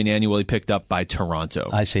 $1.2 million annually picked up by Toronto.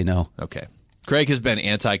 I say no. Okay. Craig has been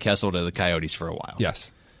anti-Kessel to the Coyotes for a while. Yes.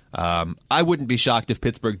 I wouldn't be shocked if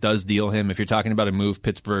Pittsburgh does deal him. If you're talking about a move,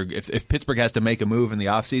 Pittsburgh, if Pittsburgh has to make a move in the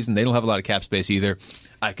offseason, they don't have a lot of cap space either.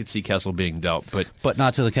 I could see Kessel being dealt, but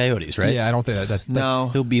not to the Coyotes, right? Yeah, I don't think that no.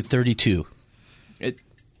 He'll be 32.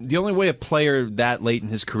 The only way a player that late in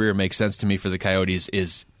his career makes sense to me for the Coyotes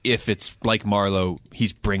is if it's like Marleau,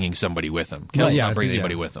 he's bringing somebody with him. Kessel's not bringing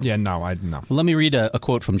anybody with him. Yeah, no. Well, let me read a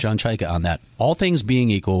quote from John Chaika on that. All things being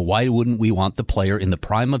equal, why wouldn't we want the player in the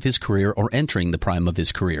prime of his career or entering the prime of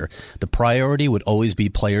his career? The priority would always be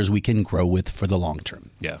players we can grow with for the long term.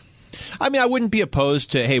 Yeah. I mean, I wouldn't be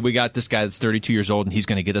opposed to, hey, we got this guy that's 32 years old and he's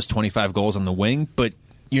going to get us 25 goals on the wing, but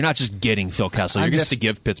you're not just getting Phil Kessel. You're going to have to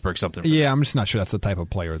give Pittsburgh something. Yeah, I'm just not sure that's the type of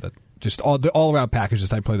player that just the all-around package is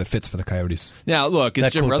the type of player that fits for the Coyotes. Now, look, it's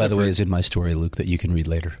that Jim quote, Rutherford. by the way, is in my story, Luke, that you can read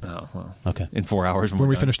later. Oh, well. Okay. In 4 hours. When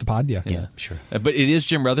we finish the pod, yeah. Yeah, sure. But it is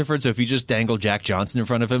Jim Rutherford, so if you just dangle Jack Johnson in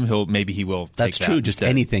front of him, maybe he will That's take true, that just instead.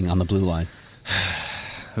 anything on the blue line.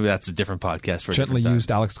 That's a different podcast for a Gently different time. used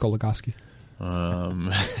Alex Goligoski.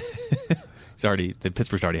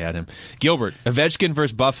 Pittsburgh's already had him. Gilbert, Ovechkin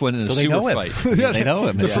versus Bufflin in a sewer fight. They know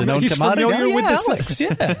him. It's a known He's commodity. familiar with the Alex,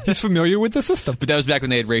 yeah. He's familiar with the system. But that was back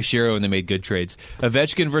when they had Ray Shero and they made good trades.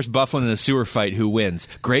 Ovechkin versus Bufflin in a sewer fight. Who wins?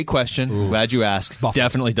 Great question. Ooh. Glad you asked. Bufflin.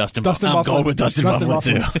 Definitely Dustin Dustin Bufflin. Bufflin. I'm going with Dustin Bufflin,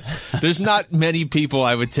 too. There's not many people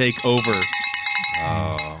I would take over.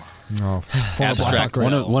 Oh. Oh, Abstract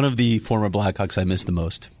one of the former Blackhawks I miss the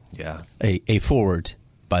most. Yeah. A forward,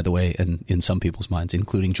 by the way, and in some people's minds,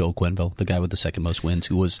 including Joel Quenneville, the guy with the second most wins,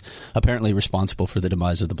 who was apparently responsible for the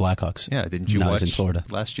demise of the Blackhawks. Yeah, didn't you watch in Florida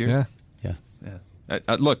last year? Yeah.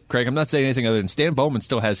 Look, Craig, I'm not saying anything other than Stan Bowman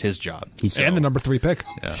still has his job. And the number 3 pick.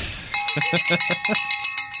 Yeah.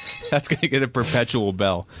 That's going to get a perpetual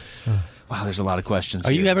bell. Wow, there's a lot of questions.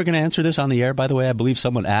 Are you ever going to answer this on the air, by the way? I believe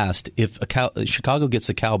someone asked, if Chicago gets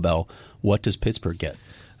a cowbell, what does Pittsburgh get?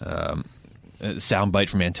 A soundbite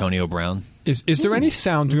from Antonio Brown. Is there any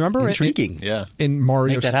sound? Do you remember intriguing? In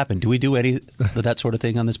Mario? Make that happen. Do we do any that sort of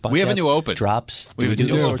thing on this podcast? We have a new open. Drops? We have do a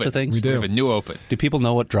new those open. sorts of things? We do. We have a new open. Do people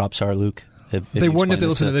know what drops are, Luke? They wouldn't if they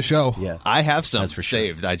listened to the show. Yeah. I have some That's for sure.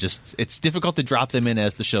 saved. It's difficult to drop them in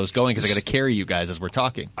as the show's going because I got to carry you guys as we're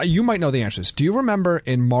talking. You might know the answers. Do you remember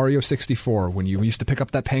in Mario 64 when you used to pick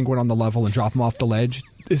up that penguin on the level and drop him off the ledge?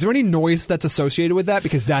 Is there any noise that's associated with that?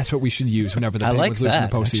 Because that's what we should use whenever the penguins lose in the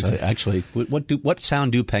postseason. Actually, what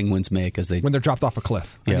sound do penguins make as they when they're dropped off a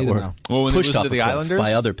cliff? I need to know. Well, when they pushed listen off to the a cliff Islanders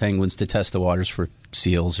by other penguins to test the waters for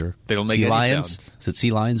seals or They don't make sea any lions? sound. Is it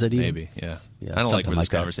sea lions that eat? Maybe, yeah. Yeah, I don't like something where this like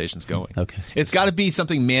that. conversation's going. Okay. It's got to be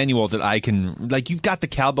something manual that I can... Like, you've got the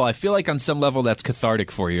cowbell. I feel like on some level that's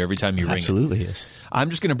cathartic for you every time you ring it. Absolutely is.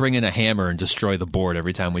 I'm just going to bring in a hammer and destroy the board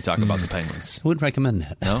every time we talk about the Penguins. I wouldn't recommend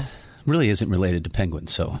that. No? Really isn't related to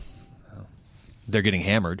penguins, so... They're getting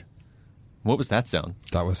hammered. What was that sound?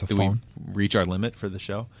 That was the Did phone. we reach our limit for the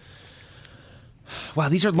show? Wow,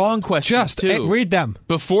 these are long questions, Just too. read them.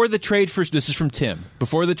 Before the trade for... This is from Tim.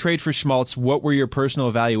 Before the trade for Schmaltz, what were your personal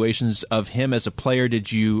evaluations of him as a player?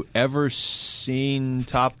 Did you ever seen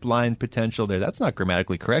top-line potential there? That's not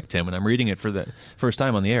grammatically correct, Tim, and I'm reading it for the first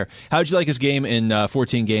time on the air. How did you like his game in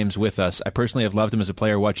 14 games with us? I personally have loved him as a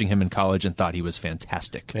player, watching him in college, and thought he was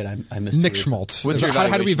fantastic. Wait, I missed Nick Schmaltz. What's your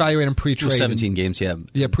How do we evaluation? evaluate him pre-trade? 17 games, yeah.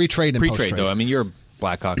 Yeah, pre-trade and Pre-trade, post-trade. though. I mean, you're a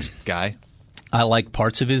Blackhawks guy. I like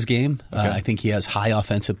parts of his game. Okay. I think he has high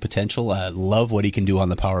offensive potential. I love what he can do on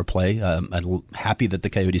the power play. I'm happy that the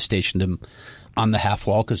Coyotes stationed him on the half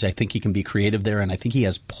wall because I think he can be creative there, and I think he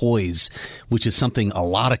has poise, which is something a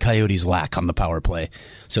lot of Coyotes lack on the power play.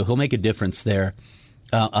 So he'll make a difference there.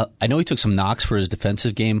 I know he took some knocks for his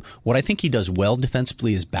defensive game. What I think he does well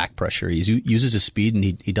defensively is back pressure. He uses his speed, and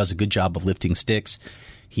he does a good job of lifting sticks.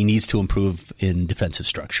 He needs to improve in defensive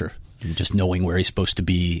structure. And just knowing where he's supposed to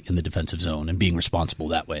be in the defensive zone and being responsible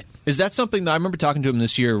that way. Is that something that I remember talking to him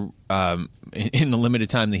this year in the limited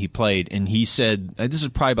time that he played, and he said, this is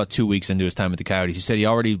probably about 2 weeks into his time at the Coyotes, he said he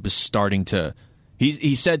already was starting to...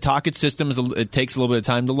 He said Tockett's system, it takes a little bit of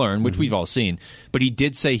time to learn, which we've all seen, but he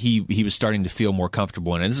did say he was starting to feel more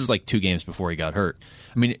comfortable in it. And this is like 2 games before he got hurt.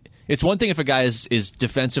 I mean, it's one thing if a guy is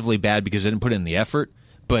defensively bad because he didn't put in the effort,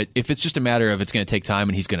 but if it's just a matter of it's going to take time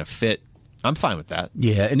and he's going to fit, I'm fine with that.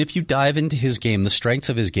 Yeah, and if you dive into his game, the strength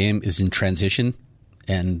of his game is in transition,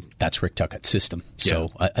 and that's Rick Tuckett's system. So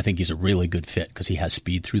I think he's a really good fit because he has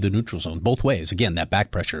speed through the neutral zone both ways. Again, that back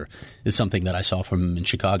pressure is something that I saw from him in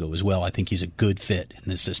Chicago as well. I think he's a good fit in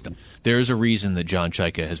this system. There's a reason that John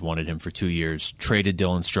Chaika has wanted him for 2 years, traded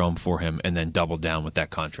Dylan Strome for him, and then doubled down with that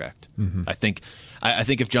contract. Mm-hmm. I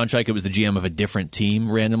think if John Chaika was the GM of a different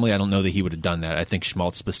team randomly, I don't know that he would have done that. I think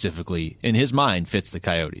Schmaltz specifically, in his mind, fits the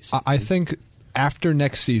Coyotes. I think after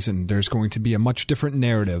next season, there's going to be a much different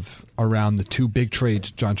narrative around the 2 big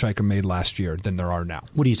trades John Chaika made last year than there are now.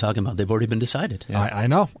 What are you talking about? They've already been decided. Yeah. I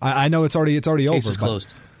know. I know it's already over. Case is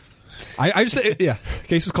closed. I just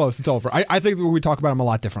case is closed. It's over. I think we talk about them a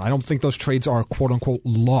lot different. I don't think those trades are quote unquote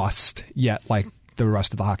lost yet, like the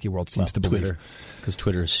rest of the hockey world seems to believe. Because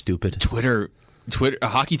Twitter is stupid. Twitter,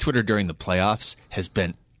 hockey Twitter during the playoffs has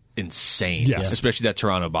been insane, yes. Especially that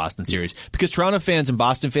Toronto-Boston series, because Toronto fans and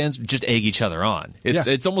Boston fans just egg each other on.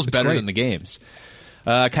 It's almost better great. than the games.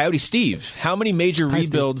 Coyote Steve, how many major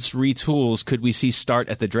rebuilds, retools could we see start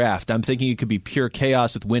at the draft? I'm thinking it could be pure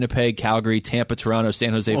chaos with Winnipeg, Calgary, Tampa, Toronto,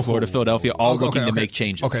 San Jose, Florida, Philadelphia, all looking to make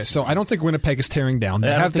changes. Okay, so I don't think Winnipeg is tearing down.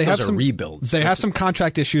 I don't think have those are some rebuilds. They have some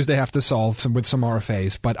contract issues they have to solve with some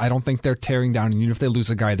RFAs, but I don't think they're tearing down. And even if they lose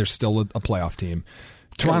a guy, they're still a playoff team.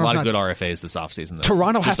 A lot of good RFAs this offseason, though.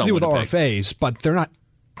 Toronto has to deal with Winnipeg. RFAs, but they're not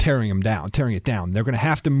tearing it down. They're going to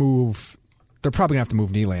have to move. They're probably going to have to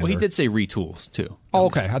move Nylander. Well, he did say retools, too. Oh,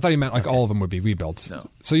 okay. I thought he meant like all of them would be rebuilds. No.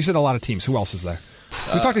 So you said a lot of teams. Who else is there?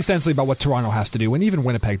 So we talked extensively about what Toronto has to do, and even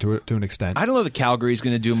Winnipeg to an extent. I don't know that Calgary's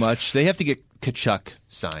going to do much. They have to get Tkachuk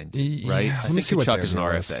signed, right? Yeah, I think Tkachuk is an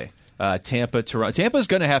RFA. Tampa, Toronto. Tampa's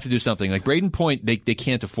going to have to do something. Like Braden Point, they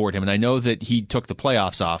can't afford him, and I know that he took the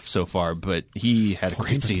playoffs off so far, but he had a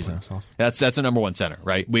great season. That's a number 1 center,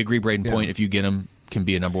 right? We agree. Braden Point, if you get him, can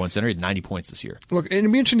be a number one center. He had 90 points this year. Look, and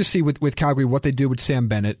it'd be interesting to see with Calgary what they do with Sam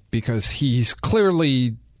Bennett, because he's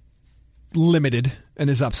clearly limited in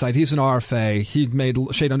his upside. He's an RFA. He made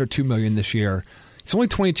shade under $2 million this year. He's only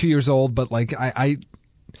 22 years old, but like I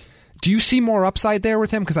do you see more upside there with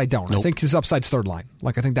him? Because I don't. Nope. I think his upside's third line.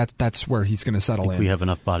 Like I think that's where he's going to settle in. We have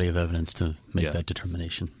enough body of evidence to make that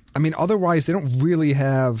determination. I mean, otherwise they don't really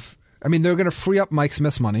have. I mean, they're going to free up Mike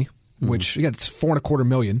Smith's money, which again, it's $4.25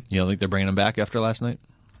 million. You don't think they're bringing him back after last night?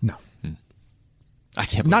 No. I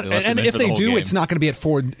can't believe they left him and in if for the they whole do, game. it's not going to be at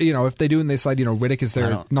 4. If they do and they decide, Riddick is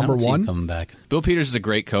their number I don't see him one. coming back. Bill Peters is a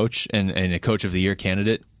great coach and a coach of the year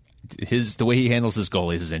candidate. The way he handles his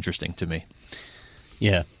goalies is interesting to me.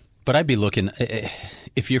 Yeah, but I'd be looking,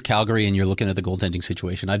 if you're Calgary and you're looking at the goaltending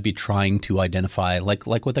situation, I'd be trying to identify, like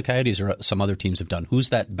what the Coyotes or some other teams have done, who's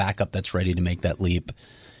that backup that's ready to make that leap?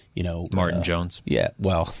 Martin Jones. Yeah,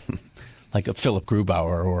 well, like a Philip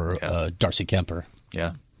Grubauer or Darcy Kemper.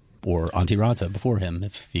 Yeah. Or Antti Raanta before him,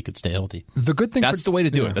 if he could stay healthy. The good thing that's the way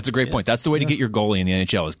to do it. That's a great point. That's the way to get your goalie in the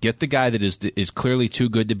NHL is get the guy that is clearly too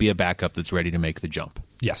good to be a backup that's ready to make the jump.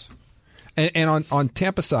 Yes. And on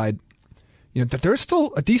Tampa side, there's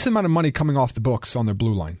still a decent amount of money coming off the books on their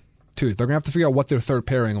blue line, too. They're going to have to figure out what their third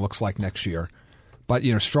pairing looks like next year. But,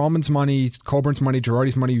 Stroman's money, Coburn's money,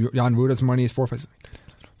 Girardi's money, Jan Ruda's money is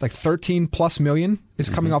like $13+ million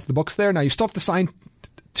is coming off the books there. Now, you still have to sign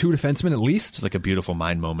 2 defensemen at least. It's like a beautiful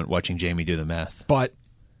mind moment watching Jamie do the math. But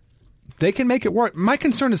they can make it work. My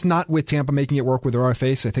concern is not with Tampa making it work with their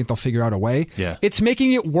RFAs. I think they'll figure out a way. Yeah. It's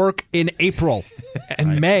making it work in April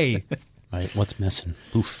and May. Right. What's missing?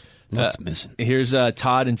 Oof. What's missing? Here's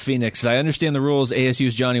Todd in Phoenix. I understand the rules.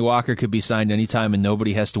 ASU's Johnny Walker could be signed anytime and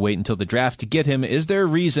nobody has to wait until the draft to get him. Is there a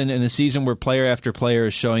reason in a season where player after player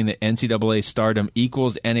is showing that NCAA stardom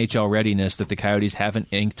equals NHL readiness that the Coyotes haven't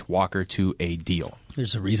inked Walker to a deal?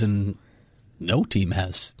 There's a reason no team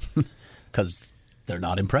has, because they're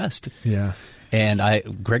not impressed. Yeah. And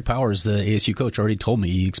Greg Powers, the ASU coach, already told me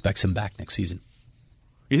he expects him back next season.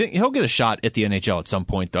 You think he'll get a shot at the NHL at some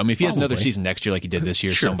point, though? I mean, if he has another Probably. season next year like he did this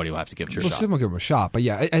year, somebody will have to give him a shot. We'll give him a shot. But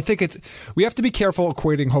yeah, I think we have to be careful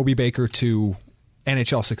equating Hobey Baker to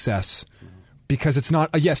NHL success, because it's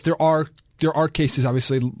not. Yes, there are cases.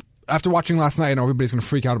 Obviously, after watching last night, I know everybody's going to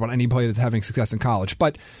freak out about any player that's having success in college,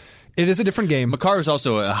 but it is a different game. Makar was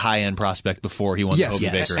also a high-end prospect before he won the Hobey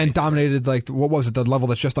Baker. And dominated, like, what was it, the level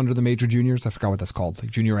that's just under the major juniors? I forgot what that's called. Like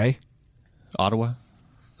Junior A? Ottawa?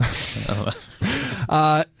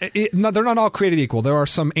 No, they're not all created equal. There are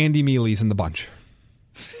some Andy Mealy's in the bunch.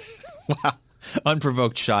 Wow.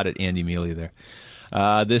 Unprovoked shot at Andy Mealy there.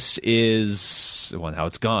 This is... Well, now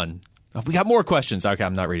it's gone. We got more questions. Okay,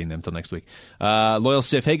 I'm not reading them until next week. Loyal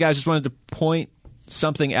Sif. Hey, guys, just wanted to point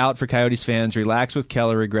something out for Coyotes fans. Relax with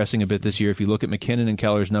Keller regressing a bit this year. If you look at McKinnon and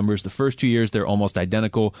Keller's numbers, the first 2 years, they're almost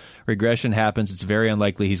identical. Regression happens. It's very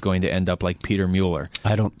unlikely he's going to end up like Peter Mueller.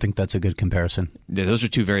 I don't think that's a good comparison. Those are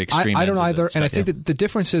two very extreme I don't ends of either. And I think that the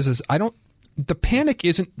difference is I don't. The panic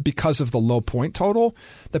isn't because of the low point total.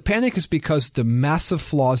 The panic is because the massive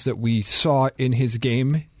flaws that we saw in his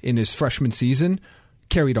game in his freshman season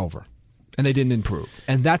carried over. And they didn't improve.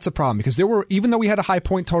 And that's a problem, because even though we had a high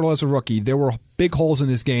point total as a rookie, there were big holes in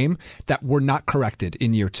his game that were not corrected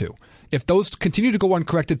in year 2. If those continue to go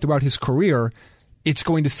uncorrected throughout his career, it's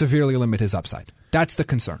going to severely limit his upside. That's the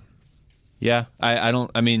concern. Yeah, I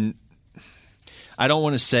don't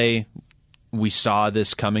want to say we saw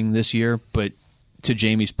this coming this year, but to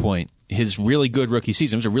Jamie's point, his really good rookie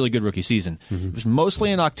season, it was a really good rookie season. Mm-hmm. It was mostly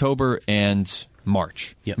in October and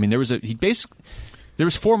March. Yep. I mean, there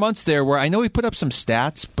was 4 months there where I know he put up some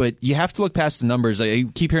stats, but you have to look past the numbers. I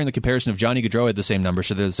keep hearing the comparison of Johnny Gaudreau had the same numbers,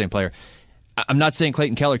 so they're the same player. I'm not saying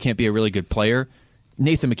Clayton Keller can't be a really good player.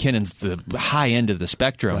 Nathan McKinnon's the high end of the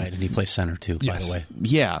spectrum. Right, and he plays center too, by the way.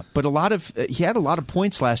 Yeah, but he had a lot of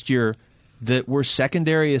points last year that were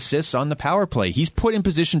secondary assists on the power play. He's put in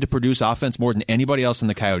position to produce offense more than anybody else in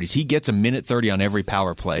the Coyotes. He gets a minute 30 on every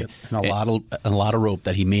power play. Yep. And a lot of rope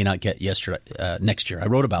that he may not get next year. I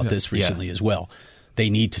wrote about this recently as well. They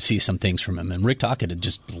need to see some things from him. And Rick Tocchet had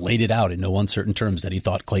just laid it out in no uncertain terms that he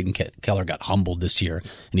thought Clayton Keller got humbled this year,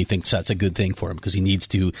 and he thinks that's a good thing for him because he needs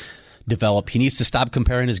to develop. He needs to stop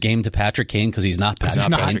comparing his game to Patrick Kane because he's not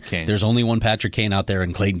Patrick Kane. There's only one Patrick Kane out there,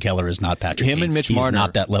 and Clayton Keller is not Patrick Kane. And Mitch He's Marner,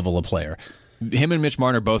 not that level of player. Him and Mitch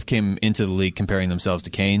Marner both came into the league comparing themselves to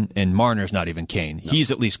Kane, and Marner's not even Kane. No.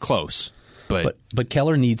 He's at least close. But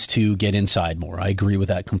Keller needs to get inside more. I agree with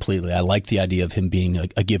that completely. I like the idea of him being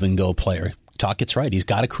a give-and-go player. Tocchett's right. He's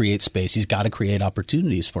got to create space. He's got to create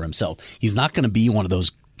opportunities for himself. He's not going to be one of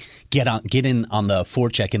those get in on the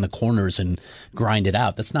forecheck in the corners and grind it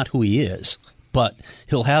out. That's not who he is. But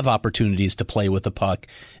he'll have opportunities to play with the puck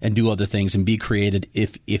and do other things and be creative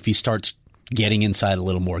if he starts getting inside a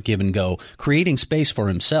little more, give and go, creating space for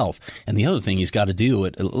himself. And the other thing he's got to do,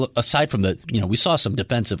 aside from we saw some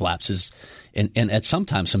defensive lapses and at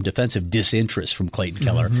sometimes some defensive disinterest from Clayton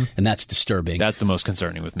Keller, and that's disturbing. That's the most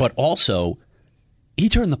concerning with me. But also, he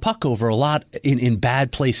turned the puck over a lot in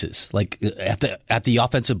bad places, like at the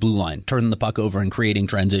offensive blue line, turning the puck over and creating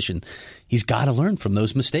transition. He's got to learn from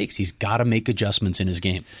those mistakes. He's got to make adjustments in his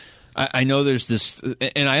game. I know there's this,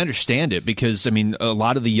 and I understand it because, a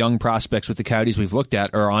lot of the young prospects with the Coyotes we've looked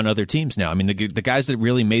at are on other teams now. The guys that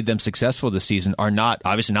really made them successful this season are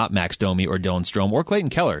obviously not Max Domi or Dylan Strome or Clayton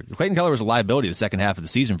Keller. Clayton Keller was a liability the second half of the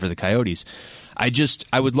season for the Coyotes.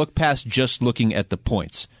 I would look past just looking at the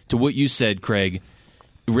points. To what you said, Craig,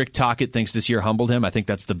 Rick Tocchet thinks this year humbled him. I think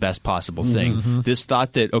that's the best possible thing. This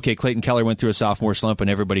thought that, okay, Clayton Keller went through a sophomore slump and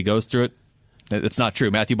everybody goes through it, it's not true.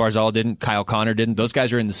 Matthew Barzal didn't. Kyle Connor didn't. Those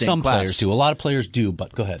guys are in the same class. Some players do. A lot of players do,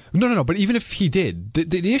 but go ahead. No. But even if he did,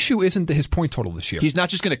 the issue isn't his point total this year. He's not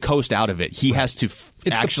just going to coast out of it. He has to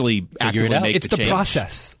actively make the change. It's the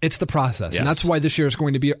process. It's the process. Yes. And that's why this year is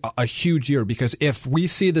going to be a huge year, because if we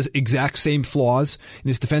see the exact same flaws in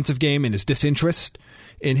his defensive game, in his disinterest,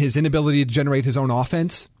 in his inability to generate his own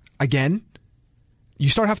offense, again, you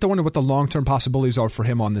start to have to wonder what the long-term possibilities are for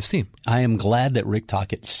him on this team. I am glad that Rick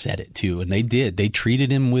Tocchet said it, too, and they did. They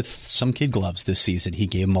treated him with some kid gloves this season. He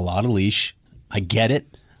gave him a lot of leash. I get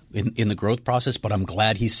it in the growth process, but I'm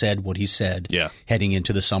glad he said what he said heading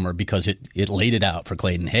into the summer, because it laid it out for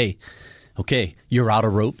Clayton. Hey, okay, you're out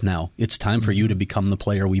of rope now. It's time for you to become the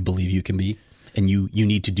player we believe you can be. And you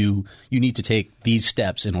need to take these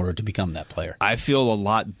steps in order to become that player. I feel a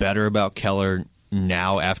lot better about Keller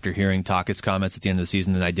now after hearing Tocchet's comments at the end of the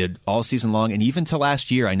season than I did all season long, and even to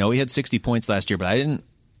last year. I know he had 60 points last year, but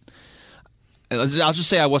I'll just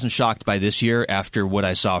say I wasn't shocked by this year after what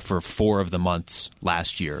I saw for 4 of the months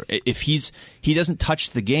last year. If he doesn't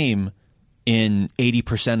touch the game in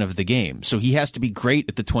 80% of the game, so he has to be great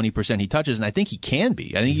at the 20% he touches, and I think he can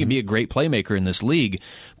be. I think he can be a great playmaker in this league,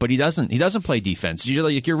 but he doesn't play defense.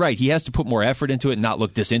 You're right. He has to put more effort into it and not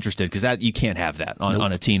look disinterested, because you can't have that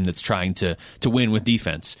on a team that's trying to win with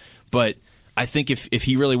defense. But I think if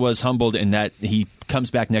he really was humbled and that he comes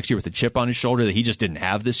back next year with a chip on his shoulder that he just didn't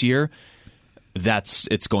have this year,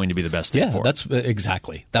 it's going to be the best thing for him. That's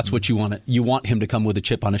exactly. That's what you want. You want him to come with a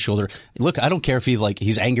chip on his shoulder. Look, I don't care if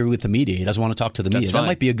he's angry with the media. He doesn't want to talk to the media. That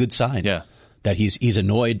might be a good sign. Yeah. That he's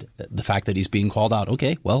annoyed at the fact that he's being called out.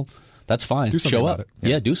 Okay, well, that's fine. Show up.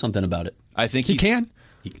 Yeah, do something about it. I think he can.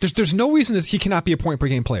 There's no reason that he cannot be a point per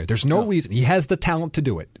game player. There's no reason. He has the talent to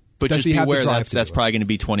do it. But just be aware that's probably going to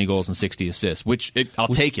be 20 goals and 60 assists, which I'll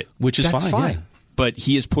take it. Which is fine. Yeah. But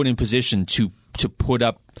he is put in position to put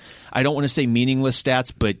up, I don't want to say meaningless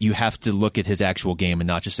stats, but you have to look at his actual game and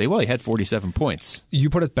not just say, well, he had 47 points. You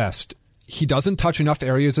put it best. He doesn't touch enough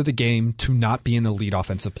areas of the game to not be an elite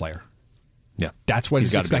offensive player. Yeah. That's what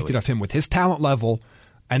is expected of him with his talent level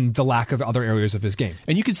and the lack of other areas of his game.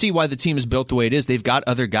 And you can see why the team is built the way it is. They've got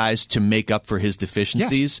other guys to make up for his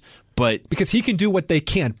deficiencies. Yes. But because he can do what they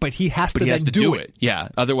can't, but he has to do it. Yeah.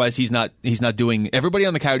 Otherwise, he's not doing. Everybody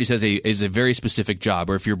on the Coyotes is a very specific job.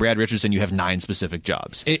 Or if you're Brad Richardson, you have 9 specific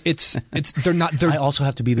jobs. They're not. I also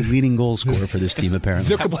have to be the leading goal scorer for this team.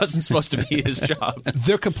 Apparently, that wasn't supposed to be his job.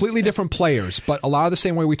 They're completely different players, but a lot of the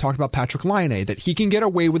same way we talked about Patrick Laine, that he can get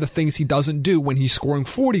away with the things he doesn't do when he's scoring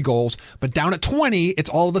 40 goals, but down at 20, it's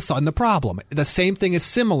all of a sudden the problem. The same thing is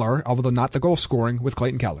similar, although not the goal scoring, with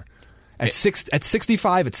Clayton Keller. At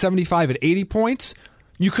 65, at 75, at 80 points,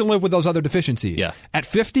 you can live with those other deficiencies. Yeah. At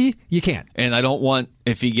 50, you can't. And I don't want,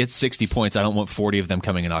 if he gets 60 points, I don't want 40 of them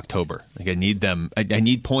coming in October. I need them. I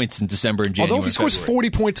need points in December and January. Although if he scores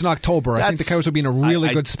 40 points in October, I think the Coyotes will be in a really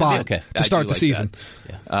good spot to start the season.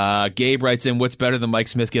 Yeah. Gabe writes in, what's better than Mike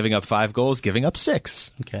Smith giving up 5 goals? Giving up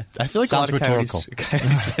 6. Okay. I feel like sounds a lot rhetorical. of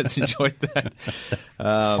Coyotes fans enjoyed that.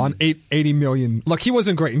 On 80 million. Look, he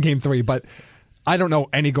wasn't great in Game 3, but I don't know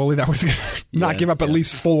any goalie that was going to not give up at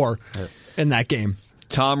least 4 in that game.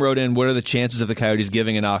 Tom wrote in, what are the chances of the Coyotes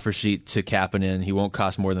giving an offer sheet to Kapanen? He won't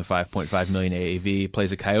cost more than $5.5 million AAV.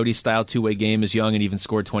 Plays a Coyote-style two-way game, is young, and even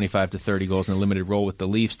scored 25 to 30 goals in a limited role with the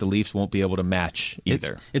Leafs. The Leafs won't be able to match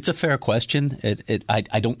either. It's a fair question.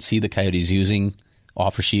 I don't see the Coyotes using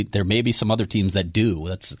offer sheet. There may be some other teams that do.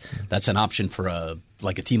 That's an option for a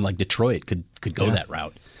team like Detroit could go that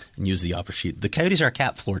route and use the offer sheet. The Coyotes are a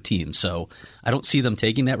cap floor team, so I don't see them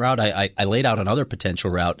taking that route. I laid out another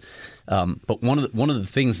potential route, but one of the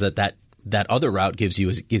things that other route gives you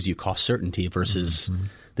is it gives you cost certainty versus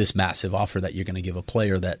this massive offer that you're going to give a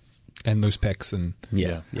player that And loose picks. And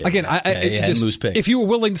Yeah. Again, just, loose picks. if you were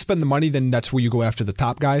willing to spend the money, then that's where you go after the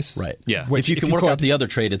top guys. Right. Yeah. If you can work out the other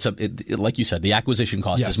trade, like you said, the acquisition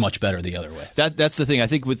cost is much better the other way. That's the thing. I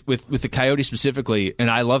think with the Coyotes specifically, and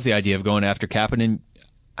I love the idea of going after Kapanen.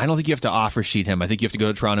 I don't think you have to offer sheet him. I think you have to go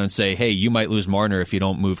to Toronto and say, hey, you might lose Marner if you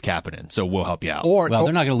don't move Kapanen, so we'll help you out. Well,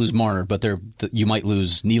 they're not going to lose Marner, but you might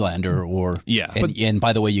lose Nylander and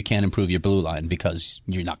by the way, you can't improve your blue line because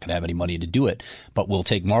you're not going to have any money to do it. But we'll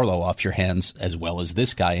take Marleau off your hands as well as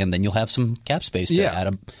this guy, and then you'll have some cap space to add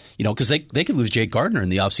him. Because they could lose Jake Gardner in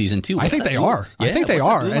the offseason too. I think they are. And that's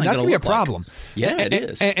going to be a problem. Yeah, it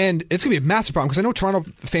is. And it's going to be a massive problem because I know Toronto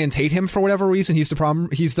fans hate him for whatever reason. He's the problem.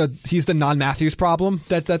 He's the non-Matthews problem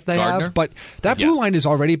that they Gardner? have. But that blue line is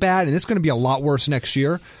already bad, and it's going to be a lot worse next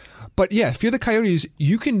year. But yeah, if you're the Coyotes,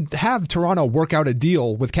 you can have Toronto work out a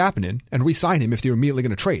deal with Kapanen and re-sign him if they're immediately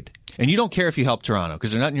going to trade. And you don't care if you help Toronto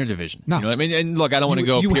because they're not in your division. No. You know what I mean? And look, I don't want to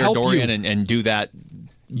go Pierre Dorian and do that.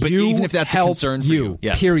 But even if that's a concern for you.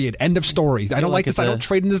 Yes. Period. End of story. I don't like this. I don't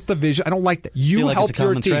trade in this division. I don't like that. You help it's a your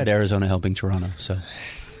common team. thread, Arizona helping Toronto. So.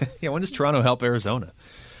 Yeah, when does Toronto help Arizona?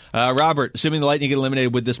 Robert, assuming the Lightning get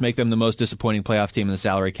eliminated, would this make them the most disappointing playoff team in the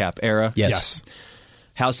salary cap era? Yes.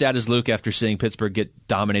 How sad is Luke after seeing Pittsburgh get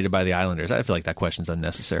dominated by the Islanders? I feel like that question's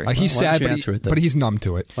unnecessary. He's sad, but he's numb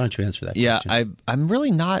to it. Why don't you answer that question? Yeah, I'm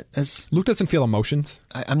really not as... Luke doesn't feel emotions.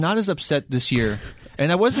 I'm not as upset this year.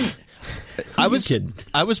 And I wasn't... I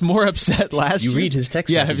was more upset last year. You read his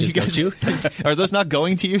text messages, have you guys, are those not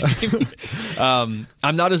going to you, Jamie?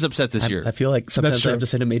 I'm not as upset this year. I feel like sometimes I have to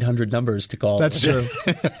send him 800 numbers to call. That's true.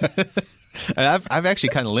 And I've actually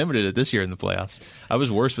kind of limited it this year in the playoffs. I was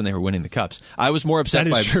worse when they were winning the Cups. I was more upset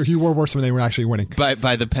That is true. You were worse when they were actually winning.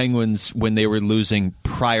 By the Penguins when they were losing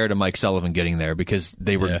prior to Mike Sullivan getting there because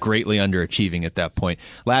they were greatly underachieving at that point.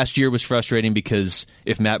 Last year was frustrating because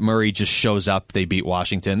if Matt Murray just shows up, they beat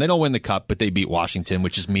Washington. They don't win the Cup, but they beat Washington,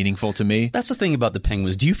 which is meaningful to me. That's the thing about the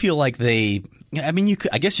Penguins. Do you feel like I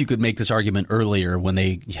guess you could make this argument earlier when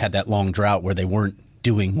they had that long drought where they weren't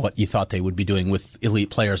doing what you thought they would be doing with elite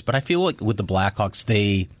players. But I feel like with the Blackhawks,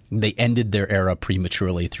 they ended their era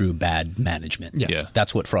prematurely through bad management. Yeah.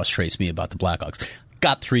 That's what frustrates me about the Blackhawks.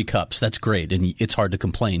 Got 3 cups. That's great. And it's hard to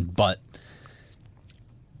complain. But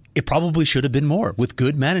it probably should have been more. With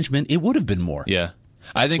good management, it would have been more. Yeah.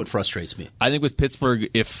 That's what frustrates me. I think with Pittsburgh,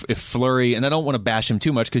 if Fleury, and I don't want to bash him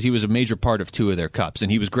too much because he was a major part of 2 of their cups,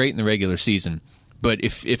 and he was great in the regular season. But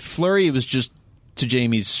if Fleury was just, to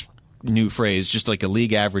Jamie's new phrase, just like a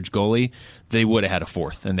league average goalie, they would have had a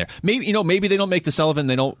 4th in there. Maybe they don't make the Sullivan,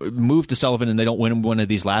 they don't move to Sullivan, and they don't win one of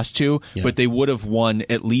these last 2, but they would have won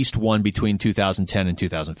at least one between 2010 and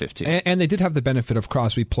 2015. And they did have the benefit of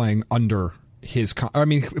Crosby playing under his,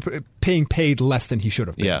 being paid less than he should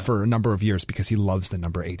have been for a number of years because he loves the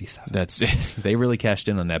number 87. They really cashed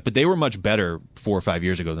in on that. But they were much better 4 or 5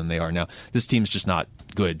 years ago than they are now. This team's just not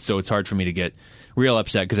good, so it's hard for me to get real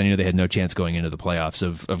upset because I knew they had no chance going into the playoffs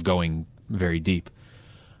of going very deep.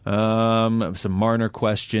 Some Marner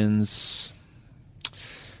questions.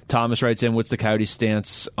 Thomas writes in, what's the Coyotes'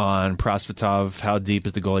 stance on Prosvetov? How deep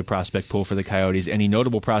is the goalie prospect pool for the Coyotes? Any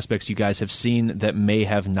notable prospects you guys have seen that may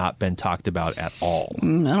have not been talked about at all? I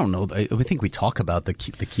don't know. I think we talk about the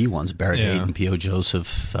key ones, Barrett Hayton, P.O.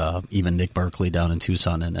 Joseph, even Nick Berkeley down in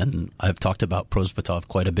Tucson. And I've talked about Prosvetov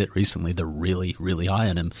quite a bit recently. They're really, really high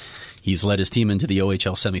on him. He's led his team into the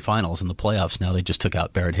OHL semifinals and the playoffs. Now they just took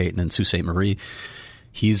out Barrett Hayton and Sault Ste. Marie.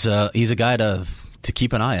 He's a guy to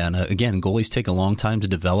keep an eye on. Again, goalies take a long time to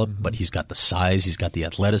develop, but he's got the size, he's got the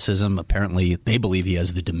athleticism. Apparently, they believe he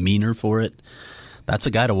has the demeanor for it. That's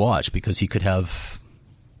a guy to watch because he could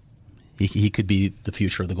be the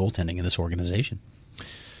future of the goaltending in this organization.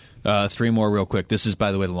 3 more real quick. This is,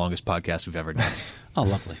 by the way, the longest podcast we've ever done. Oh,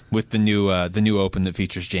 lovely. With the new Open that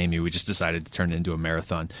features Jamie, we just decided to turn it into a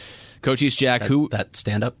marathon. Coach East Jack, that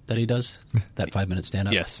stand-up that he does? That 5-minute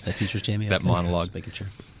stand-up? Yes. That features Jamie? That monologue. Just making sure.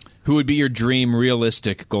 Who would be your dream,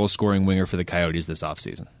 realistic, goal-scoring winger for the Coyotes this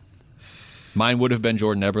offseason? Mine would have been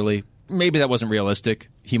Jordan Eberle. Maybe that wasn't realistic.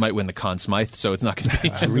 He might win the Conn Smythe, so it's not going to be.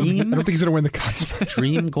 Dream? I don't think he's going to win the Conn Smythe.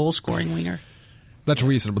 Dream goal-scoring winger? That's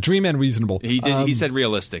reasonable. Dream and reasonable. He did. He said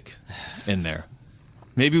realistic in there.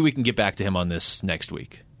 Maybe we can get back to him on this next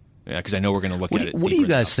week. Yeah, because I know we're going to look at it. What do you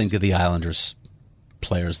guys think of the Islanders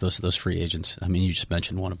players, those free agents? I mean, you just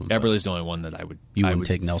mentioned one of them. Eberle's the only one that I would. You wouldn't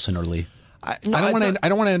take Nelson or Lee? I don't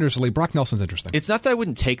want to enter Lee. Brock Nelson's interesting. It's not that I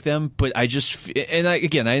wouldn't take them, but I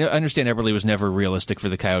understand Eberle was never realistic for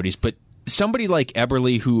the Coyotes, but somebody like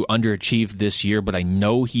Eberle who underachieved this year, but I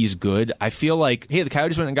know he's good. I feel like, hey, the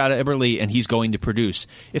Coyotes went and got Eberle, and he's going to produce.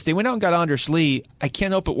 If they went out and got Anders Lee, I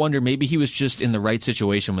can't help but wonder maybe he was just in the right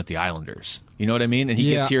situation with the Islanders. You know what I mean? And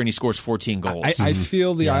he gets here and he scores 14 goals. I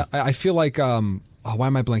feel I feel like why am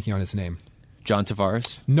I blanking on his name? John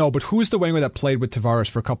Tavares? No, but who's the winger that played with Tavares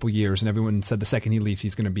for a couple years, and everyone said the second he leaves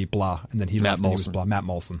he's going to be blah, and then he left and he was blah. Matt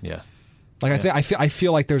Moulson. Yeah. Like I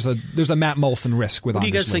feel like there's a Matt Moulson risk with. What do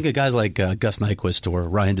you guys think of guys like Gus Nyquist or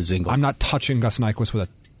Ryan Dzingel? I'm not touching Gus Nyquist with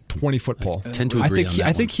a 20-foot pole. I tend to agree on that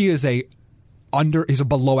I think he is he's a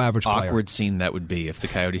below average player. Awkward scene that would be if the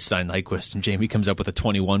Coyotes signed Nyquist and Jamie comes up with a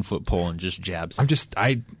 21-foot pole and just jabs him.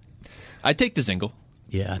 I'd take Dzingel.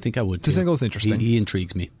 Yeah, I think I would too. Dzingel's interesting. He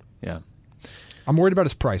intrigues me. Yeah. I'm worried about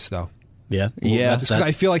his price though. Yeah, because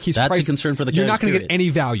I feel like that's a concern for the Coyotes. You're not going to get any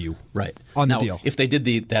value on the deal. If they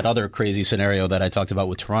did that other crazy scenario that I talked about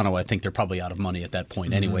with Toronto, I think they're probably out of money at that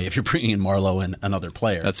point anyway. If you're bringing in Marleau and another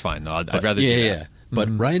player, that's fine. No, I'd rather do that. Yeah.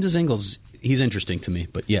 But Ryan Dzingel's he's interesting to me.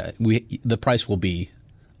 But yeah, the price will be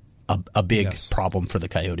a big problem for the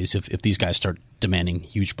Coyotes if these guys start demanding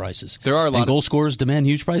huge prices. There are a lot and goal scorers demand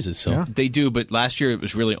huge prices. So they do, but last year it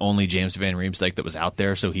was really only James Van Riemsdyk that was out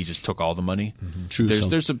there, so he just took all the money. True.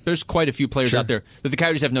 There's quite a few players out there that the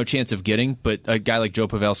Coyotes have no chance of getting, but a guy like Joe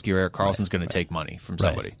Pavelski or Erik Karlsson's going to take money from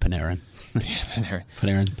somebody. Panarin.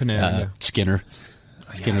 Panarin. Skinner.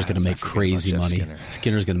 Skinner's going to make crazy money.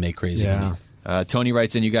 Skinner's going to make crazy money. Tony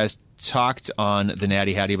writes in, you guys talked on the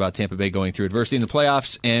Natty Hattie about Tampa Bay going through adversity in the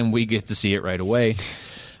playoffs, and we get to see it right away.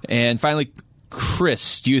 And finally,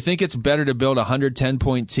 Chris, do you think it's better to build a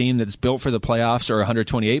 110-point team that's built for the playoffs or a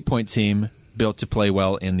 128-point team built to play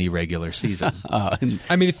well in the regular season?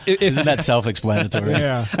 I mean, isn't that self-explanatory?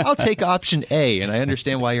 Yeah. I'll take option A, and I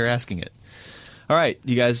understand why you're asking it. All right,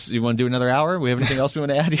 you guys, you want to do another hour? We have anything else we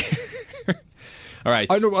want to add here? All right.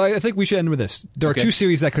 I think we should end with this. There are two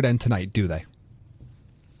series that could end tonight, do they?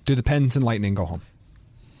 Do the Pens and Lightning go home?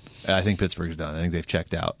 I think Pittsburgh's done. I think they've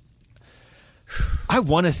checked out. I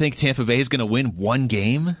want to think Tampa Bay is going to win one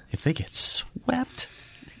game. If they get swept,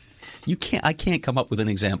 I can't come up with an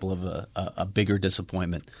example of a bigger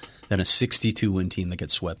disappointment than a 62-win team that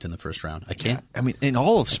gets swept in the first round. I can't. I mean, in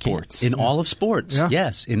all of sports. In all of sports. Yeah.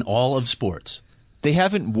 Yes, in all of sports. They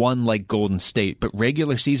haven't won like Golden State, but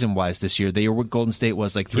regular season-wise this year, they were what Golden State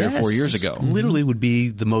was like 3 or 4 years ago. Literally would be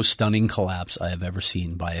the most stunning collapse I have ever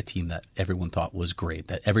seen by a team that everyone thought was great,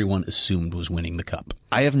 that everyone assumed was winning the cup.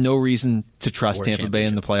 I have no reason to trust Tampa Bay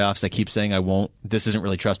in the playoffs. I keep saying I won't. This isn't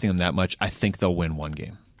really trusting them that much. I think they'll win one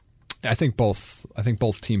game. I think both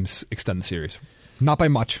teams extend the series. Not by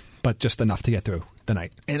much, but just enough to get through the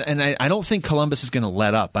night. And I don't think Columbus is going to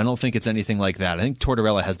let up. I don't think it's anything like that. I think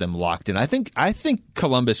Tortorella has them locked in. I think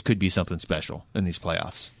Columbus could be something special in these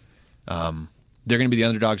playoffs. They're going to be the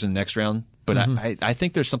underdogs in the next round, but I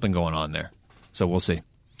think there's something going on there. So we'll see.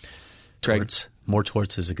 Torts. More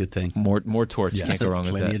torts is a good thing. More torts. Yes. Can't go wrong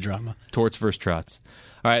with that. Plenty of drama. Torts versus Trotz.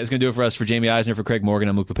 All right, that's going to do it for us. For Jamie Eisner, for Craig Morgan,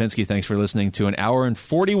 I'm Luke Lipinski. Thanks for listening to an hour and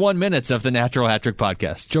 41 minutes of the Natural Hat Trick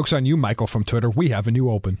Podcast. Joke's on you, Michael from Twitter. We have a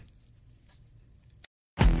new open.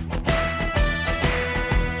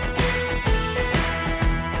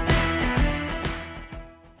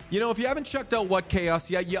 You know, if you haven't checked out What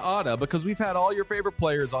Chaos yet, you oughta, because we've had all your favorite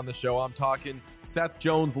players on the show. I'm talking Seth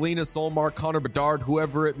Jones, Lena Solmar, Connor Bedard,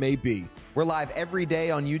 whoever it may be. We're live every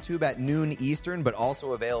day on YouTube at noon Eastern, but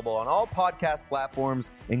also available on all podcast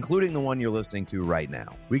platforms, including the one you're listening to right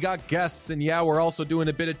now. We got guests, and yeah, we're also doing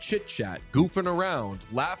a bit of chit-chat, goofing around,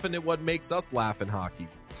 laughing at what makes us laugh in hockey.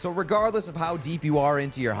 So regardless of how deep you are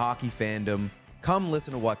into your hockey fandom, come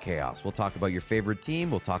listen to What Chaos. We'll talk about your favorite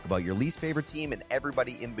team, we'll talk about your least favorite team, and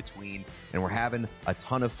everybody in between, and we're having a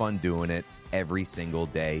ton of fun doing it every single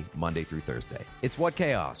day, Monday through Thursday. It's What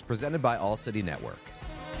Chaos, presented by All City Network.